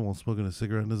I'm saying? While smoking a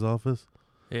cigarette in his office.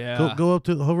 Yeah. Go up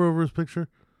to hover over his picture.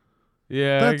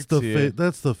 Yeah. That's the face.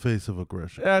 That's the face of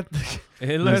aggression.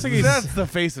 It looks like he's. That's the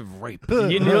face of rape.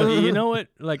 You know what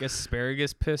like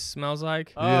asparagus piss smells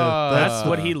like? Yeah, That's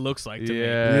what he looks like to me.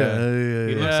 Yeah.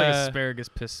 He looks like Yeah. asparagus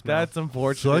piss smell. That's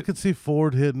unfortunate. So I could see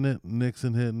Ford hitting it,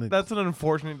 Nixon hitting it. That's an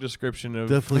unfortunate description of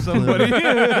Definitely somebody.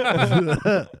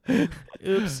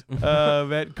 Oops.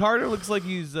 Man, Carter looks like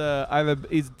he's either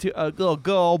he's a little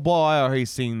girl boy or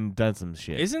he's done some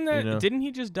shit. Isn't that? you know? Didn't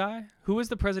he just die? Who was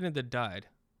the president that died?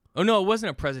 Oh no, it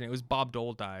wasn't a president. It was Bob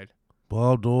Dole died.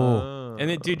 Bob Dole. And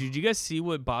then, dude, did you guys see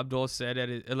what Bob Dole said at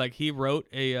his, like he wrote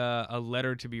a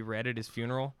letter to be read at his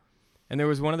funeral, and there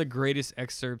was one of the greatest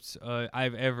excerpts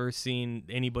I've ever seen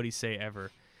anybody say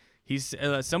ever.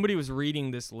 somebody was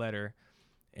reading this letter,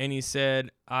 and he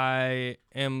said, "I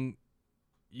am,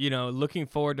 looking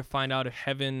forward to find out if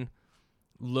heaven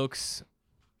looks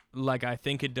like I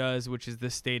think it does, which is the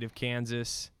state of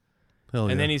Kansas." Hell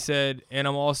And yeah. then he said, "And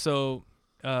I'm also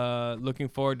looking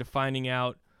forward to finding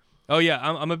out. Oh yeah,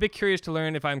 I'm a bit curious to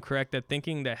learn if I'm correct that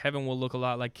thinking that heaven will look a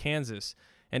lot like Kansas,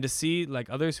 and to see, like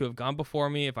others who have gone before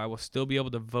me, if I will still be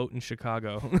able to vote in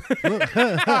Chicago."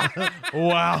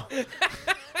 Wow.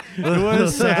 What a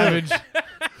savage.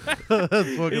 That's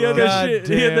fucking He had, awesome.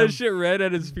 he had that shit read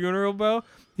at his funeral, bro.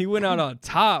 He went out on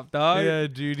top, dog. Yeah,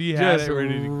 dude, he had Just it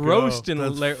ready to go. roasting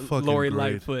That's fucking Lori great.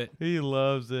 Lightfoot. He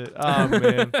loves it. Oh,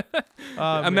 man.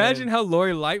 Oh, Imagine man. how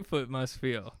Lori Lightfoot must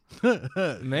feel.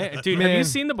 Man, dude, have you Man.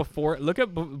 seen the before? Look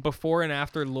at before and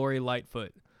after Lori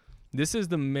Lightfoot. This is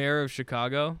the mayor of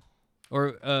Chicago.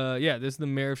 Or, this is the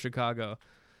mayor of Chicago.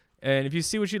 And if you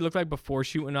see what she looked like before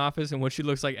she went in office and what she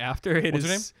looks like after, it What's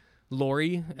is her name?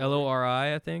 Lori, Lori,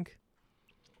 I think.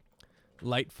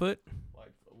 Lightfoot.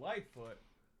 Lightfoot.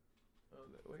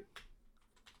 Wait.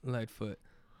 Lightfoot.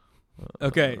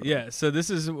 Okay, yeah. So this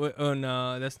is oh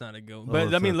no, that's not a go. But I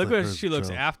that's mean, not look the what first she looks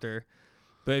job. after.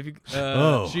 But if you,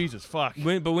 Oh. Jesus, fuck.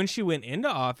 when she went into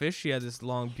office, she had this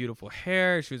long, beautiful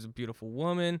hair. She was a beautiful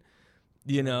woman,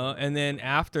 And then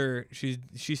after, she's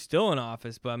still in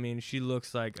office, but I mean, she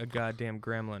looks like a goddamn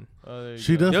gremlin. Oh, there you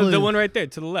She go. definitely. The one right there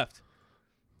to the left.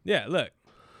 Yeah, look.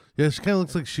 Yeah, she kind of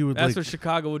looks like she would That's like. what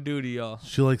Chicago would do to y'all.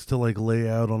 She likes to like lay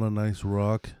out on a nice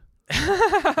rock,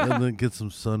 and then get some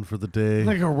sun for the day.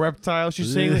 Like a reptile.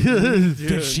 She's saying, Dude.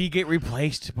 did she get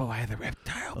replaced by the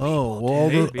reptile? Oh, well,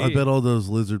 I Maybe. bet all those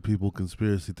lizard people,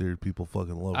 conspiracy theory people,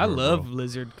 fucking love. I her, love bro.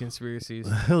 lizard conspiracies.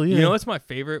 Hell yeah. You know what's my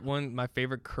favorite one? My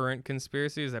favorite current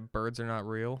conspiracy is that birds are not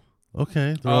real.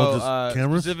 Okay, they're all just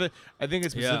cameras. I think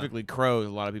it's Yeah. specifically crows. A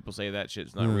lot of people say that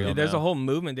shit's not Mm. real. There's now. a whole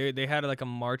movement. They had like a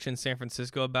march in San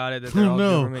Francisco about it. That they're all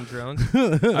No. government drones.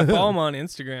 I follow them on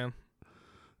Instagram.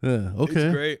 Yeah. Okay.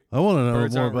 It's great. I want to know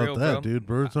Birds more aren't about real, that, bro. dude.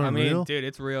 Birds aren't I mean, real. dude,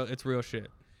 it's real. It's real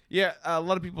shit. Yeah, a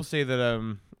lot of people say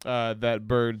that that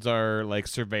birds are like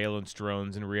surveillance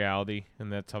drones in reality,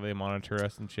 and that's how they monitor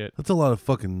us and shit. That's a lot of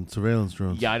fucking surveillance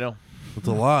drones. Yeah, I know. That's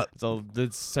a lot.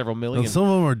 It's several And million. some of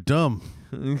them are dumb.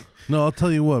 No, I'll tell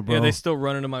you what, bro. Yeah, they still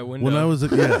run into my window. when I was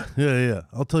yeah.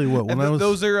 I'll tell you what. When And I was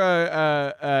those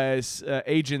are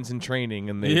agents in training,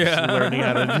 and they're Yeah. just learning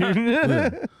how to do.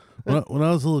 yeah. when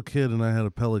I was a little kid and I had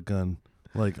a pellet gun,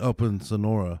 like up in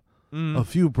Sonora, a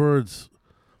few birds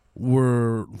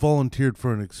were volunteered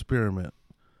for an experiment,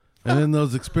 and in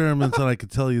those experiments, I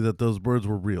could tell you that those birds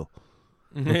were real.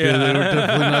 Okay, they were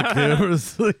definitely not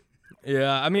cameras.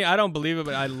 Yeah, I mean, I don't believe it,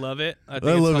 but I love it. I think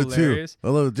I it's love hilarious. it too.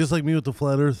 I love it. Just like me with the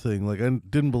flat Earth thing. Like I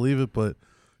didn't believe it, but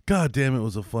god damn, it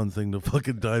was a fun thing to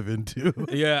fucking dive into.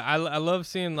 Yeah, I love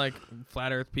seeing like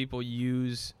flat Earth people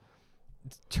use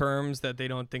terms that they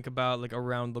don't think about, like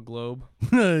around the globe.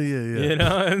 yeah. You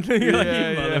know, and you're like,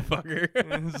 Yeah, you yeah. motherfucker.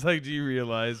 It's like, do you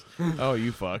realize? Oh,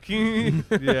 you fuck.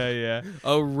 yeah.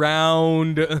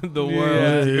 Around the world,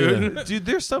 Yeah, dude. yeah. Dude,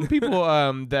 there's some people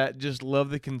that just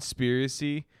love the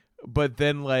conspiracy, but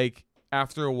then like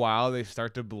after a while they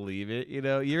start to believe it. You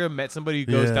know, you ever met somebody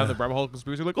who goes Yeah. down the rabbit hole of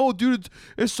conspiracy, like, oh, dude,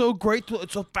 it's so great,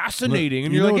 it's so fascinating,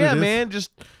 and you you're know like, what yeah, it is? man,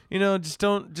 just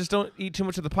don't eat too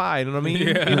much of the pie. You know what I mean?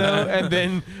 Yeah. You know, and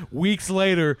then weeks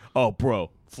later, oh,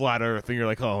 bro, flat Earth, and you're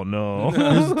like, oh no.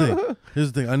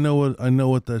 Here's the thing. I know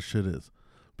what that shit is,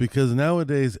 because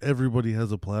nowadays everybody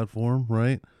has a platform,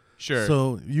 right? Sure.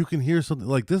 So you can hear something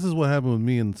like this is what happened with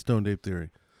me and Stone Ape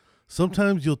Theory.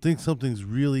 Sometimes you'll think something's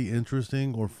really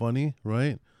interesting or funny,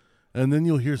 right? And then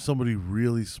you'll hear somebody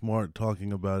really smart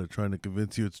talking about it, trying to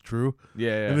convince you it's true.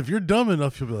 yeah. And if you're dumb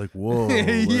enough, you'll be like, "Whoa!"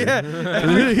 like-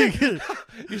 yeah.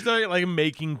 You start like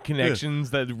making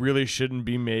connections that really shouldn't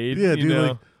be made. Yeah, you dude.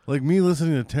 know? Like me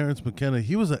listening to Terrence McKenna,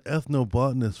 he was an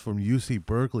ethnobotanist from UC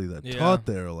Berkeley that Yeah. taught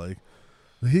there. Like,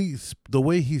 the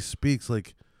way he speaks,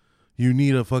 like, you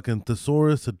need a fucking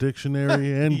thesaurus, a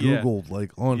dictionary, and Yeah. Google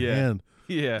like on Yeah. hand,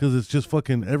 Yeah. because it's just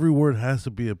fucking every word has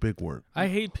to be a big word. I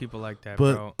hate people like that,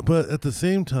 But bro. but at the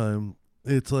same time,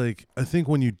 it's like I think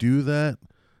when you do that,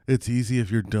 it's easy if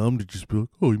you're dumb to just be like,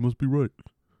 "Oh, you must be right."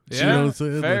 Yeah, You know what I'm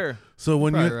saying? Like, Fair. so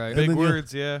when Probably you right. and Big then you-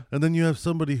 words, yeah. and then you have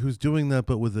somebody who's doing that,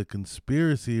 but with a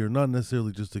conspiracy, or not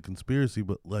necessarily just a conspiracy,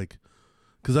 but like,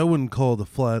 because I wouldn't call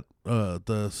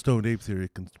the Stone Ape Theory a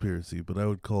conspiracy, but I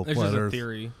would call It's flat just a Earth.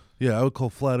 theory. Yeah, I would call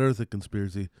flat Earth a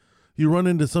conspiracy. You run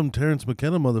into some Terrence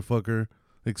McKenna motherfucker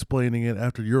explaining it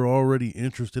after you're already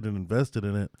interested and invested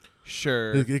in it.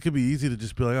 Sure. It could be easy to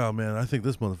just be like, "Oh man, I think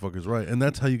this motherfucker's right," and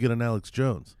that's how you get an Alex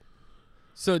Jones.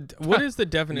 So, what is the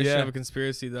definition Yeah. of a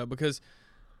conspiracy, though? Because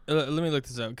let me look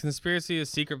this up. Conspiracy is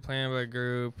secret plan by a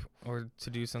group or to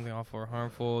do something awful or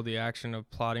harmful. The action of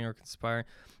plotting or conspiring.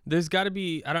 There's got to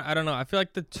be. I don't know. I feel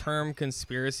like the term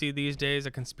conspiracy these days,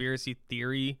 a conspiracy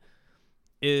theory,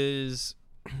 is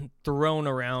thrown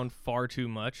around far too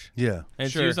much. Yeah. And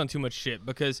it's used on too much shit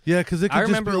because. Yeah, because I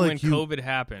remember when COVID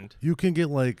happened. You can get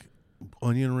like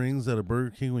onion rings at a Burger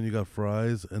King when you got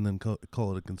fries, and then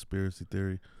call it a conspiracy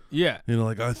theory. Yeah. You know,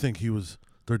 like I think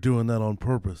they're doing that on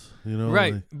purpose. You know,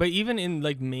 right? Like, but even in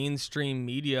like mainstream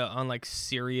media on like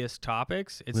serious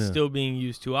topics, it's still being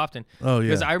used too often. Oh yeah.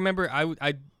 Because I remember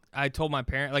I told my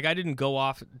parent, like I didn't go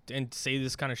off and say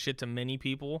this kind of shit to many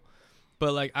people,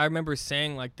 but like I remember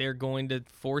saying like they're going to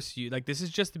force you, like this is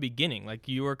just the beginning, like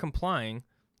you are complying.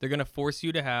 They're going to force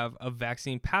you to have a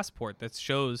vaccine passport that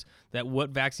shows that what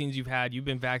vaccines you've had, you've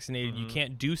been vaccinated, you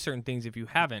can't do certain things if you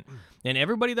haven't. And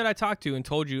everybody that I talked to and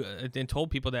told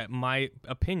people that my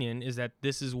opinion is that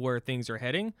this is where things are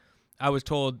heading, I was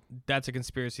told that's a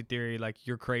conspiracy theory, like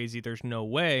you're crazy, there's no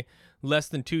way. Less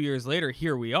than 2 years later,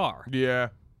 here we are. Yeah.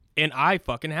 And I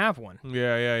fucking have one.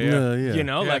 Yeah. You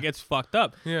know, Yeah. like it's fucked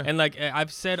up. Yeah. And like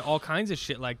I've said all kinds of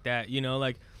shit like that, you know,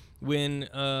 like when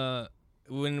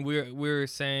we were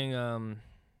saying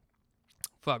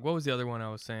what was the other one I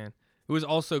was saying? It was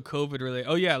also COVID related.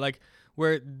 Oh yeah, like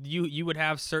where you would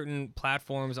have certain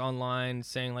platforms online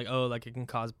saying like, oh, like it can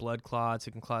cause blood clots,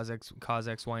 it can cause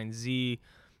X, Y, and Z,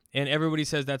 and everybody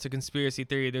says that's a conspiracy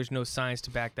theory. There's no science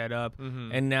to back that up.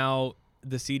 And now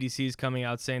the CDC is coming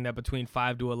out saying that between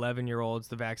 5 to 11-year-olds,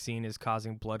 the vaccine is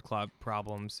causing blood clot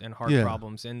problems and heart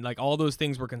problems, and like all those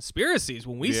things were conspiracies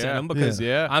when we said them because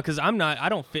I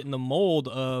don't fit in the mold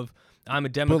of I'm a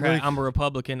Democrat, like, I'm a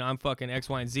Republican, I'm fucking X,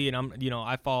 Y, and Z, and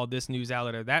I follow this news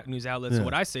outlet or that news outlet. So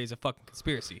what I say is a fucking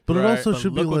conspiracy. But it also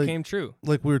should be look what like came true.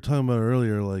 Like we were talking about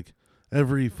earlier, like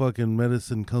every fucking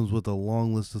medicine comes with a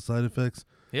long list of side effects.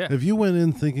 Yeah. If you went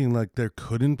in thinking like there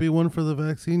couldn't be one for the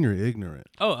vaccine, you're ignorant.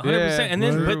 Oh, 100%. And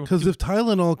then, Because if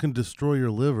Tylenol can destroy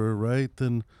your liver, right,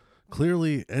 then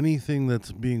clearly anything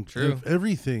that's being True. If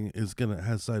everything is gonna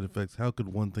have side effects, how could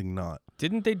one thing not?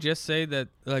 Didn't they just say that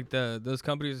like those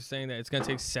companies are saying that it's gonna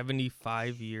take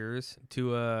 75 years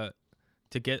to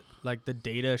get like the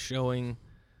data showing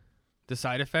the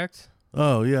side effects?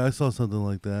 Oh yeah, I saw something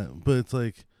like that. But it's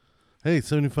like, hey,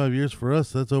 75 years for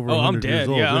us, that's over 100 I'm dead. years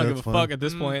old. Yeah, I don't that's give a fine. fuck at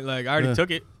this point. Like I already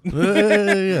took it.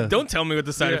 Yeah. Don't tell me what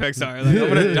the side effects are. Like I'm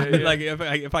gonna die. Like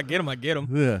if I get them, I get them.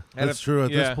 Yeah, that's true.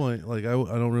 At yeah. this point, like I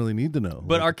don't really need to know.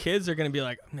 But like, our kids are gonna be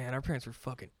like, man, our parents were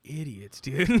fucking idiots,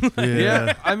 dude.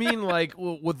 Yeah. I mean, like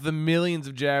with the millions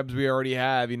of jabs we already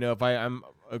have, you know, if I'm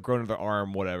grown another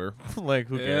arm, whatever, like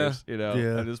who cares, you know,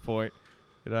 at this point.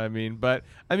 You know what I mean? But,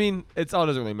 I mean, it all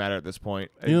doesn't really matter at this point.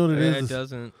 You know what it is? It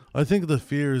doesn't. I think the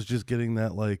fear is just getting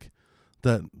that, like,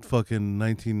 that fucking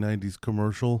 1990s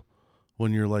commercial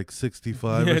when you're, like,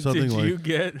 65 or something. Did like, you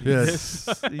get yes.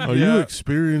 this? Are you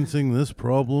experiencing this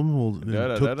problem? Well, you Da,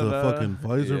 da, took da, the da. fucking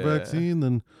Pfizer Yeah. vaccine,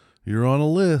 then you're on a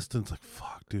list. And it's like,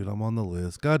 fuck, dude, I'm on the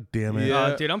list. God damn it.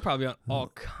 Yeah. Dude, I'm probably on all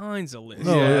kinds of lists.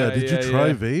 Oh, yeah. Yeah, Did yeah, you try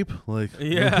yeah. vape? Like,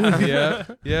 Yeah.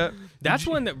 Yeah. That's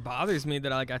one that bothers me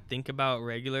that I think about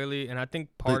regularly, and I think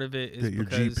part of it is that you're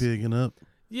because GPing up?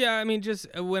 yeah, I mean, just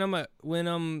when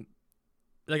I'm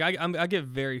like I get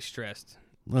very stressed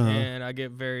Uh-huh. and I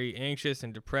get very anxious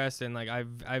and depressed, and like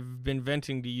I've been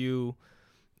venting to you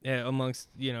amongst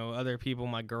other people,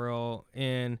 my girl,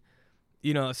 and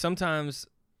sometimes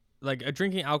like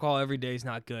drinking alcohol every day is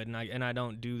not good, and I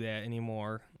don't do that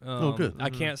anymore. Good. I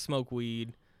can't smoke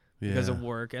weed because of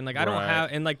work, and like I don't Right.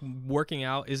 have, and like working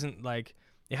out isn't like,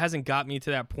 it hasn't got me to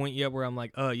that point yet where I'm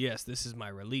like, oh yes, this is my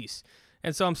release.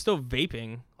 And so I'm still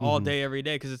vaping all day every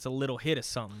day because it's a little hit of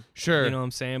something. Sure. You know what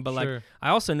I'm saying? But like I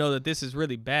also know that this is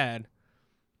really bad.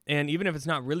 And even if it's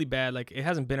not really bad, like it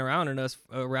hasn't been around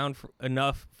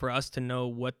enough for us to know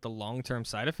what the long-term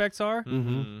side effects are.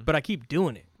 Mm-hmm. But I keep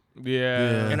doing it.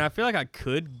 Yeah. And I feel like I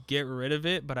could get rid of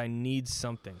it, but I need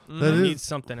something. That I is- need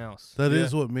something else. That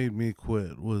is what made me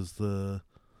quit, was the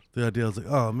idea. I was like,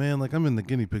 oh man, like I'm in the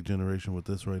guinea pig generation with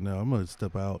this right now. I'm gonna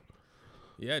step out.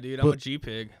 Yeah, dude, I'm a But-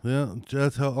 G-pig. Yeah,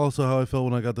 that's how I felt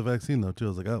when I got the vaccine though too. I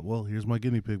was like, oh well, here's my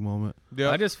guinea pig moment.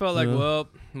 Yeah. I just felt like, Yeah. well,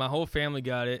 my whole family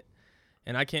got it,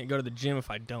 and I can't go to the gym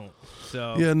if I don't.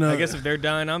 So Yeah, no, I guess if they're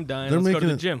dying, I'm dying. They're Let's go to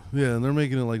making the gym. Yeah, and they're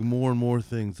making it like more and more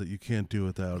things that you can't do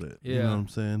without it. You know Yeah. what I'm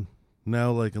saying?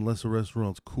 Now, like, unless a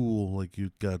restaurant's cool, like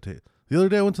you gotta take. The other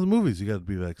day I went to the movies. You got to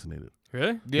be vaccinated.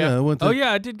 Really? Yeah. I went to. Oh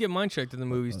yeah, I did get mine checked in the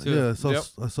movies too. Yeah, Yep.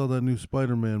 I saw that new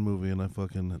Spider-Man movie, and I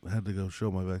fucking had to go show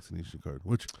my vaccination card.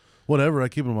 Which, whatever, I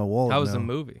keep it in my wallet. How was now. the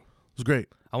movie? It was great.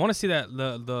 I want to see that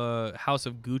the House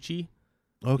of Gucci.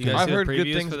 Okay. guys I've see the heard good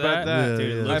previews things for about that. Yeah, Dude,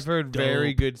 it yeah. looks I've heard dope.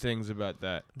 very good things about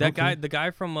that. That Okay. guy, the guy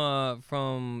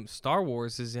from Star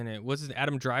Wars is in it. What's his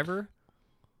Adam Driver?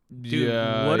 Dude,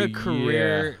 what a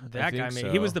career that guy made.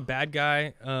 He was the bad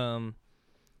guy.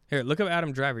 Here, look up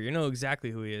Adam Driver. You know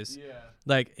exactly who he is. Yeah.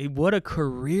 Like, what a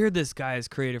career this guy has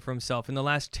created for himself in the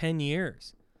last 10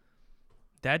 years.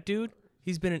 That dude,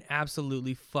 he's been in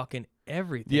absolutely fucking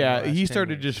everything. Yeah, in the last he 10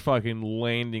 started years. just fucking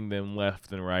landing them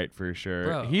left and right for sure.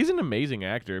 Bro. He's an amazing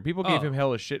actor. People gave Oh. him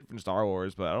hella shit from Star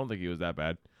Wars, but I don't think he was that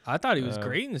bad. I thought he was Uh,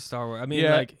 great in the Star Wars. I mean,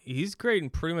 yeah. like, he's great in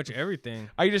pretty much everything.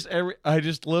 I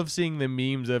just love seeing the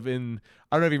memes of I don't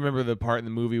know if you remember the part in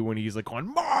the movie when he's like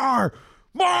going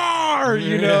Mar,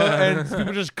 you know, and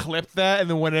people just clip that, and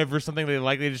then whenever something they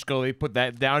like, they put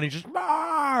that down. And he's just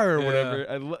Mar or Yeah.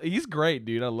 whatever. He's great,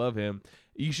 dude. I love him.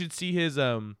 You should see his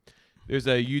There's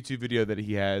a YouTube video that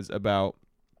he has about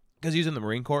because he's in the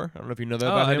Marine Corps. I don't know if you know that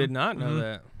Oh, about I him. did not know Mhm.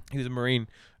 that. He was a Marine,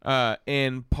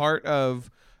 and part of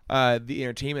the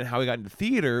entertainment, how he got into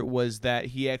theater, was that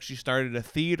he actually started a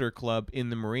theater club in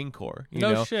the Marine Corps. You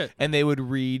No know? shit. And they would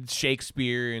read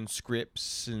Shakespeare and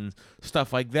scripts and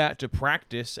stuff like that to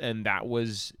practice, and that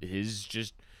was his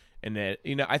just. And that,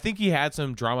 you know, I think he had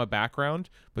some drama background,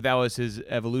 but that was his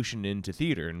evolution into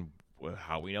theater and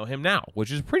how we know him now, which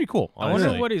is pretty cool. I Honestly.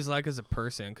 wonder what he's like as a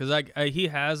person, because like he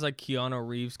has like Keanu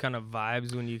Reeves kind of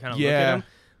vibes when you kind of look Yeah. at him.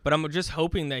 But I'm just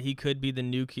hoping that he could be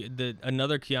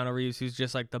another Keanu Reeves who's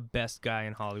just like the best guy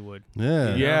in Hollywood.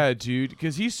 Yeah. Yeah, dude,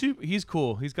 because he's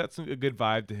cool. He's got a good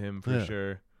vibe to him for Yeah.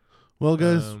 sure. Well,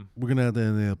 guys, Um, we're gonna have to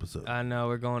end the episode. I know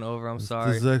we're going over. I'm This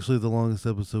sorry. is actually the longest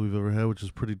episode we've ever had, which is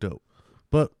pretty dope.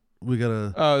 But we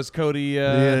gotta. Oh, is Cody?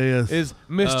 Yes. Is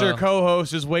Mr. Oh.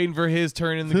 Co-host just waiting for his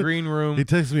turn in the green room? He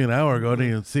texted me an hour ago. I didn't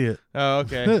even see it. Oh,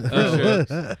 okay. For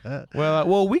sure.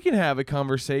 Well, we can have a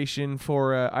conversation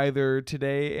for either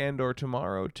today and or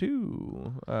tomorrow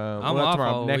too. I'm not off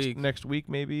tomorrow. all next week. next week.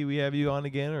 Maybe we have you on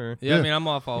again, or Yeah, I Yeah. mean I'm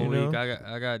off all You week. know?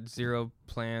 I got zero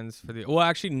plans for the. Well,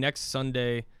 actually, next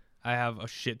Sunday I have a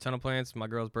shit ton of plans. My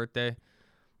girl's birthday.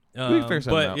 can figure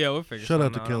something but out. yeah, we'll figure. Shout out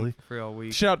something to Kelly. I'm free all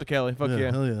week. shout out to Kelly. Fuck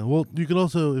yeah. Hell yeah. Well, you can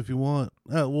also, if you want.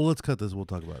 Well, let's cut this. We'll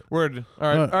talk about it. Word. All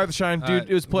right. All right. All right, The Shine, dude.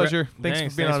 It was a pleasure.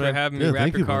 Thanks for being on, for man. having me. Yeah, Wrap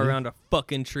thank your you, car buddy. around a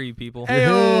fucking tree, people. Hey,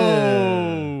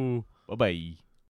 bye bye.